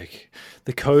fuck's sake,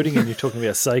 the coding and you're talking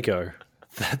about Seiko.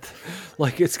 That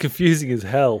like it's confusing as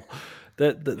hell.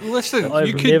 That Listen, I've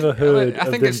you could, never heard. I of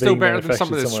think them it's still being better than some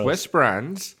of the manufactured somewhere Swiss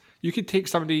brands. You could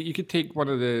take one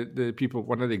of the people,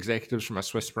 one of the executives from a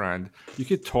Swiss brand. You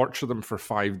could torture them for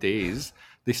 5 days.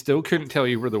 They still couldn't tell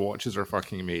you where the watches are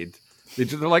fucking made. They're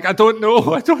like, I don't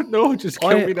know. Just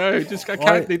kill me now. I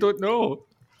can't. They don't know.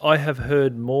 I have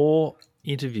heard more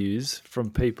interviews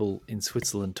from people in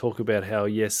Switzerland talk about how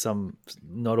yes,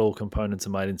 not all components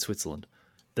are made in Switzerland,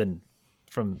 than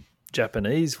from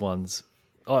Japanese ones.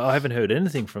 I haven't heard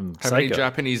anything from How many Seiko.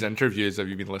 Japanese interviews have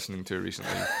you been listening to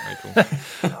recently, Michael?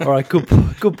 All right,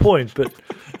 good point. But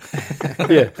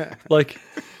yeah, like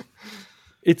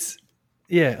it's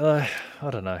I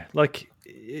don't know. Like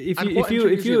if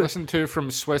you listen to from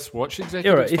Swiss watch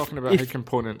executives if- talking about how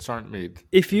components aren't made,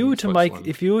 if you in were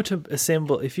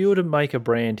to make a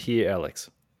brand here, Alex,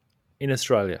 in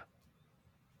Australia,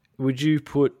 would you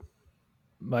put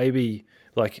maybe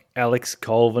like Alex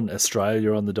Colvin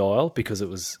Australia on the dial because it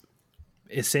was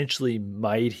essentially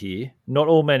made here, not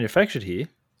all manufactured here,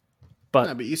 but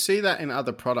No, but you see that in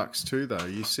other products too, though.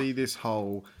 You see this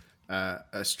whole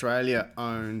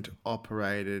Australia-owned,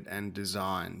 operated, and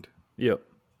designed. yep.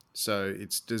 So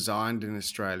it's designed in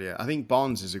Australia. I think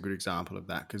Bonds is a good example of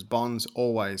that because Bonds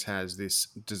always has this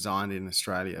designed in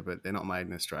Australia, but they're not made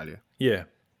in Australia. Yeah.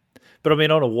 But I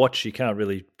mean, on a watch, you can't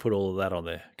really put all of that on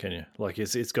there, can you? Like,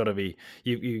 it's got to be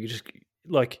you just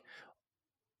like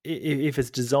if it's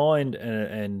designed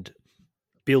and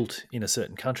built in a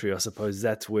certain country, I suppose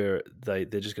that's where they're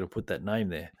just going to put that name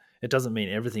there. It doesn't mean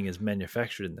everything is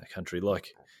manufactured in that country.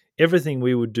 Like everything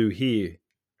we would do here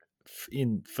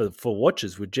for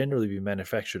watches would generally be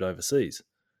manufactured overseas.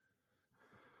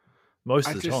 Most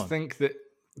I of the just time. think that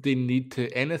they need to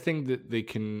anything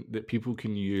that people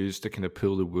can use to kind of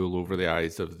pull the wool over the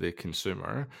eyes of the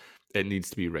consumer. It needs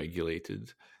to be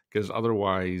regulated because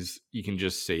otherwise you can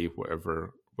just say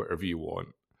whatever you want.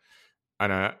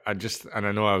 And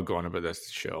I know I've gone about this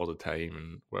shit all the time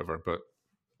and whatever, but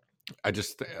I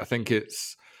think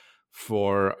it's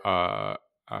for a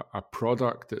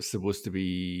product that's supposed to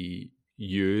be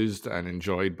used and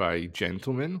enjoyed by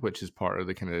gentlemen, which is part of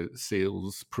the kind of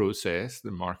sales process,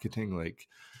 the marketing, like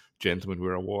gentleman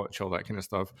wear a watch, all that kind of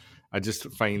stuff. I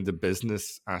just find the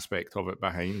business aspect of it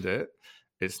behind it,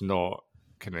 it's not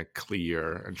kind of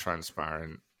clear and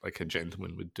transparent like a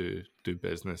gentleman would do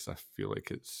business. I feel like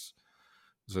there's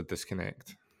a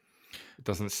disconnect. It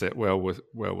doesn't sit well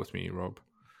with me, Rob.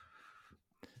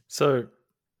 So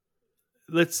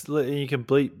you can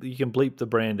bleep the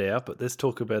brand out, but let's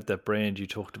talk about that brand you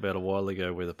talked about a while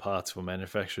ago, where the parts were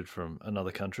manufactured from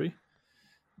another country.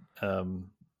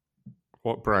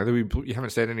 What brand are we? You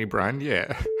haven't said any brand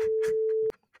yet.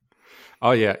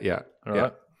 Oh yeah. All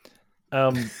right.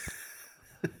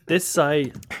 Let's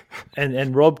say,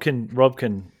 and Rob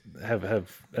can have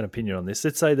an opinion on this.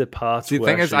 Let's say the parts. See, the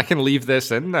thing is, I can leave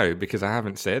this in now because I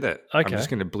haven't said it. Okay. I'm just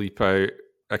going to bleep out.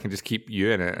 I can just keep you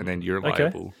in it, and then you're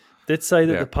liable. Let's say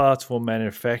that the parts were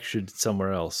manufactured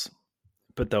somewhere else,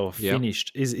 but they were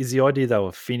finished. Is the idea they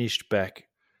were finished back?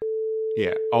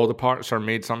 Yeah, all the parts are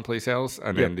made someplace else,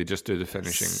 and then they just do the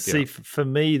finishing. See, for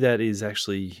me, that is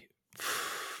actually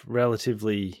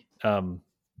relatively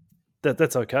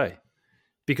that's okay,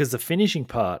 because the finishing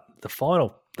part, the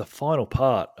final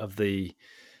part of the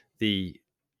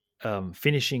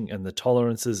finishing and the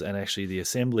tolerances and actually the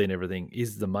assembly and everything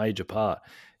is the major part.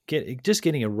 Just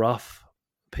getting a rough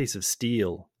piece of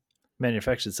steel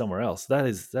manufactured somewhere else,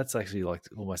 that's actually like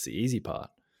almost the easy part.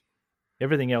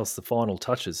 Everything else, the final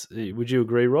touches. Would you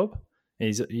agree, Rob?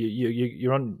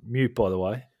 You're on mute, by the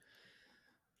way.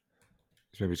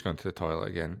 Maybe he's gone to the toilet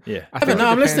again. Yeah.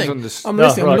 I'm listening. I'm listening.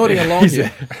 Right. I'm nodding along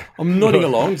here. I'm nodding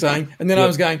along, saying, and then I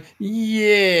was going,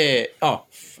 yeah. Oh,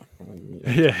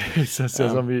 yeah.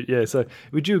 So on mute. Yeah. So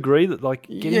would you agree that like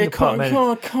getting the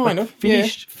part kind of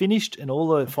finished, and all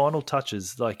the final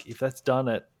touches, like if that's done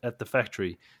at the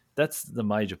factory, that's the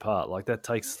major part. Like that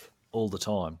takes all the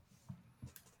time.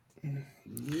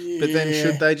 But then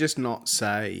should they just not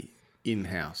say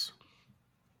in-house?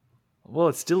 Well,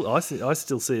 it's still I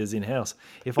still see it as in-house.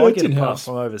 If I get a part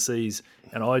from overseas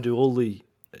and I do all the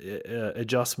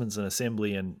adjustments and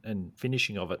assembly and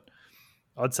finishing of it,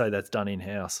 I'd say that's done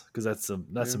in-house because that's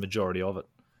the majority of it.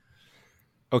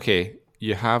 Okay,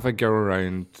 you have a girl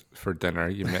around for dinner.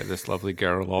 You met this lovely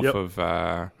girl off of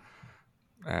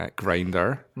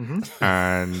Grindr,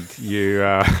 and you.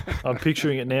 I'm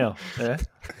picturing it now. Yeah.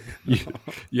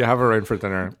 You have her around for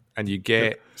dinner, and you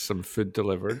get some food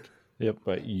delivered. Yep.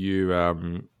 But you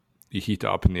heat it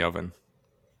up in the oven.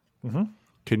 Mm-hmm.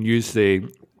 Can use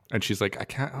and she's like, I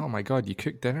can't. Oh my God, you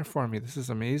cooked dinner for me. This is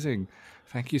amazing.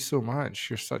 Thank you so much.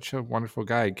 You're such a wonderful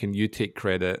guy. Can you take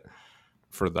credit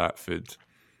for that food?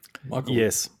 Michael.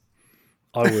 Yes,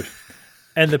 I would.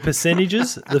 And the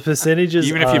percentages,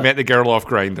 even if you met the girl off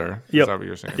Grindr. Yep. Is that what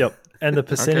you're saying? Yep. And the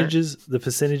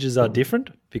percentages are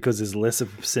different because there's less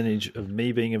of a percentage of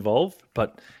me being involved.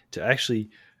 But to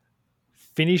actually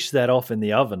finish that off in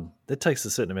the oven, that takes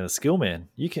a certain amount of skill, man.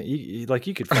 You could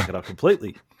fuck it up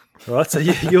completely, right? So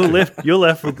you're left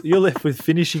with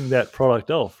finishing that product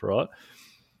off, right?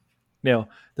 Now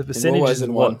the percentages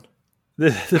in one.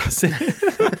 The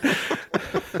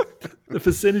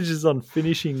percentages on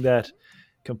finishing that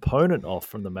component off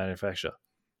from the manufacturer.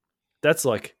 That's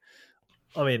like,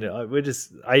 I mean, we're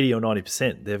just 80 or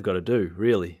 90% they've got to do,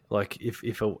 really. Like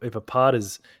if a part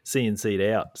is CNC'd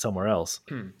out somewhere else,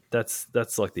 that's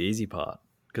like the easy part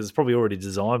because it's probably already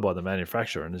designed by the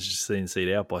manufacturer and it's just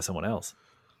CNC'd out by someone else.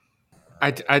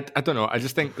 I don't know. I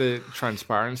just think the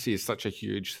transparency is such a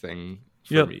huge thing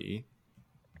for me,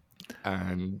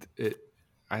 and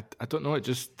I don't know. It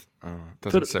just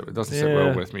doesn't sit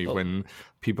well with me when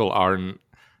people aren't.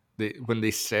 When they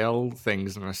sell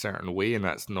things in a certain way and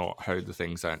that's not how the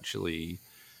thing's actually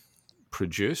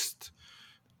produced,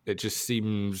 it just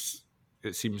seems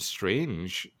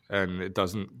strange and it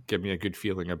doesn't give me a good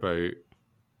feeling about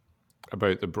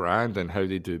the brand and how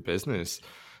they do business.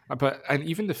 And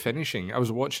even the finishing. I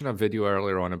was watching a video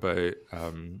earlier on about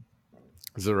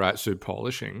Zaratsu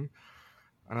polishing,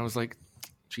 and I was like,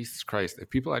 Jesus Christ, if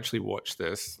people actually watch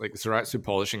this, like Zaratsu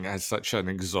polishing has such an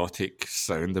exotic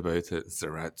sound about it.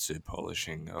 Zaratsu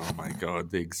polishing. Oh my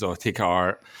God, the exotic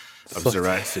art of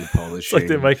Zaratsu polishing. It's like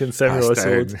they're making samurai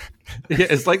swords. Yeah,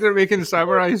 it's like they're making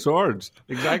samurai swords.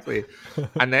 Exactly.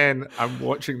 And then I'm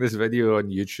watching this video on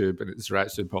YouTube and it's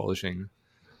Zaratsu polishing.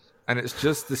 And it's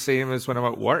just the same as when I'm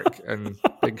at work and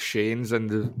Big Shane's in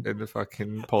the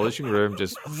fucking polishing room,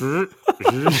 just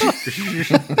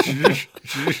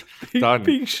done.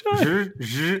 Big Shane.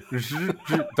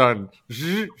 Done.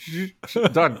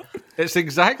 Done. It's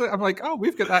exactly. I'm like, oh,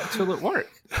 we've got that tool at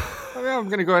work. Oh, yeah, I'm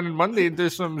going to go in on Monday and do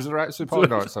some Zaratsu polish.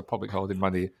 No, it's a public holiday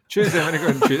Monday. Tuesday, I'm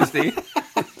going to go on Tuesday.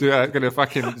 Gonna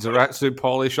fucking Zaratsu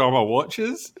polish all my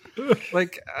watches?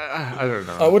 Like, I don't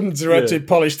know. I wouldn't Zaratsu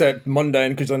polish that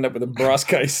mundane because you end up with a brass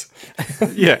case.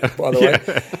 Yeah. By the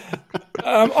way,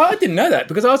 I didn't know that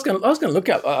because I was going to look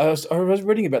up. I was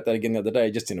reading about that again the other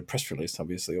day, just in a press release.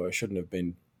 Obviously, or I shouldn't have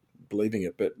been believing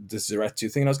it, but this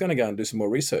Zaratsu thing. And I was going to go and do some more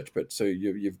research, but so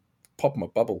you've popped my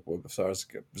bubble as far as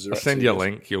Zaratsu. I'll send you a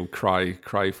link. You'll cry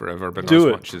forever, but Do not it.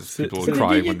 as much as people would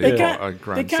cry when they they can't- bought a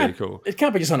Grand Seiko. It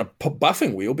can't be just on a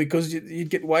buffing wheel because you'd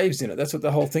get waves in it. That's what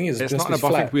the whole thing is. It's just not a be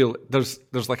buffing flat. wheel.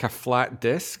 There's like a flat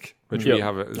disc, which Yep. we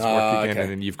have it as work again, okay. and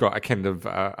then you've got a kind of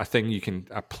a thing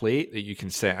a plate that you can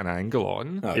set an angle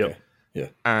on, Okay. Yep. Yeah.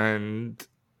 and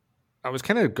I was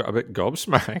kind of a bit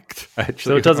gobsmacked actually.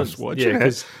 So it when I doesn't- was watching yeah, it.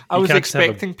 'cause I you was can't just have a-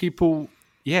 expecting people,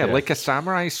 Yeah. like a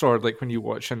samurai sword, like when you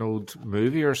watch an old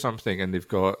movie or something, and they've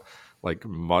got like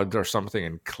mud or something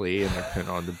and clay, and they're putting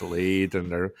on the blade,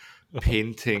 and they're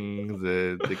painting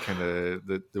the kind of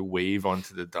the wave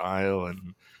onto the dial,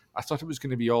 and I thought it was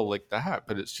going to be all like that,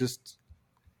 but it just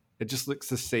looks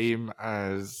the same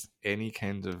as any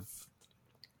kind of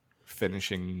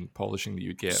polishing that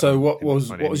you get. So on- what on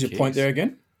was any your point case. there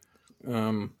again?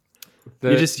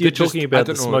 You're talking about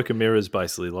the smoke and mirrors,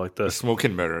 basically, like the the smoke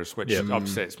and mirrors, which Yeah.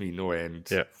 upsets me no end.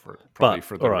 Yeah. Probably But,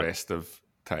 for the alright. rest of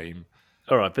time.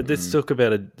 All right, but let's talk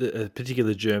about a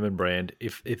particular German brand.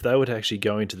 If they were to actually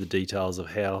go into the details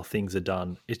of how things are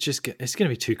done, it's going to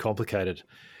be too complicated.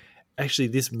 Actually,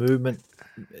 this movement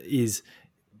is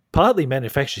partly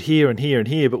manufactured here and here and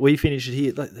here, but we finish it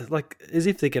here, like as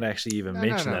if they can actually even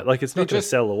mention no. that. Like it's not They going to just-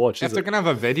 sell the watch, If is they're it? going to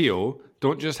have a video,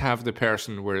 don't just have the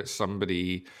person where it's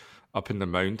somebody up in the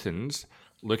mountains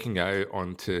looking out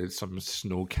onto some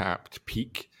snow-capped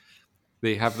peak.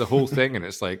 They have the whole thing, and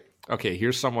it's like, okay,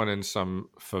 here's someone in some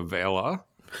favela.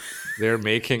 They're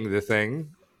making the thing.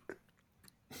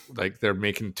 Like they're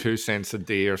making 2 cents a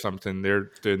day or something.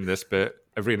 They're doing this bit.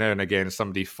 Every now and again,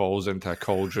 somebody falls into a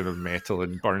cauldron of metal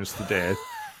and burns to death.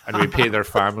 And we pay their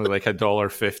family like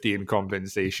 $1.50 in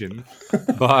compensation.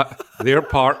 But they're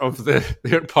part of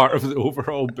the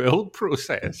overall build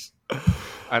process.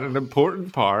 And an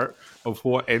important part of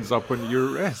what ends up on your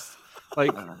wrist.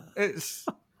 Like it's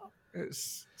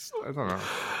I don't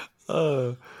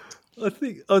know. I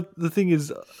think the thing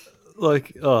is,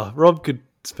 like, Rob could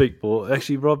speak more.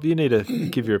 Actually, Rob, you need to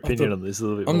give your opinion on this a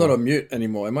little bit I'm more. not on mute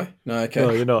anymore, am I? No, okay. No,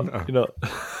 you're not. You're not.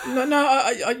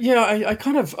 No. I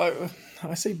kind of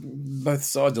I see both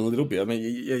sides a little bit. I mean,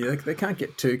 yeah, they can't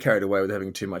get too carried away with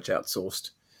having too much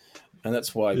outsourced, and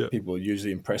that's why people are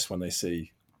usually impressed when they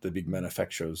see the big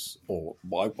manufacturers. Or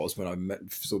I was when I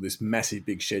saw this massive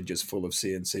big shed just full of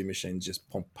CNC machines, just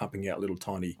pumping out little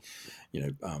tiny,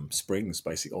 springs,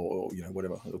 basically, or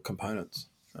whatever little components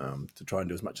to try and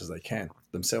do as much as they can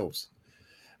themselves.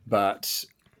 But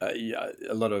a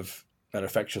lot of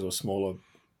manufacturers or smaller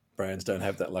brands don't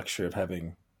have that luxury of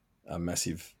having a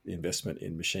massive investment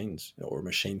in machines or a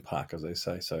machine park, as they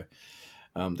say. So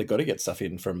they've got to get stuff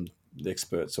in from the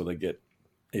experts, or they get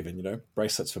even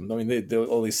bracelets from. I mean,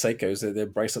 all these Seikos, their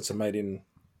bracelets are made in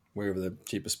wherever the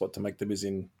cheapest spot to make them is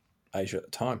in Asia at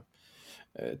the time.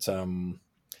 It's they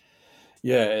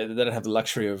don't have the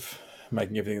luxury of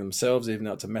making everything themselves, even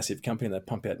though it's a massive company and they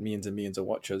pump out millions and millions of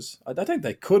watches. I think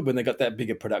they could when they got that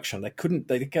bigger production. They couldn't.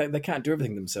 They can't do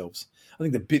everything themselves. I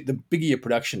think the bigger your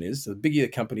production is, the bigger the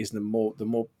companies, and the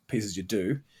more pieces you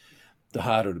do, the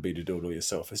harder it'll be to do it all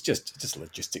yourself. It's just a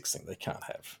logistics thing they can't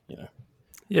have.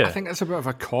 Yeah. I think that's a bit of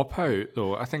a cop out,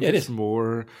 though. I think Yeah, it it's is.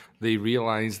 more they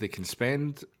realize they can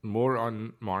spend more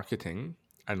on marketing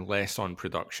and less on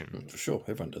production. For sure,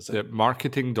 everyone does The that.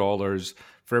 marketing dollars,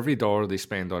 for every dollar they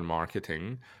spend on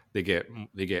marketing, they get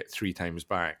 3 times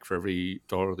back. For every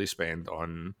dollar they spend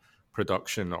on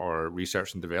production or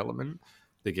research and development,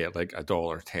 they get like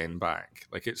 $1.10 back.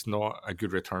 Like it's not a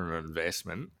good return on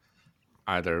investment,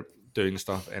 either doing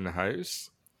stuff in the house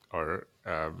or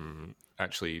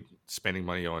actually spending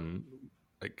money on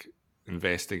like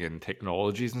investing in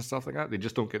technologies and stuff like that. They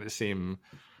just don't get the same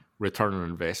return on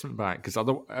investment back, because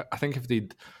I think if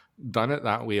they'd done it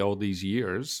that way all these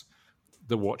years,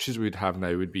 the watches we'd have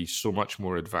now would be so much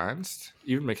more advanced.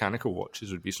 Even mechanical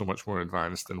watches would be so much more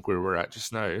advanced than where we're at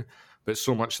just now. But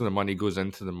so much of the money goes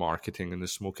into the marketing and the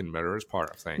smoke and mirrors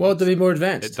part of things. Why would they be more It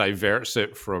advanced? diverts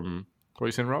it from. What are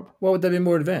you saying, Rob? Why would they be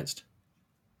more advanced?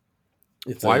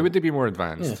 Why would they be more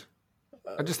advanced?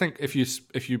 I just think if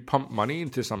you pump money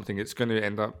into something, it's going to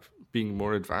end up being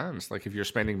more advanced. Like if you're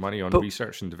spending money on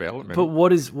research and development. But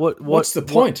What's the point? What's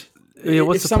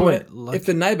If the point? Like, if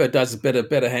the neighbour does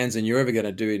better hands than you're ever going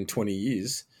to do in 20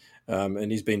 years,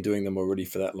 and he's been doing them already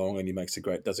for that long, and he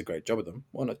does a great job of them,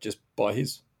 why not just buy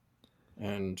his?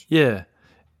 And yeah.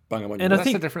 bung them on And your I that's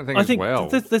think a different thing I as think well.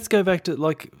 let's go back to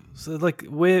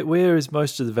where is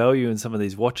most of the value in some of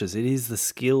these watches? It is the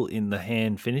skill in the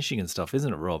hand finishing and stuff,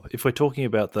 isn't it, Rob? If we're talking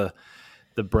about the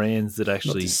brands that Not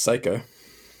actually just Seiko.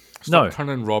 Stop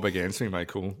turning Rob against me,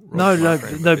 Michael. No, Rob's my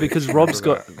friend. no, because Rob's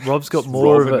got It's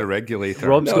more Rob of and the a regulator.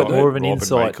 Rob's No, got no, more of an Rob and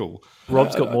insight. Michael.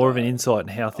 Rob's got more of an insight in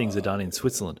how things are done in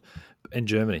Switzerland and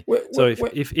Germany. Where- So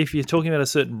where- if you're talking about a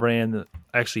certain brand that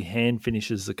actually hand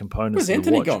finishes the components Where's of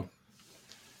the Anthony watch, gone?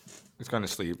 He's going to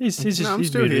sleep. he's just I'm he's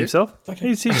still muted here. himself. Okay.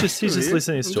 He's just Here. listening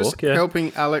to I'm us just talk. Yeah,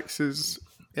 helping Alex's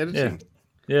editing.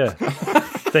 yeah.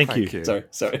 Thank you. you. Sorry.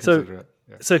 So Consider it.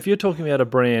 Yeah. So if you're talking about a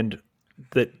brand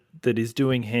that is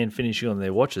doing hand finishing on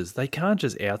their watches, they can't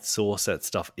just outsource that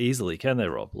stuff easily, can they,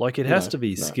 Rob? Like it has No, to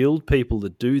be no. skilled people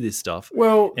that do this stuff.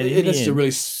 Well, And in it the has to end- really.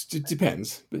 It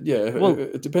depends, but yeah. Well,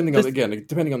 depending on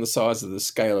depending on the size of the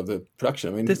scale of the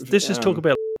production. I mean, Let's just talk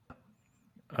about.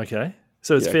 Okay,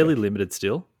 so it's Yeah, fairly okay. limited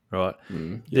still, right?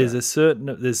 Mm, There's a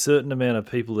certain amount of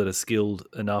people that are skilled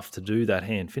enough to do that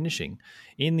hand finishing.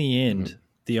 In the end,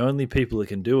 the only people that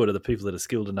can do it are the people that are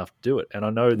skilled enough to do it. And I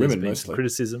know there's Women been some mostly.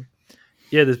 criticism.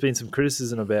 Yeah, there's been some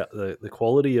criticism about the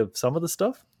quality of some of the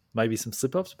stuff, maybe some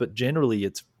slip ups, but generally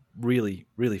it's really,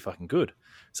 really fucking good.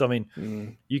 So, I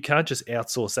mean, you can't just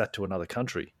outsource that to another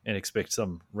country and expect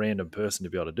some random person to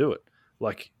be able to do it.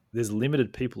 Like, there's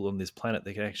limited people on this planet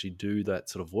that can actually do that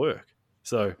sort of work.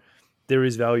 So, there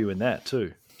is value in that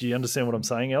too. Do you understand what I'm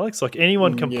saying, Alex? Like,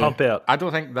 anyone can Yeah. pump out. I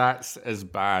don't think that's as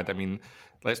bad. I mean,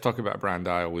 let's talk about a brand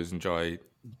I always enjoy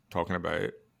talking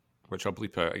about, which I'll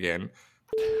bleep out again.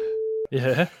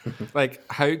 Yeah. Like,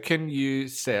 how can you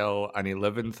sell an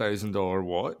 $11,000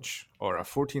 watch or a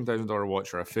 $14,000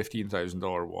 watch or a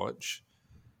 $15,000 watch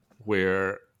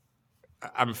where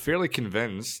I'm fairly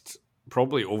convinced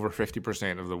probably over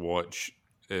 50% of the watch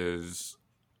is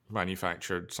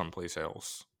manufactured someplace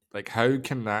else? Like, how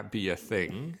can that be a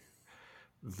thing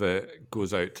that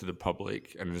goes out to the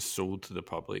public and is sold to the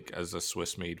public as a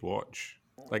Swiss-made watch?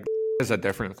 Like, is a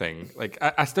different thing. Like,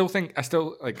 I still think,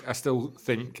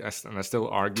 and I still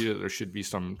argue that there should be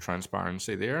some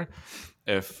transparency there.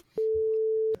 If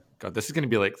God, this is going to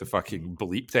be like the fucking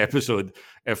bleeped episode.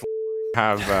 If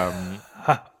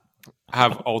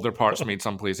have all their parts made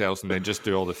someplace else and then just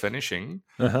do all the finishing,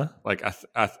 like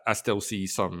I still see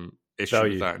some issue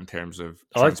Value. with that in terms of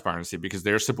transparency because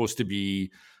they're supposed to be.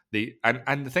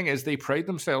 And the thing is, they pride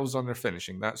themselves on their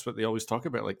finishing. That's what they always talk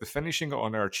about. Like the finishing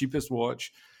on our cheapest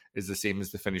watch is the same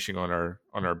as the finishing on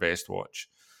our best watch.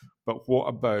 But what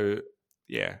about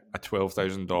a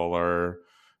 $12,000?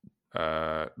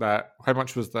 That how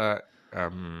much was that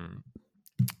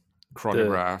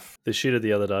chronograph? The shit of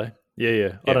the other day. Yeah.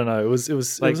 Yeah. I don't know. It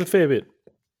was Like- a fair bit.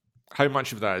 How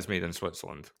much of that is made in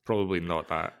Switzerland? Probably not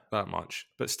that much.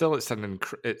 But still, it's an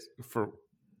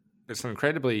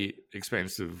incredibly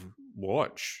expensive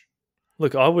watch.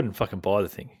 Look, I wouldn't fucking buy the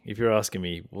thing if you're asking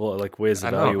me. Well, like, where's the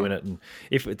I know. value in it? And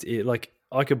if like,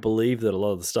 I could believe that a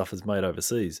lot of the stuff is made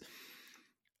overseas.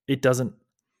 It doesn't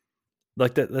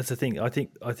like that. That's the thing. I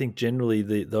think generally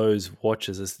those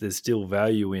watches, there's still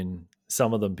value in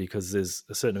some of them because there's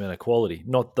a certain amount of quality.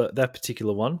 Not that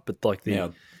particular one, but like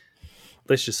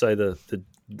let's just say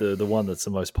the one that's the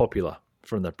most popular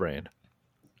from that brand.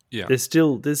 Yeah. There's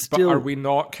still. But are we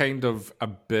not kind of a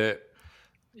bit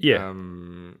Yeah.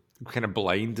 kind of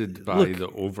blinded by Look. the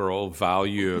overall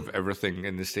value of everything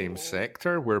in the same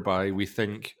sector, whereby we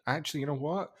think, actually, you know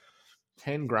what?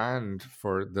 10 grand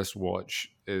for this watch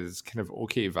is kind of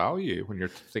okay value when you're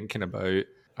thinking about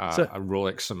So- a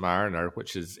Rolex Submariner,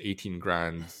 which is 18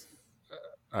 grand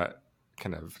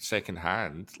kind of second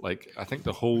hand. Like, I think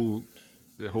the whole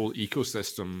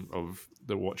ecosystem of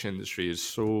the watch industry is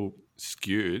so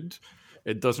skewed.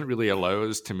 It doesn't really allow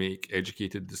us to make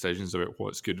educated decisions about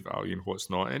what's good value and what's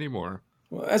not anymore.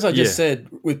 Well, as I just said,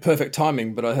 with perfect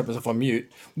timing, but I have myself on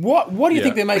mute. What do you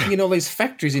think they're making in all these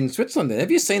factories in Switzerland? Then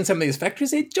have you seen some of these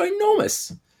factories? They're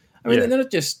ginormous. I mean, Yeah.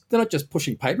 they're not just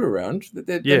pushing paper around.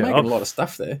 They're Yeah, making a lot of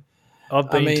stuff there. I've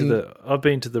been mean-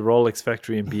 to the Rolex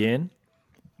factory in Bienne,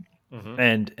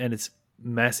 and it's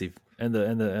massive. And the The I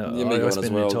bigger one spent as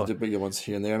an well, entire- the bigger ones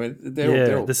here and there. I mean,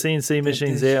 the CNC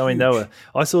machines they're there. I mean, huge.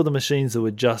 I saw the machines that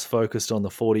were just focused on the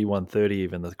 4130,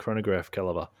 even the chronograph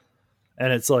caliber,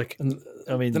 and it's like,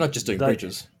 I mean, they're not just doing they-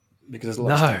 bridges because there's a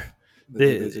lot of No, stuff.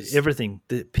 they're just- everything,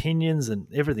 the pinions and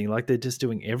everything. Like they're just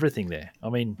doing everything there. I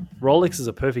mean, Rolex is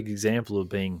a perfect example of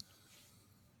being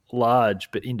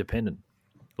large but independent.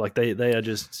 Like they are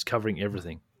just covering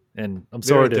everything. And I'm They're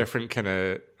sorry a to different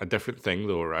thing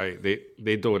though, right?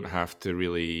 They don't have to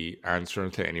really answer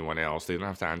to anyone else. They don't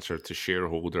have to answer to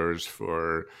shareholders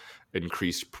for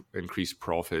increased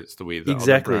profits the way that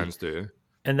Exactly. other brands do.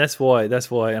 And that's why,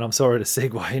 and I'm sorry to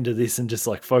segue into this and just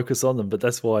like focus on them, but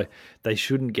that's why they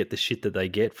shouldn't get the shit that they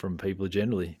get from people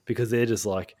generally, because they're just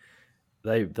like,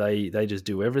 they just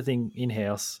do everything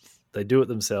in-house. They do it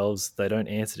themselves. They don't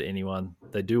answer to anyone.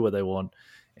 They do what they want,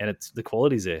 and the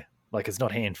quality's there. Like, it's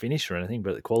not hand finished or anything,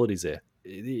 but the quality's there.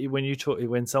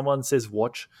 When someone says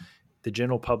watch, the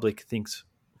general public thinks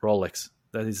Rolex.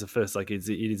 That is the first, like, it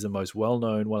is the most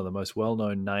well-known, one of the most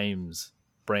well-known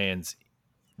brands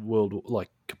world, like,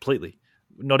 completely.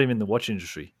 Not even the watch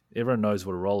industry. Everyone knows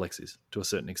what a Rolex is to a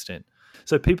certain extent.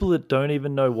 So people that don't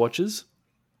even know watches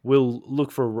will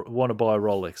want to buy a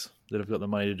Rolex that have got the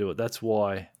money to do it. That's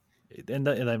why, and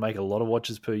they make a lot of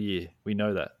watches per year. We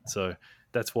know that. So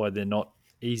that's why they're not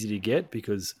easy to get,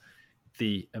 because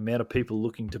the amount of people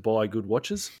looking to buy good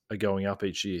watches are going up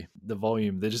each year. The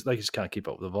volume, they just can't keep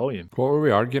up with the volume. What were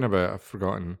we arguing about? I've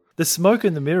forgotten. The smoke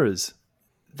in the mirrors.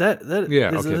 There's that,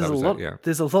 yeah.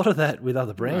 There's a lot of that with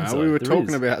other brands. We were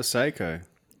talking about Seiko.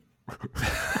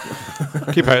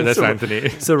 Keep out of this, Anthony.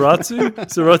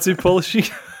 Soratsu polishing.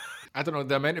 I don't know,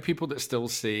 the amount of people that still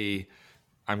say,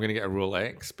 I'm going to get a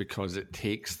Rolex because it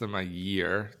takes them a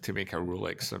year to make a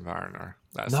Rolex Submariner.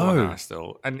 That's the one I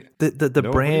still... And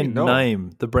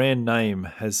the brand name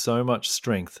has so much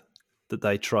strength that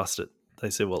they trust it. They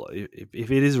say, well,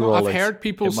 if it is Rolex, I've heard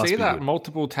people say that good.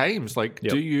 multiple times. Like,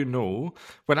 do you know,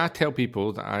 when I tell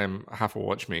people that I'm half a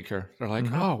watchmaker, they're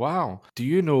like, oh, wow. Do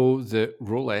you know that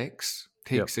Rolex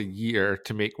takes a year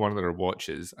to make one of their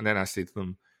watches? And then I say to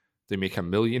them, they make $1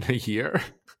 million a year.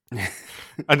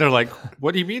 And they're like,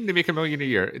 what do you mean they make $1 million a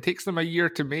year? It takes them a year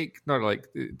to make,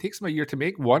 it takes them a year to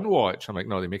make one watch. I'm like,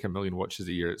 no, they make 1 million watches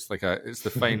a year. It's like it's the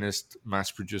finest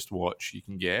mass-produced watch you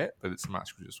can get, but it's a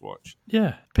mass-produced watch.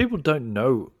 Yeah. People don't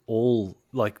know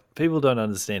people don't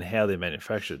understand how they're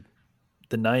manufactured.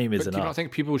 The name is enough. Do you not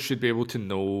think people should be able to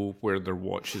know where their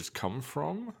watches come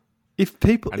from?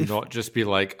 Not just be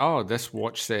like, oh, this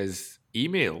watch says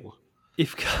email.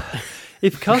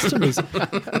 If customers,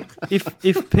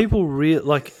 if people really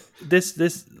like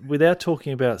this, without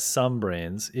talking about some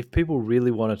brands, if people really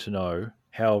wanted to know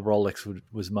how Rolex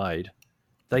was made,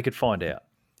 they could find out.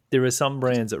 There are some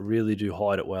brands that really do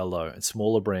hide it well, though. And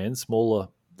smaller brands,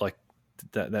 like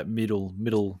that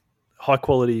middle, high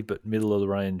quality but middle of the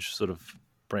range sort of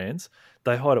brands,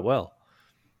 they hide it well.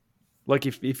 Like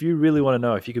if you really want to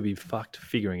know if you could be fucked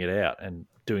figuring it out and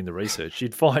doing the research,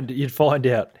 you'd find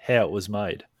out how it was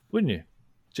made, wouldn't you?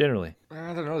 Generally,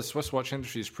 I don't know. The Swiss watch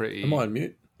industry is pretty. Am I on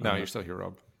mute? No, you're still here,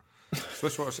 Rob.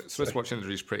 Swiss watch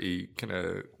industry is pretty kind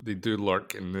of. They do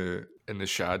lurk in the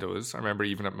shadows. I remember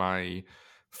even at my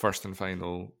first and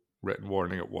final written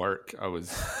warning at work, I was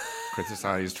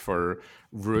criticised for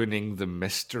ruining the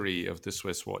mystery of the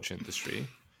Swiss watch industry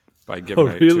by giving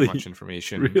out too much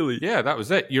information. Really? Yeah, that was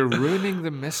it. You're ruining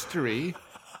the mystery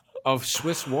of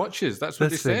Swiss watches. That's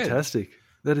what they said. Fantastic.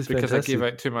 That is because fantastic. I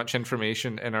gave out too much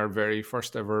information in our very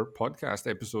first ever podcast,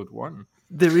 episode 1.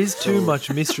 There is too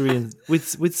much mystery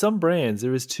with some brands.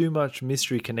 There is too much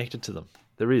mystery connected to them.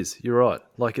 There is. You're right.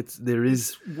 Like there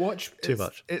is too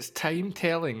much. It's time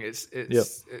telling. It's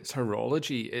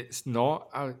horology. It's not.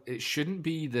 It shouldn't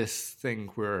be this thing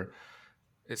where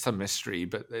it's a mystery,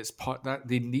 but it's part that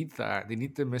they need that. They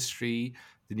need the mystery.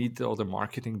 They need all the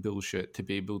marketing bullshit to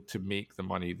be able to make the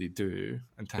money they do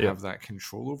and to have that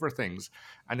control over things.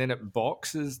 And then it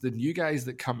boxes the new guys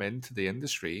that come into the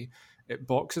industry, it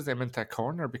boxes them into a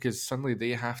corner because suddenly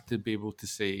they have to be able to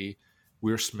say,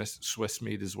 we're Swiss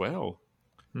made as well.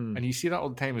 And you see that all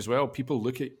the time as well. People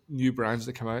look at new brands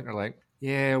that come out and are like,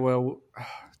 yeah, well,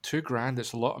 $2,000,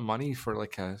 it's a lot of money for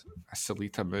like a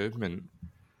Sellita movement.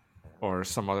 Or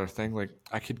some other thing, like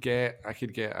I could get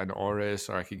an Oris,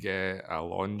 or I could get a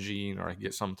Longines, or I could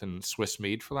get something Swiss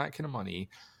made for that kind of money,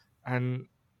 and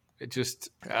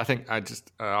I'll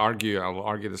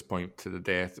argue this point to the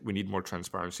death. We need more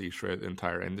transparency throughout the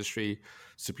entire industry,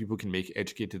 so people can make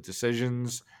educated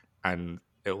decisions, and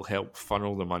it'll help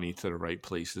funnel the money to the right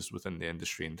places within the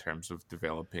industry in terms of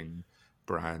developing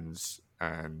brands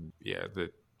and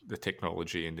the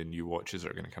technology and the new watches that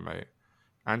are going to come out.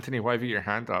 Anthony, why have you your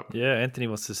hand up? Yeah, Anthony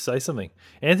wants to say something.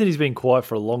 Anthony's been quiet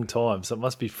for a long time, so it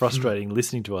must be frustrating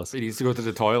listening to us. He needs to go to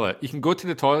the toilet. You can go to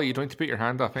the toilet. You don't need to put your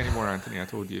hand up anymore, Anthony. I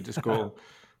told you. Just go.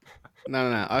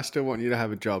 No. I still want you to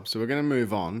have a job. So we're going to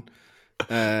move on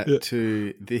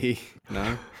to the...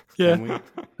 No? Yeah.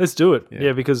 Let's do it.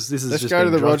 Yeah, because this is Let's just go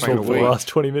to the Roger for the last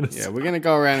 20 minutes. Yeah, we're going to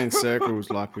go around in circles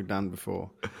like we've done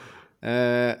before.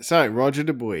 So Roger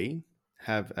Dubuis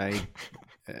have a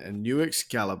new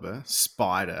Excalibur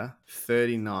Spider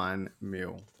 39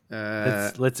 mil.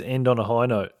 Let's end on a high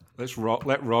note. Let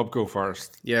Rob go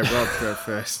first. Yeah, Rob go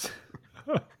first.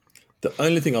 The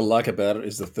only thing I like about it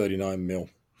is the 39 mil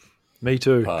Me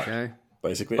too. part. Okay.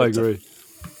 Basically, I it's agree.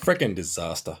 a freaking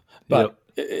disaster. But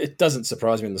it doesn't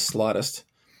surprise me in the slightest.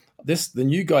 The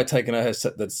new guy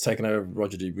that's taken over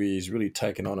Roger DB is really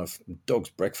taken on a dog's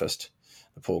breakfast.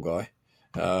 The poor guy,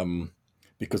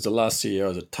 because the last CEO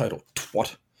was a total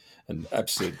twat, an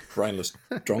absolute brainless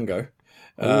drongo.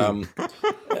 I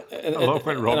love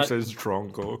when Rob says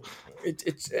Tronco.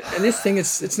 It's and this thing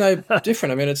it's no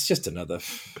different. I mean, it's just another,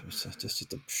 it's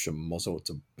just a schmozzle.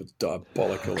 It's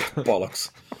diabolical. It's bollocks.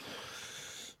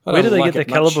 Where do they get their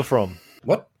caliber from?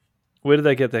 What? Where do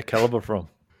they get their caliber from?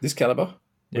 This caliber? What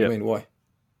do you mean? Why?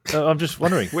 I'm just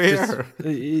wondering. Where?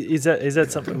 Is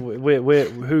that something? Where?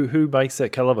 Who makes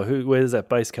that caliber? Where does that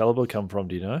base caliber come from?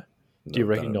 Do you know? Do you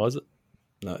recognise it?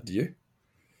 No. Do you?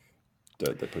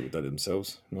 They probably do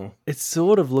themselves. No. It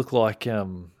sort of looked like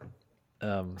one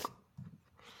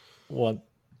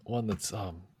that's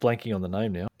blanking on the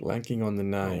name now. Blanking on the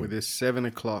name. With this 7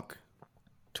 o'clock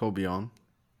tourbillon.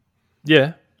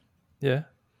 Yeah. Yeah,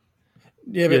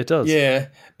 but, it does. Yeah,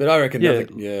 but I reckon. Yeah.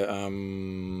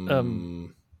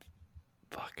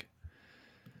 Fuck.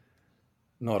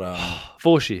 Not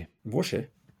Vorshire. Vorshire.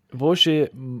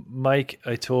 Make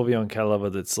a tourbillon caliber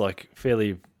that's like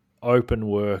fairly open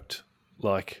worked,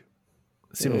 like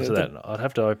similar to that. I'd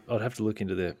have to look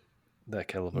into that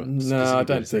caliber. No, I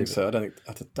don't think so. I don't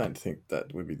think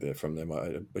that would be there from them.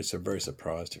 I'd be very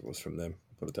surprised if it was from them.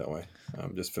 Put it that way,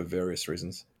 just for various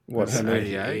reasons. What? That's How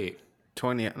many? 88.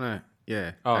 28. No.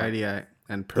 Yeah. Oh. 88.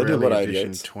 And They do a Pirelli lot of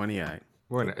edition 88s. 28.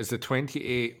 When is the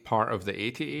 28 part of the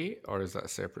 88, or is that a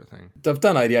separate thing? They've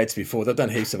done 88s before. They've done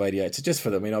heaps of 88s. Just for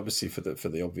the, I mean, obviously for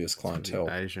the obvious clientele.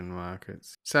 Asian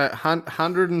markets. So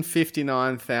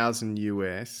 159,000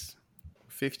 US,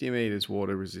 50 meters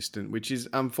water resistant, which is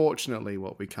unfortunately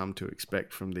what we come to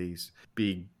expect from these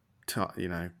big,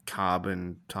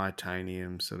 carbon,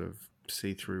 titanium sort of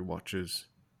see-through watches,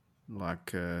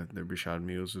 like the Richard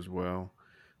Mille as well.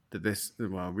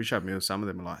 Richard Mille, some of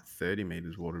them are like 30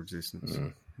 meters water resistance,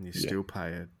 and you still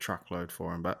pay a truckload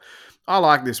for them. But I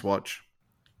like this watch.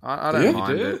 I don't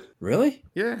mind it. Really?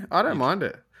 Yeah, I don't mind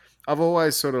it. I've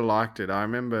always sort of liked it. I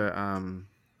remember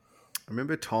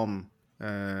Tom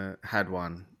had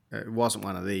one. It wasn't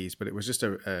one of these, but it was just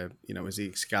it was the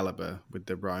Excalibur with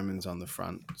the Romans on the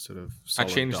front, sort of. I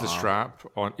changed the strap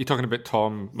on. You're talking about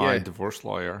Tom, my divorce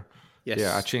lawyer. Yes.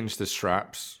 Yeah, I changed the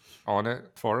straps on it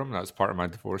for him. That's part of my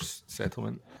divorce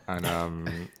settlement, and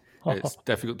it's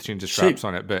difficult to change the straps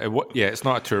on it. But it's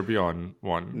not a tourbillon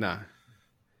one. No.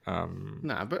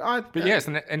 But yeah, it's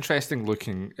an interesting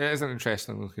looking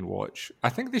watch. I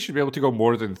think they should be able to go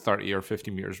more than 30 or 50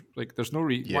 meters. Like, there's no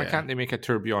reason. Why can't they make a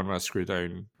tourbillon with a screw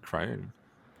down crown?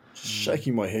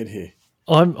 Shaking my head here.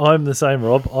 I'm the same,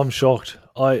 Rob. I'm shocked.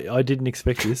 I didn't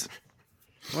expect this.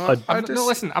 Well,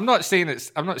 listen. I'm not saying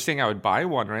I would buy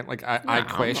one, right? Like, I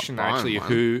question actually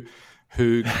who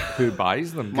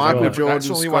buys them. Michael Jordan, that's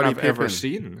the only one Scottie I've ever Pippen.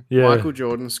 seen. Yeah. Michael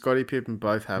Jordan, Scottie Pippen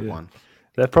both have one.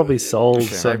 They've probably sold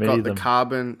so They've many got of the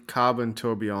them. carbon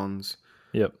tourbillons.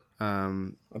 Yep. I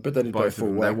bet they didn't go Both of full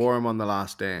them. They whack. wore them on The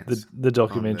Last Dance. The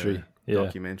documentary.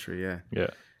 Documentary, yeah. Yeah.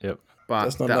 Yep. But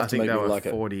That's not I enough to think make they me were like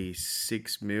it.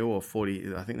 46 mil or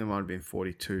 40. I think they might have been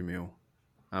 42 mil.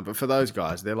 But for those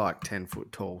guys, they're like 10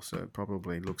 foot tall, so it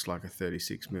probably looks like a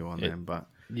 36 mil on them. But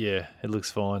Yeah, it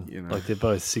looks fine. You know. Like they're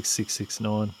both 6'6",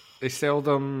 6'9". They sell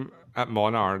them at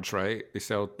Monards, right? They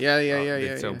sell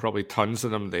They sell probably tons of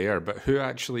them there. But who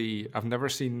actually? I've never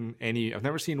seen any. I've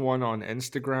never seen one on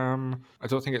Instagram. I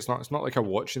don't think it's not like a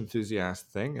watch enthusiast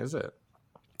thing, is it?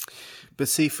 But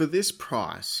see, for this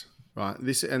price, right?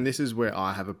 This is where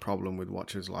I have a problem with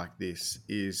watches like this.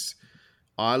 Is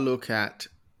I look at,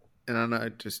 and I know,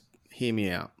 just hear me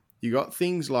out. You got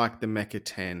things like the Mecca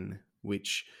 10,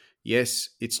 which, yes,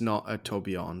 it's not a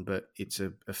tourbillon, but it's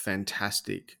a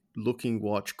fantastic looking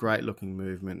watch, great looking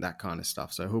movement, that kind of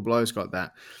stuff. So Hublot's got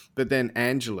that. But then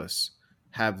Angelus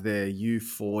have their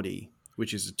U40,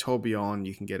 which is a tourbillon.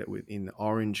 You can get it in the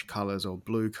orange colors or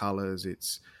blue colors.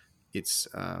 It's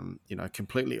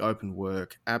completely open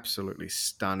work, absolutely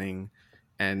stunning.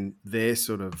 And they're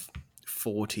sort of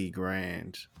 40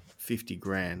 grand, 50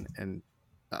 grand. And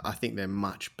I think they're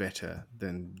much better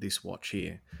than this watch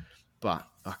here. But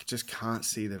I just can't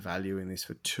see the value in this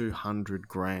for 200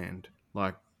 grand.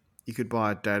 Like, you could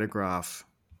buy a Datograph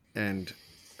and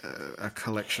a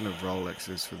collection of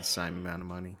Rolexes for the same amount of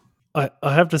money. I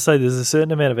have to say there's a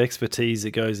certain amount of expertise that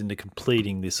goes into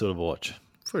completing this sort of watch.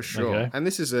 For sure. Okay. And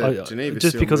this is a Geneva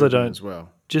just Seal because I movement don't as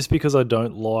well. Just because I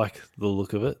don't like the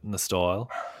look of it and the style,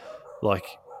 like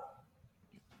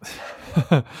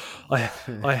I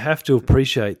have to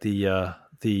appreciate the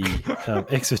the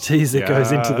expertise that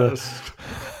goes into Yes.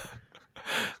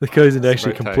 actually about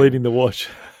time. completing the watch.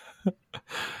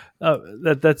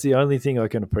 That's the only thing I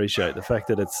can appreciate. The fact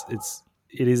that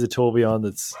it is a tourbillon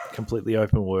that's completely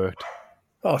open worked.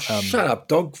 Oh, shut up,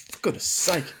 dog! For goodness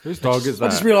sake! Whose dog is I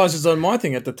just that? realised it's on my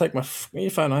thing. I had to take my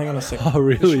earphone. Hang on a second. Oh,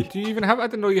 really? Do you even have? I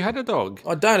didn't know you had a dog.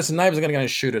 I don't. It's the neighbours are going to go and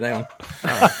shoot it. Hang on.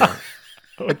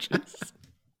 Oh, jeez.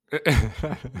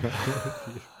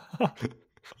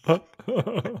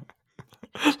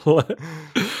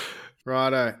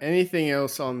 Righto. Anything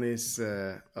else on this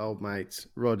old mate's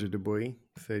Roger Dubuis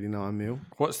 39 mil?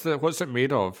 What's it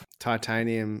made of?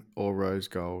 Titanium or rose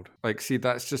gold? Like, see,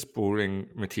 that's just boring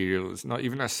material. It's not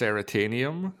even a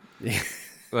ceratanium.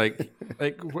 Like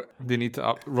they need to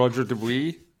up Roger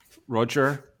Dubuis.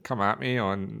 Roger, come at me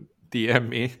on DM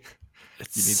me.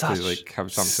 You need to like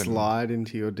have something. Slide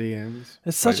into your DMs.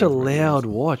 It's such a loud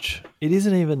watch. It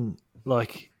isn't even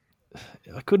like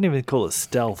I couldn't even call it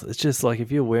stealth. It's just like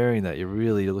if you're wearing that, you're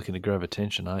really looking to grab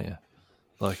attention, aren't you?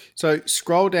 Like So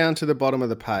scroll down to the bottom of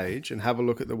the page and have a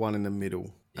look at the one in the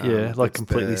middle. like that's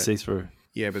completely the- see through.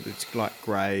 Yeah, but it's like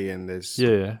grey and there's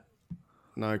Yeah,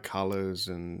 no colours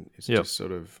and it's Yep. just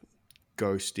sort of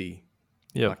ghosty.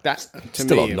 yeah. Like that to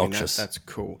Still me, I mean, obnoxious. that's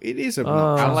cool. It is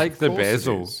obnoxious. I like Of the course it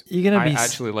bezel. is. You're gonna I be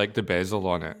actually like the bezel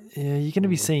on it. yeah, you're gonna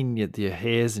be seeing your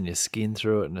hairs and your skin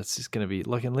through it, and it's just gonna be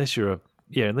like unless you're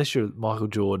Michael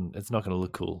Jordan, it's not gonna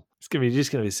look cool. You're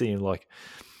just gonna be seeing like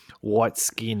white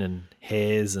skin and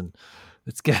hairs, and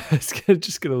it's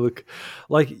just gonna look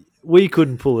like we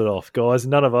couldn't pull it off, guys.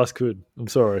 None of us could. I'm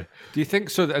sorry. Do you think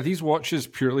so? Are these watches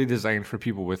purely designed for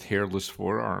people with hairless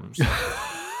forearms?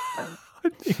 I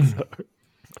think so.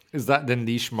 Is that the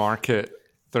niche market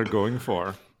they're going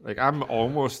for? Like, I'm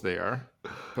almost there,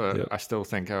 but Yep. I still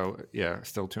think,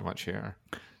 still too much hair.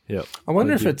 Yep. I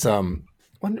wonder if it's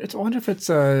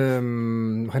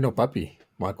Haino Papi,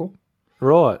 Michael.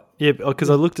 Right. Yeah, because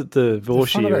I looked at the front of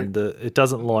Vorshire that- and it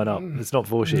doesn't line up. It's not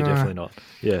Vorshire, No. definitely not.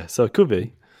 Yeah, so it could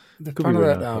be. The Could front be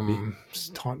of that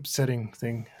Haino type setting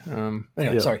thing. Anyway,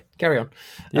 Yeah. sorry. Carry on.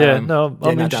 Yeah, Um, no, I'm yeah, no,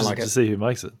 I don't interested like to it. see who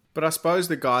makes it. But I suppose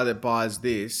the guy that buys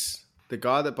this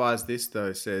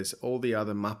though says all the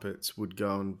other Muppets would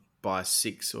go and buy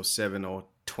 6 or 7 or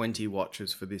 20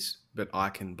 watches for this, but I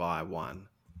can buy one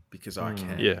because I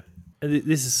can. Yeah. And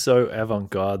this is so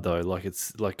avant-garde though. Like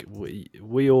it's like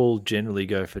we all generally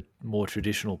go for more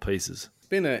traditional pieces.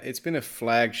 It's been a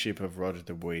flagship of Roger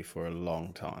Dubuis for a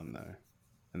long time though.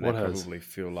 And What they has? probably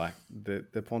feel like the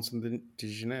Ponson de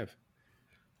Genève.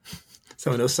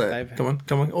 Someone else say it. Dave.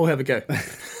 Come on. All have a go.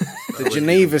 The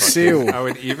Geneva Seal. I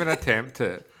would even attempt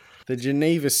it. The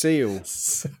Geneva Seal.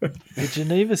 The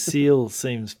Geneva Seal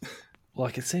seems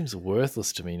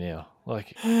worthless to me now.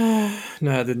 Like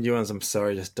No, the new ones, I'm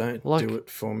sorry, just don't Like- do it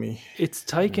for me. it's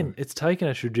taken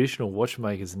a traditional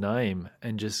watchmaker's name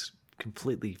and just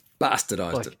completely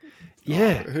Bastardized like it.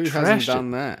 yeah, Who trashed hasn't it.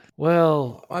 done that?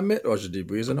 Well, I met Roger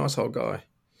Dubuis. He's a nice old guy.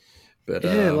 But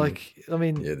yeah, like I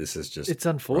mean, yeah, this is just it's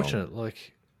unfortunate.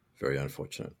 Like very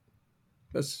unfortunate.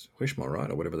 That's Richmond, right?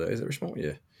 Or whatever that is. Is it Richmond?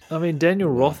 Yeah. I mean, Daniel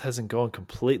Roth hasn't gone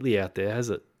completely out there, has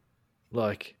it?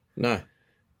 Like No.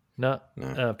 no.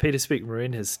 Peter Spick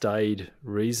Marin has stayed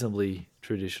reasonably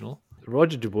traditional.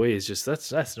 Roger Dubuis is just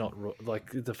that's not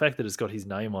like the fact that it's got his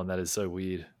name on that is so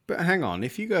weird. But hang on,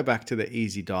 if you go back to the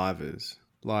Easy Divers,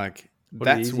 like What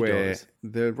are the that's Easy where Divers?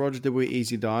 the Roger Dubuis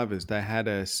Easy Divers, they had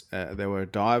they were a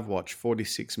dive watch,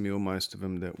 46 mil, most of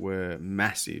them that were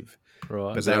massive,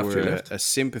 Right. but that they after you were left? a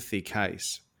sympathy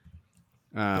case.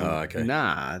 Okay.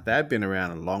 Nah, they'd been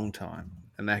around a long time,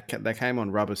 and they came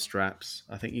on rubber straps.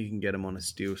 I think you can get them on a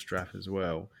steel strap as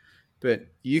well. But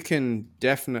you can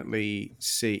definitely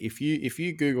see if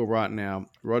you Google right now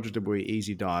Roger Dubuis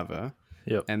Easy Diver,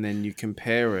 Yep. and then you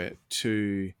compare it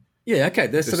to Yeah, okay.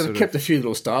 They've sort sort of of- kept a few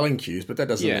little styling cues, but that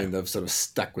doesn't Yeah. mean they've sort of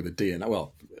stuck with the DNA.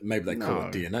 Well, maybe they call No.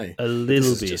 it DNA. A But little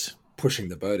this is bit. just pushing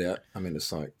the boat out. I mean,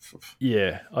 it's like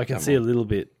Yeah, I can see a little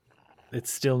bit.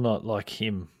 It's still not like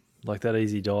him. Like that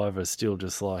Easy Diver is still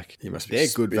just like he must be. they're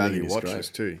good spinning value in his watches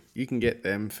grave. too. You can get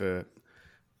them for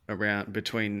around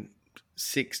between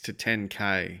 6 to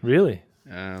 10K. really.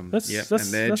 Yep, that's-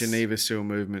 and they're that's- Geneva Seal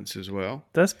movements as well.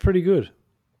 That's pretty good.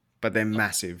 But they're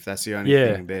massive. That's the only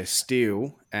Yeah. thing. They're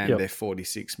steel and Yep. they're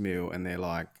 46 mil, and they're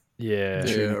like Yeah.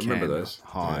 Yeah, I remember can those.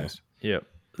 highs. Yep.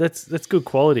 That's good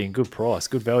quality and good price,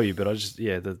 good value. But I just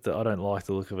I don't like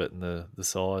the look of it and the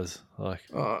size. Like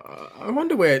I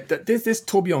wonder where there's this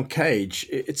tourbillon cage.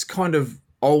 It's kind of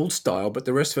old style, but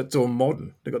the rest of it's all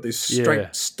modern. They've got these straight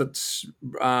Yeah.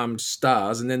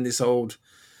 stars, and then this old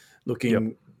looking. Yep.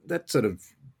 That sort of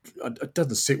it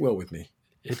doesn't sit well with me.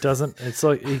 It doesn't. It's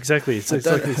like exactly. It's like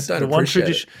I don't appreciate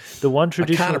it. the one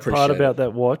traditional part appreciate about it.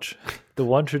 that watch. The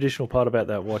one traditional part about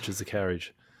that watch is the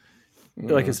carriage.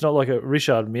 Like it's not like a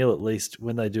Richard Mille, at least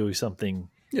when they do something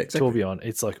Yeah, exactly. tourbillon.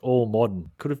 It's like all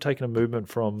modern. Could have taken a movement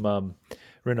from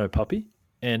Renault Puppy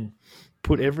and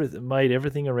made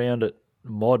everything around it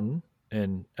modern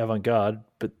and avant-garde,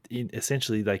 but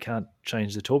essentially they can't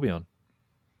change the tourbillon.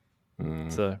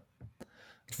 So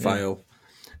Fail.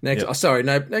 Next. Yeah. Oh, sorry.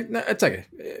 No, it's okay.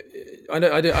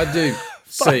 I do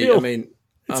see. Fail. I mean,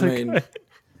 okay.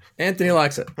 Anthony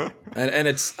likes it, and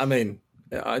it's. I mean,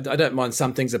 I don't mind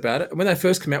some things about it. When they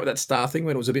first came out with that star thing,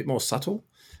 when it was a bit more subtle,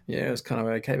 yeah, it was kind of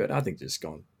okay. But I think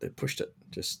they pushed it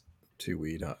just too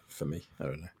weird for me. I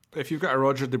don't know. If you've got a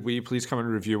Roger Dubuis, please come and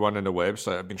review one on the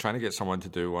website. I've been trying to get someone to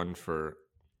do one for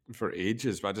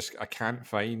ages, but I can't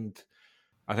find.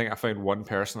 I think I found one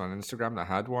person on Instagram that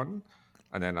had one,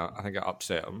 and then I think I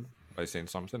upset him by saying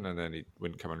something, and then he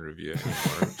wouldn't come and review it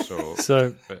anymore.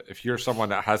 So but if you're someone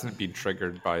that hasn't been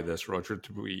triggered by this Roger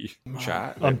Dubuis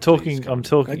chat, I'm then talking. please come. I'm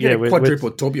talking. I get Yeah, a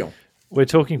quadruple tourbillon. we're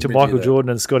talking to Review Michael that. Jordan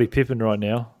and Scottie Pippen right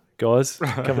now, guys.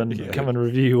 Come and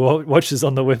review watches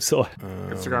on the website.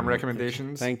 Instagram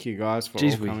recommendations. Thank you guys for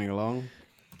Geez, all coming along.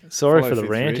 Sorry Follow for the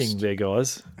Fifth ranting Wrist. there,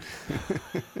 guys.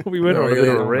 We went No, on a bit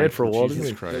of a yeah, rant for a while, Jesus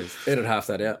didn't we? Christ. Edit half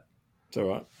that out. It's all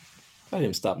right. I didn't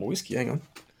even start my whiskey. Hang on.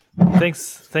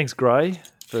 Thanks, Gray,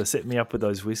 for setting me up with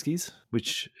those whiskies,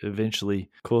 which eventually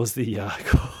caused the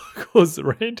caused the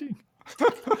ranting.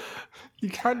 You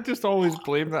can't just always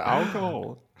blame the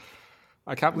alcohol.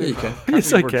 I can't believe you can.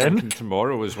 Yes, I we're can. drinking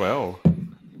tomorrow as well.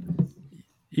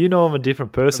 You know I'm a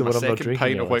different person My when I'm not second drinking.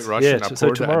 pint of Alex. White Russian, Yeah, I so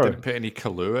poured it. I tomorrow. didn't put any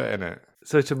Kahlua in it.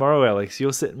 So tomorrow, Alex,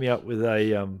 you're setting me up with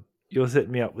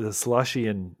a slushy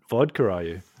and vodka, are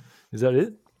you? Is that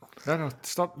it? No,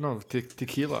 stop. No,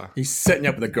 tequila. He's setting you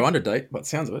up with a grinder date. What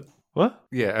sounds of it? What?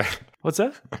 Yeah. What's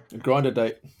that? A grinder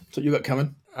date. That's what you got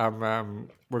coming.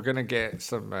 We're going to get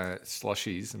some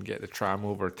slushies and get the tram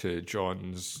over to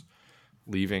John's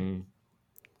leaving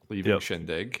Yep.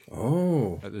 shindig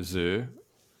Oh. at the zoo.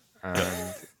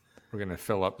 And we're going to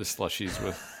fill up the slushies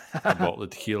with a bottle of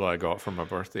tequila I got for my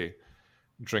birthday.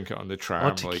 Drink it on the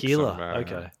tram. Oh, tequila. Like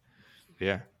some, Okay.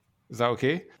 Yeah. Is that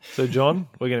okay? So, John,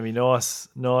 we're going to be nice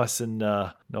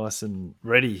and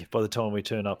ready by the time we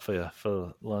turn up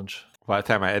for lunch. By the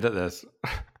time I edit this.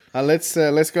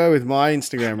 Let's go with my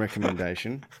Instagram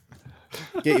recommendation.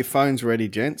 Get your phones ready,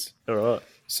 gents. All right.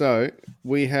 So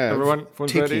we have Everyone,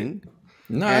 phones ticking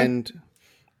No. and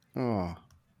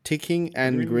ticking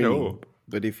and You grinning. know.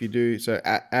 But if you do so,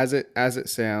 as it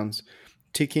sounds,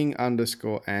 ticking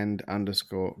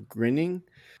 _ grinning.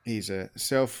 He's a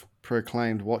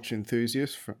self-proclaimed watch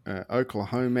enthusiast,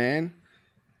 Oklahoma man.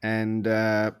 And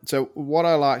so what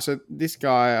I like, so this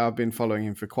guy, I've been following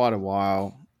him for quite a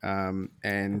while, and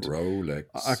Rolex.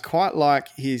 I quite like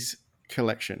his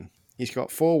collection. He's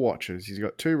got 4 watches. He's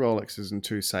got 2 Rolexes and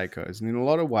 2 Seikos. And in a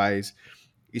lot of ways,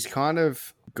 he's kind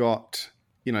of got,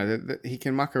 he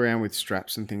can muck around with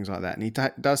straps and things like that. And he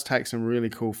does take some really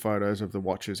cool photos of the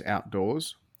watches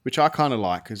outdoors, which I kind of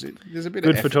like because there's a bit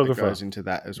Good of effort photographer. that goes into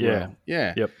that as Yeah. well.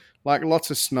 Yeah. Yep. Like lots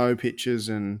of snow pictures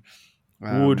and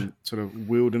Wood. sort of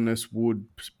wilderness wood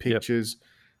pictures.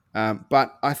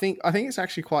 But I think it's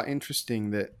actually quite interesting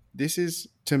that this is,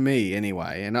 to me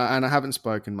anyway, and I haven't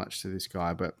spoken much to this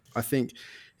guy, but I think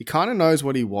he kind of knows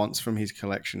what he wants from his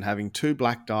collection, having 2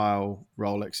 black dial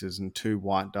Rolexes and 2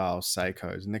 white dial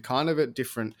Seikos. And they're kind of at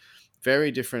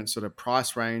very different sort of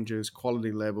price ranges,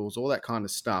 quality levels, all that kind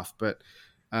of stuff. But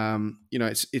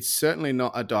it's certainly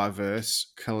not a diverse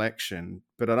collection,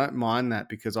 but I don't mind that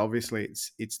because obviously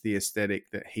it's the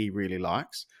aesthetic that he really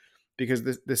likes. Because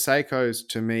the Seikos,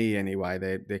 to me anyway,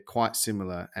 they're quite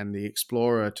similar, and the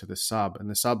Explorer to the Sub, and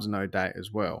the Sub's no date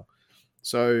as well.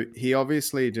 So he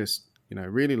obviously just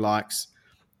really likes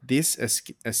this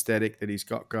aesthetic that he's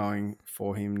got going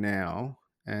for him now,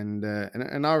 and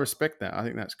I respect that. I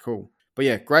think that's cool. But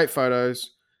yeah, great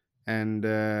photos and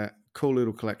cool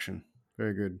little collection.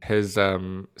 Very good. His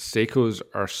Seikos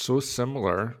are so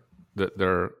similar that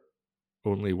they're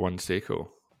only one Seiko.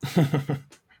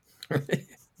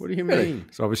 What do you mean?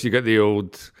 So obviously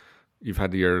you've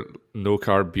had your no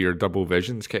carb beer double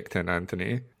visions kicked in,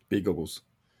 Anthony. Big goggles.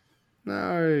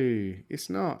 No, it's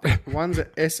not. One's a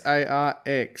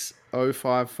SARX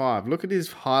 055. Look at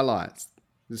his highlights.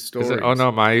 The story. Is it? Oh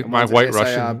no, my one's a White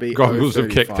Russian SARB goggles have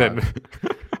kicked in.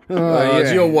 035.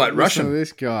 It's your White Listen Russian. to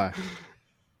this guy.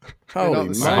 Holy not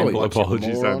the same. moly. Humble bunch of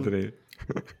apologies, moron. Anthony.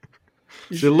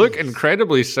 They look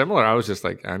incredibly similar. I was just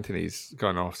like, Anthony's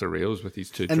gone off the rails with these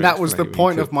two. And drinks that was the tonight when he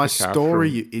point took of my the cab story,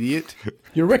 from- you idiot.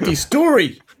 You wrecked his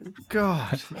story.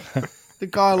 God. The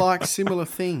guy likes similar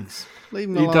things. Leave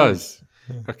him He alone. does.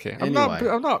 Okay. I'm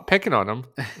Anyway. not picking on him.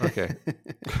 Okay.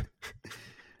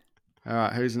 All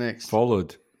right, who's next?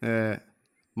 Followed.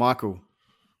 Michael.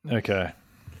 Okay.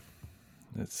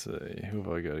 Let's see. Who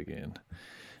have I got again?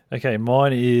 Okay,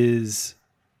 mine is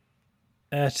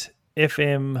at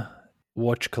FM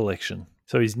Watch Collection.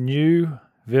 So he's new,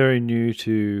 very new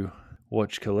to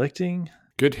watch collecting.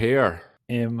 Good hair.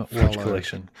 M Watch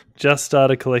Collection. Just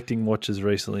started collecting watches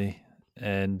recently,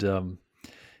 and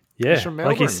yeah, He's from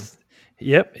Melbourne.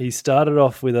 he started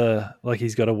off with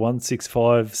he's got a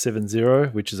 16570,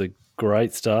 which is a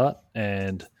great start,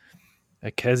 and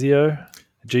a Casio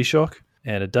G-Shock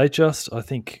and a Datejust. I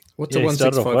think. What's yeah, a he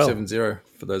started off well. 16570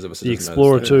 for those of us who The doesn't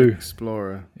know? Explorer 2.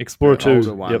 Explorer Explorer 2.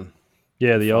 older one. Yep.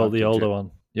 Yeah, the Five older digit.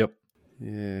 one. Yep.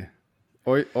 Yeah.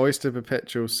 Oyster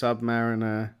Perpetual,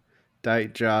 Submariner,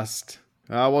 Datejust.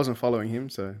 I wasn't following him,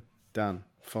 so done.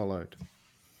 Followed.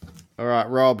 All right,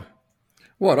 Rob.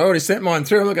 What? I already sent mine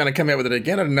through. I'm not going to come out with it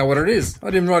again. I didn't know what it is. I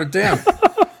didn't write it down.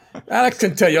 Alex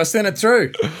can tell you. I sent it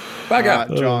through. Bugger. All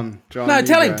right, John. No, you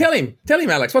tell go. him. Tell him,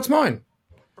 Alex. What's mine?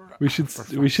 We should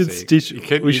sake. stitch. You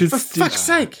can't We use- should For stitch. fuck's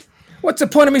sake. What's the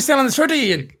point of me selling this through to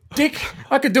you, you dick?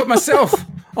 I could do it myself.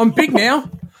 I'm big now.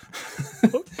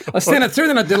 I sent it through,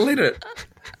 then I deleted it.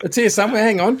 It's here somewhere.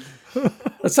 Hang on.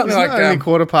 It's something Isn't like it only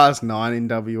 9:15 in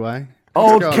WA?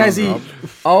 old What's going on,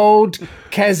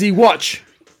 Cassie watch.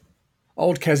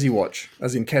 Old Cassie watch,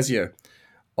 as in Casio.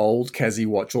 Old Cassie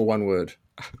watch, all one word.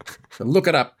 So look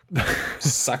it up,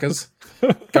 suckers.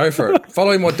 Go for it.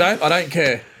 Follow him or don't. I don't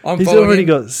care. I'm He's following already him.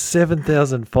 got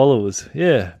 7,000 followers.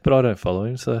 Yeah, but I don't follow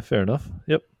him, so fair enough.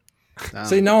 Yep.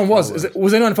 See, no one was.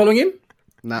 Was anyone following him?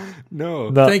 Nah. No.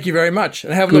 No, Thank you very much.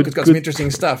 And have a look. It's got some interesting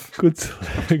stuff. good,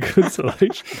 good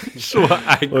selection. So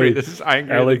angry. Oi, This is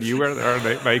angrier Alex. than you were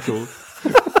there, Michael.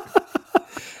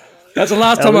 That's the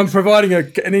last time I'm Alex. providing an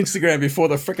Instagram before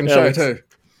the freaking show Alex. too.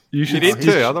 You You should need stitch,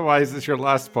 to, otherwise it's your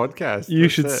last podcast. you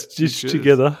That's should it. stitch You should.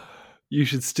 together. You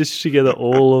should stitch together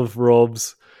all of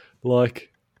Rob's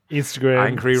Instagram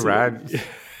Angry rants. I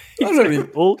don't really-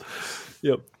 all.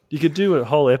 Yep. You could do a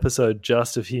whole episode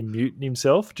just of him muting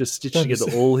himself. Just stitch Don't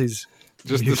together say- all his.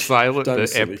 Just the silent, Don't be the,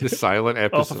 silly. the silent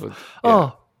episode.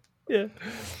 Oh, yeah.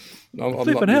 I'm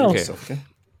Flipping not hell. muting myself, okay?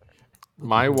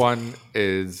 My one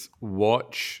is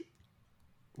Watch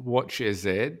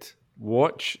EZ.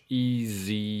 Watch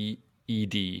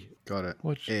EZED. Got it.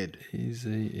 Watch Ed.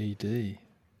 EZED.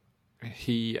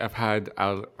 I've had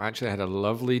a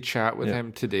lovely chat with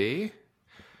him today.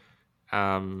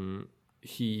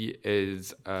 He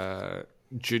is a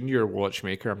junior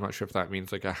watchmaker. I'm not sure if that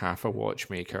means like a half a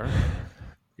watchmaker.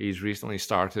 He's recently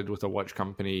started with a watch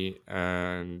company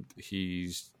and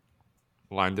he's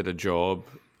landed a job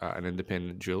at an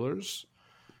independent jewelers.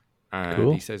 And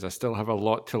Cool. he says, I still have a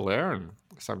lot to learn.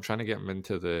 So I'm trying to get him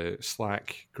into the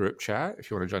Slack group chat. If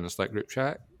you want to join the Slack group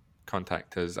chat,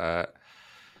 contact us at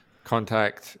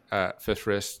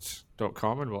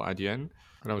contact@fifthwrist.com and we'll add you in.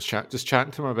 And I was just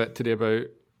chatting to him a bit today about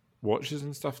watches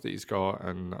and stuff that he's got.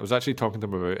 And I was actually talking to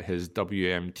him about his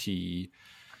WMT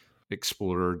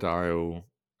Explorer dial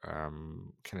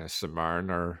kind of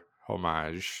Submariner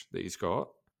homage that he's got.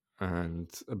 And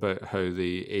about how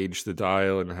they aged the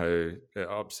dial and how it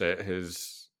upset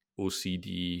his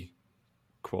OCD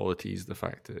qualities, the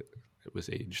fact that it was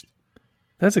aged.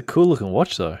 That's a cool looking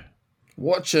watch, though.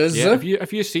 Watches. Yeah, have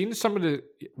you seen some of the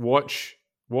watch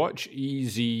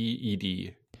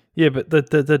EZED? Yeah, but the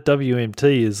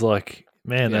WMT is like,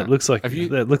 man, Yeah. that looks like Have you-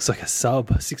 that looks like a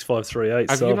sub 6538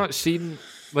 Have sub. you not seen,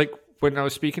 like, when I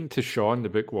was speaking to Sean, the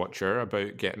book watcher,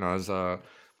 about getting us a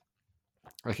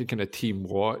kind of team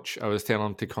watch, I was telling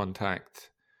him to contact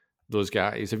those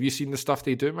guys. Have you seen the stuff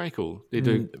they do, Michael? They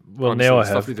do. well, honestly, now I the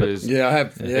stuff have, they do is, Yeah, I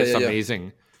have. Yeah, it's yeah, yeah.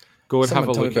 amazing. Go and Someone have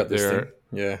a told me look about at this their thing.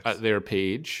 Yeah. at their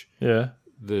page. Yeah.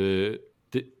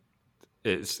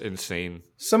 It's insane.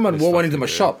 Someone the wore one stuff into they my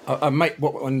do. shop. A mate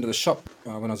brought one into the shop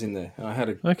when I was in there, and I had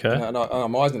a Okay. And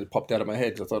my eyes nearly popped out of my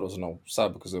head because I thought it was an old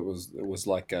sub because it was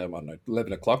like I don't know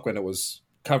 11 o'clock when it was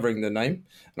covering the name,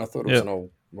 and I thought it was Yep. an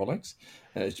old Rolex,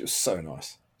 and it's just so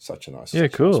nice, such a nice, Yeah,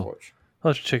 such a nice cool. watch.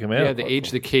 I'll have to check them out. Yeah, they age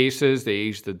the cases, they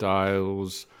age the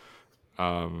dials.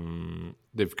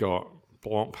 They've got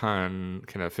Blancpain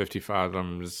kind of 50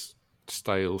 fathoms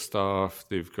style stuff.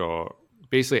 They've got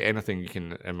basically anything you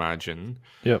can imagine.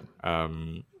 Yep.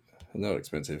 Not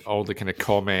expensive. All the kind of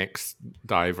Comex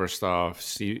diver stuff,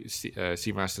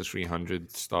 Seamaster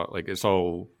 300 stuff. Like it's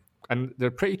all, and they're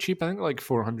pretty cheap. I think like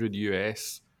 400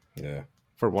 US Yeah.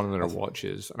 for one of their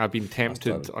watches. And I've been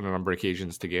tempted done. on a number of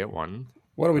occasions to get one.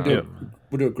 Why don't we do?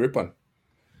 We'll do a group one.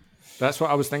 That's what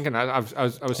I was thinking. I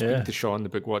was speaking Yeah. to Sean, the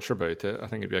book watcher, about it. I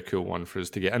think it'd be a cool one for us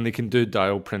to get. And they can do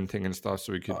dial printing and stuff,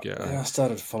 so we could get I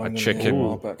started following them chicken. a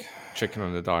while back. chicken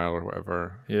on the dial or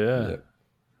whatever. Yeah.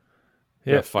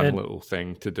 Yeah, a fun and- little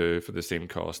thing to do for the same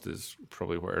cost as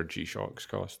probably what our G-Shocks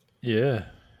cost. Yeah.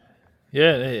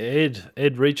 Yeah,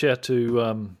 Ed, reach out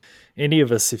to any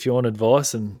of us if you want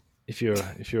advice, and if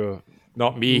you're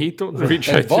Not me. Don't reach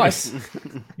out to me. Advice.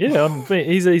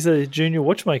 he's a junior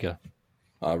watchmaker.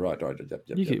 Oh, right.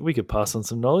 Yep. We could pass on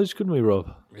some knowledge, couldn't we,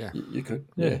 Rob? Yeah. You could.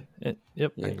 Yeah.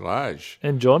 Yep. And Glaj.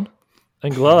 And John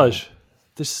and Glaj.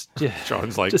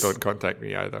 John's like, Just- don't contact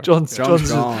me either. John's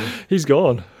gone. He's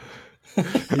gone.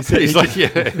 He's like, yeah.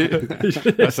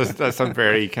 That's a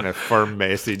very kind of firm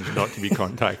message not to be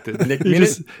contacted. Nick He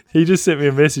Minute. just sent me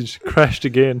a message. Crashed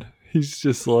again. He's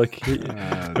just like,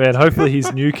 man. Hopefully,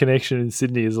 his new connection in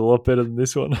Sydney is a lot better than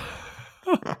this one.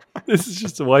 This is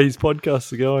just the way his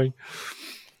podcasts are going.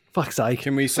 Fuck's sake.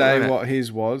 Can we say what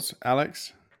his was,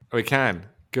 Alex? We can.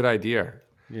 Good idea.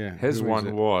 Yeah. His who is one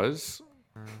it? was.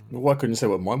 Why couldn't you say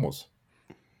what mine was?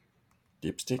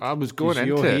 Dipstick. I was going 'Cause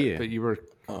into you're it, here. but you were.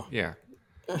 Oh. Yeah.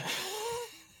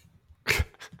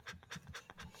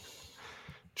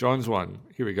 John's one.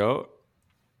 Here we go.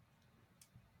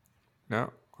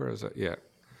 No, where is it? Yeah.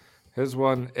 His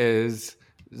one is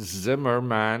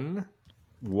Zimmerman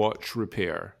Watch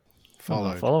Repair.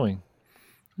 Following.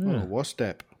 Oh,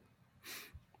 Wastep.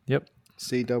 Yep.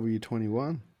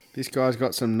 CW21. This guy's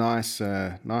got some nice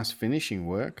finishing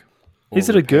work. Is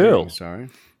Or it a girl? repairing, Sorry.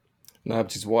 No,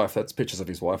 it's his wife. That's pictures of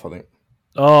his wife, I think.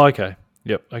 Oh, okay.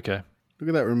 Yep. Okay. Look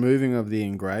at that removing of the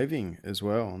engraving as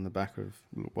well on the back of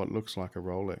what looks like a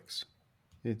Rolex.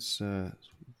 It's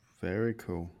very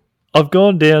cool. I've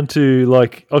gone down to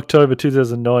like October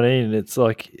 2019, and it's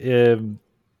like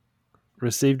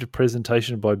received a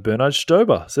presentation by Bernard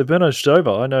Stober. So Bernard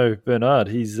Stober, I know Bernard.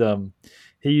 He used Friend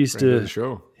of the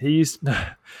show. he used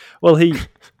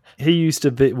he used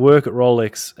to work at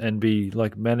Rolex and be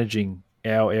like managing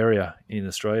our area in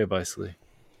Australia, basically.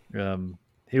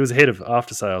 He was head of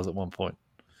after sales at one point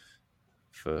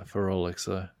for Rolex.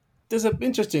 So There's an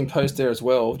interesting post there as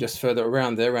well, just further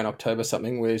around October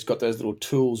something, where he's got those little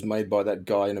tools made by that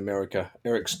guy in America,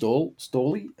 Eric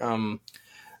Storley.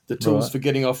 The tools Right. for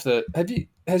getting off the.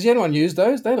 Has anyone used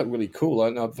those? They look really cool.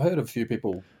 I've heard of a few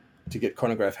people to get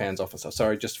chronograph hands off. So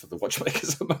sorry, just for the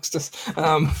watchmakers amongst us.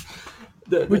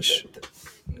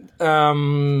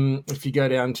 If you go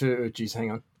down to, geez,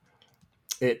 hang on,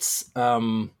 it's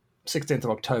 16th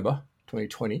of October,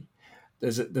 2020.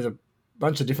 There's a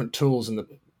bunch of different tools in the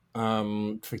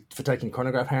for taking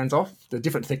chronograph hands off. They're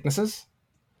different thicknesses.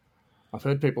 I've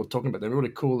heard people talking about. They're really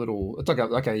cool little. It's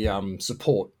like a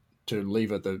support to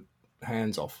lever the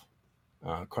hands off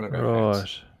chronograph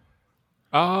hands. right.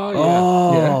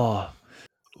 Oh, yeah. Oh,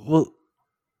 well,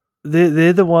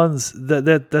 they're the ones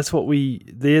that's what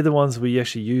they're the ones we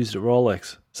actually used at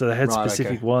Rolex. So they had Right,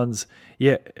 specific okay. ones.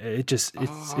 Yeah, it sits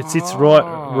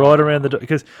right around the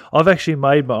because I've actually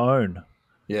made my own.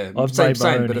 Yeah, I've same, made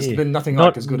my own but it's here. been nothing Not-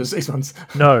 like as good as these ones.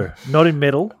 No, not in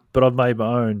metal, but I've made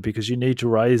my own because you need to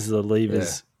raise the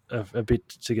levers a bit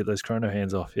to get those chrono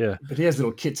hands off. Yeah. But he has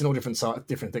little kits in all different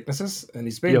different thicknesses, and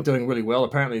he's been Yep. doing really well.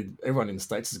 Apparently, everyone in the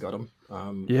States has got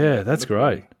them. Yeah, that's look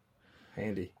great. really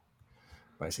handy,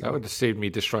 basically. That would have saved me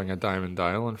destroying a diamond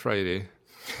dial on Friday.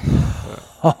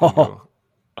 But, there you go.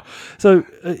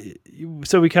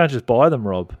 So we can't just buy them,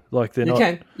 Rob. Like they're You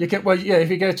not. can. Well, yeah. If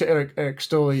you go to Eric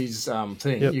Storley's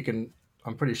thing, Yep. you can.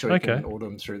 I'm pretty sure you Okay. can order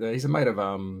them through there. He's made of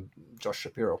Josh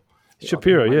Shapiro.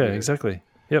 Shapiro, I think yeah, maybe- exactly.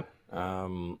 Yep.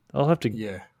 Um, I'll have to.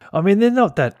 yeah. I mean, they're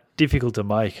not that difficult to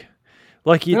make.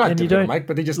 Like you, They're not and you difficult to don't make,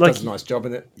 but he just like- does a nice job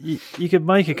in it. you could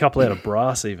make a couple out of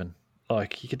brass even.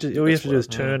 Like you could just all you have That's to do is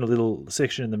turn a little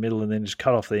section in the middle and then just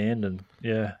cut off the end, and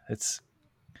yeah, it's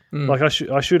Hmm. like I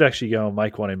should actually go and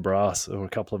make one in brass or a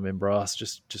couple of them in brass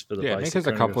just for the Yeah, make basic. us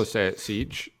a couple of sets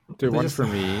each. Do one for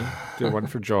me. Do one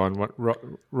for John. One,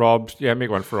 Rob. Yeah, make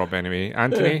one for Rob anyway.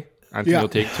 Anthony. Anthony Yeah. will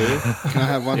take two. Can I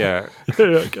have one? Yeah.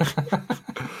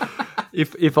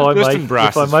 If I Just make in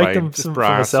brass if I is make fine. them Just for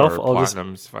brass myself, or I'll just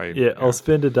platinum's fine. yeah, I'll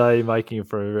spend a day making it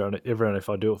for everyone if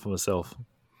I do it for myself.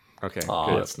 Okay. Oh,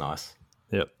 Good. that's nice.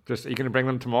 Yep. Just are you going to bring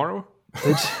them tomorrow?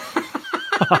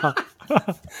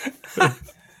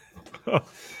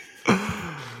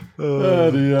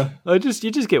 Oh dear. You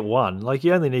just get one. Like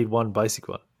you only need one basic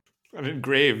one. And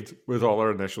engraved with all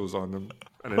our initials on them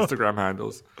and Instagram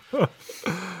handles.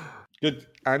 Good,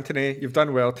 Anthony. You've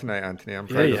done well tonight, Anthony. I'm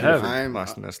proud you of have. you for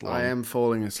lasting this long. I am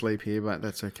falling asleep here, but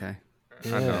that's okay. I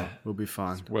know. We'll be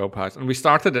fine. Well past, and we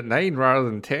started at 9 rather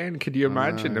than 10. Could you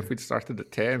imagine if we'd started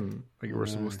at 10 like you were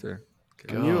supposed to?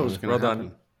 I knew it was going Well to done.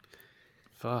 happen.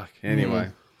 Fuck. Anyway,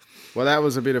 well, that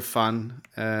was a bit of fun.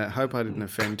 Hope I didn't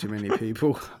offend too many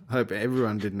people. Hope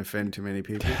everyone didn't offend too many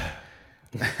people.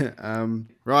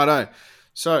 Righto.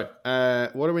 So,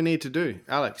 what do we need to do?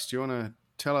 Alex, do you want to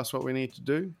tell us what we need to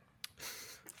do?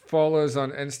 Follow us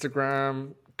on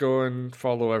Instagram. Go and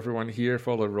follow everyone here.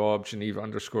 Follow Rob, Geneva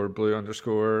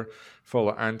 _blue_.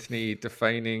 Follow Anthony,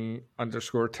 defining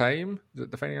 _time. Is it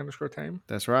defining _time?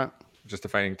 That's right. Just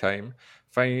defining time.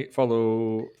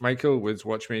 Follow Michael, Woods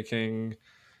Watchmaking.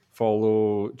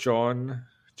 Follow John,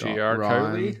 J.R.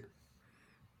 Cowley.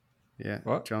 Yeah.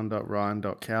 What?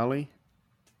 John.Ryan.Cowley.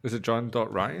 Is it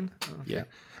John.Ryan? Oh, okay. Yeah.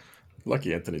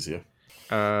 Lucky Anthony's here.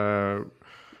 Come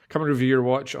and review your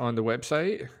watch on the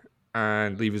website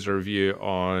and leave us a review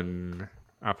on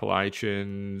Apple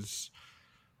iTunes.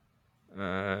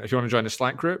 If you want to join the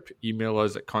Slack group, email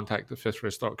us at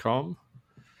contact@fifthwrist.com.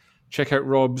 Check out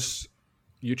Rob's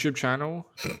YouTube channel,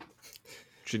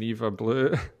 Geneva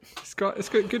Blue. It's got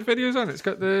good videos on it. It's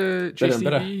got the Better and JCB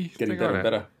better. thing Getting better on and it.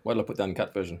 better. Why did I put that in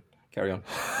cut version? Carry on.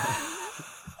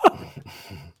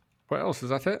 What else? Is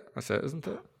that it? That's it, isn't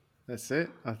it? That's it,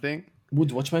 I think.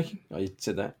 Wood watchmaking? Oh, you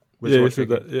said that. Woods Yeah, you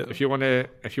Watchmaking. said that, yeah. If you want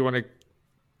to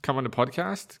come on the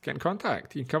podcast, get in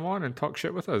contact. You can come on and talk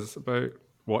shit with us about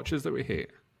watches that we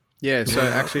hate. Yeah, so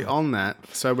actually on that,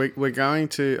 so we're going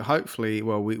to hopefully,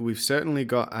 well, we've certainly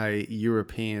got a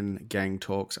European Gang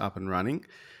Talks up and running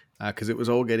because it was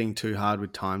all getting too hard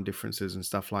with time differences and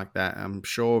stuff like that. I'm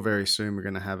sure very soon we're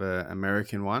going to have an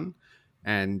American one,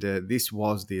 and this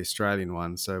was the Australian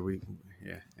one. So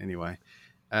anyway,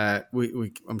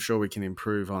 I'm sure we can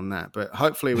improve on that, but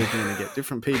hopefully we're going to get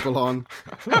different people on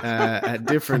at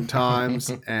different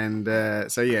times. And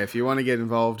so, yeah, if you want to get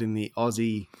involved in the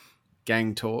Aussie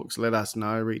Gang Talks, let us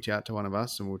know, reach out to one of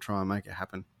us and we'll try and make it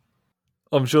happen.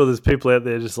 I'm sure there's people out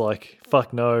there just like,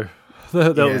 fuck no.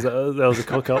 that was a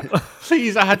cock up.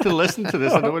 Please, I had to listen to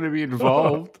this. I don't want to be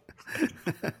involved.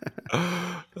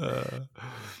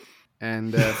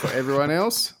 And for everyone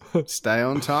else, stay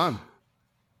on time.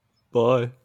 Bye.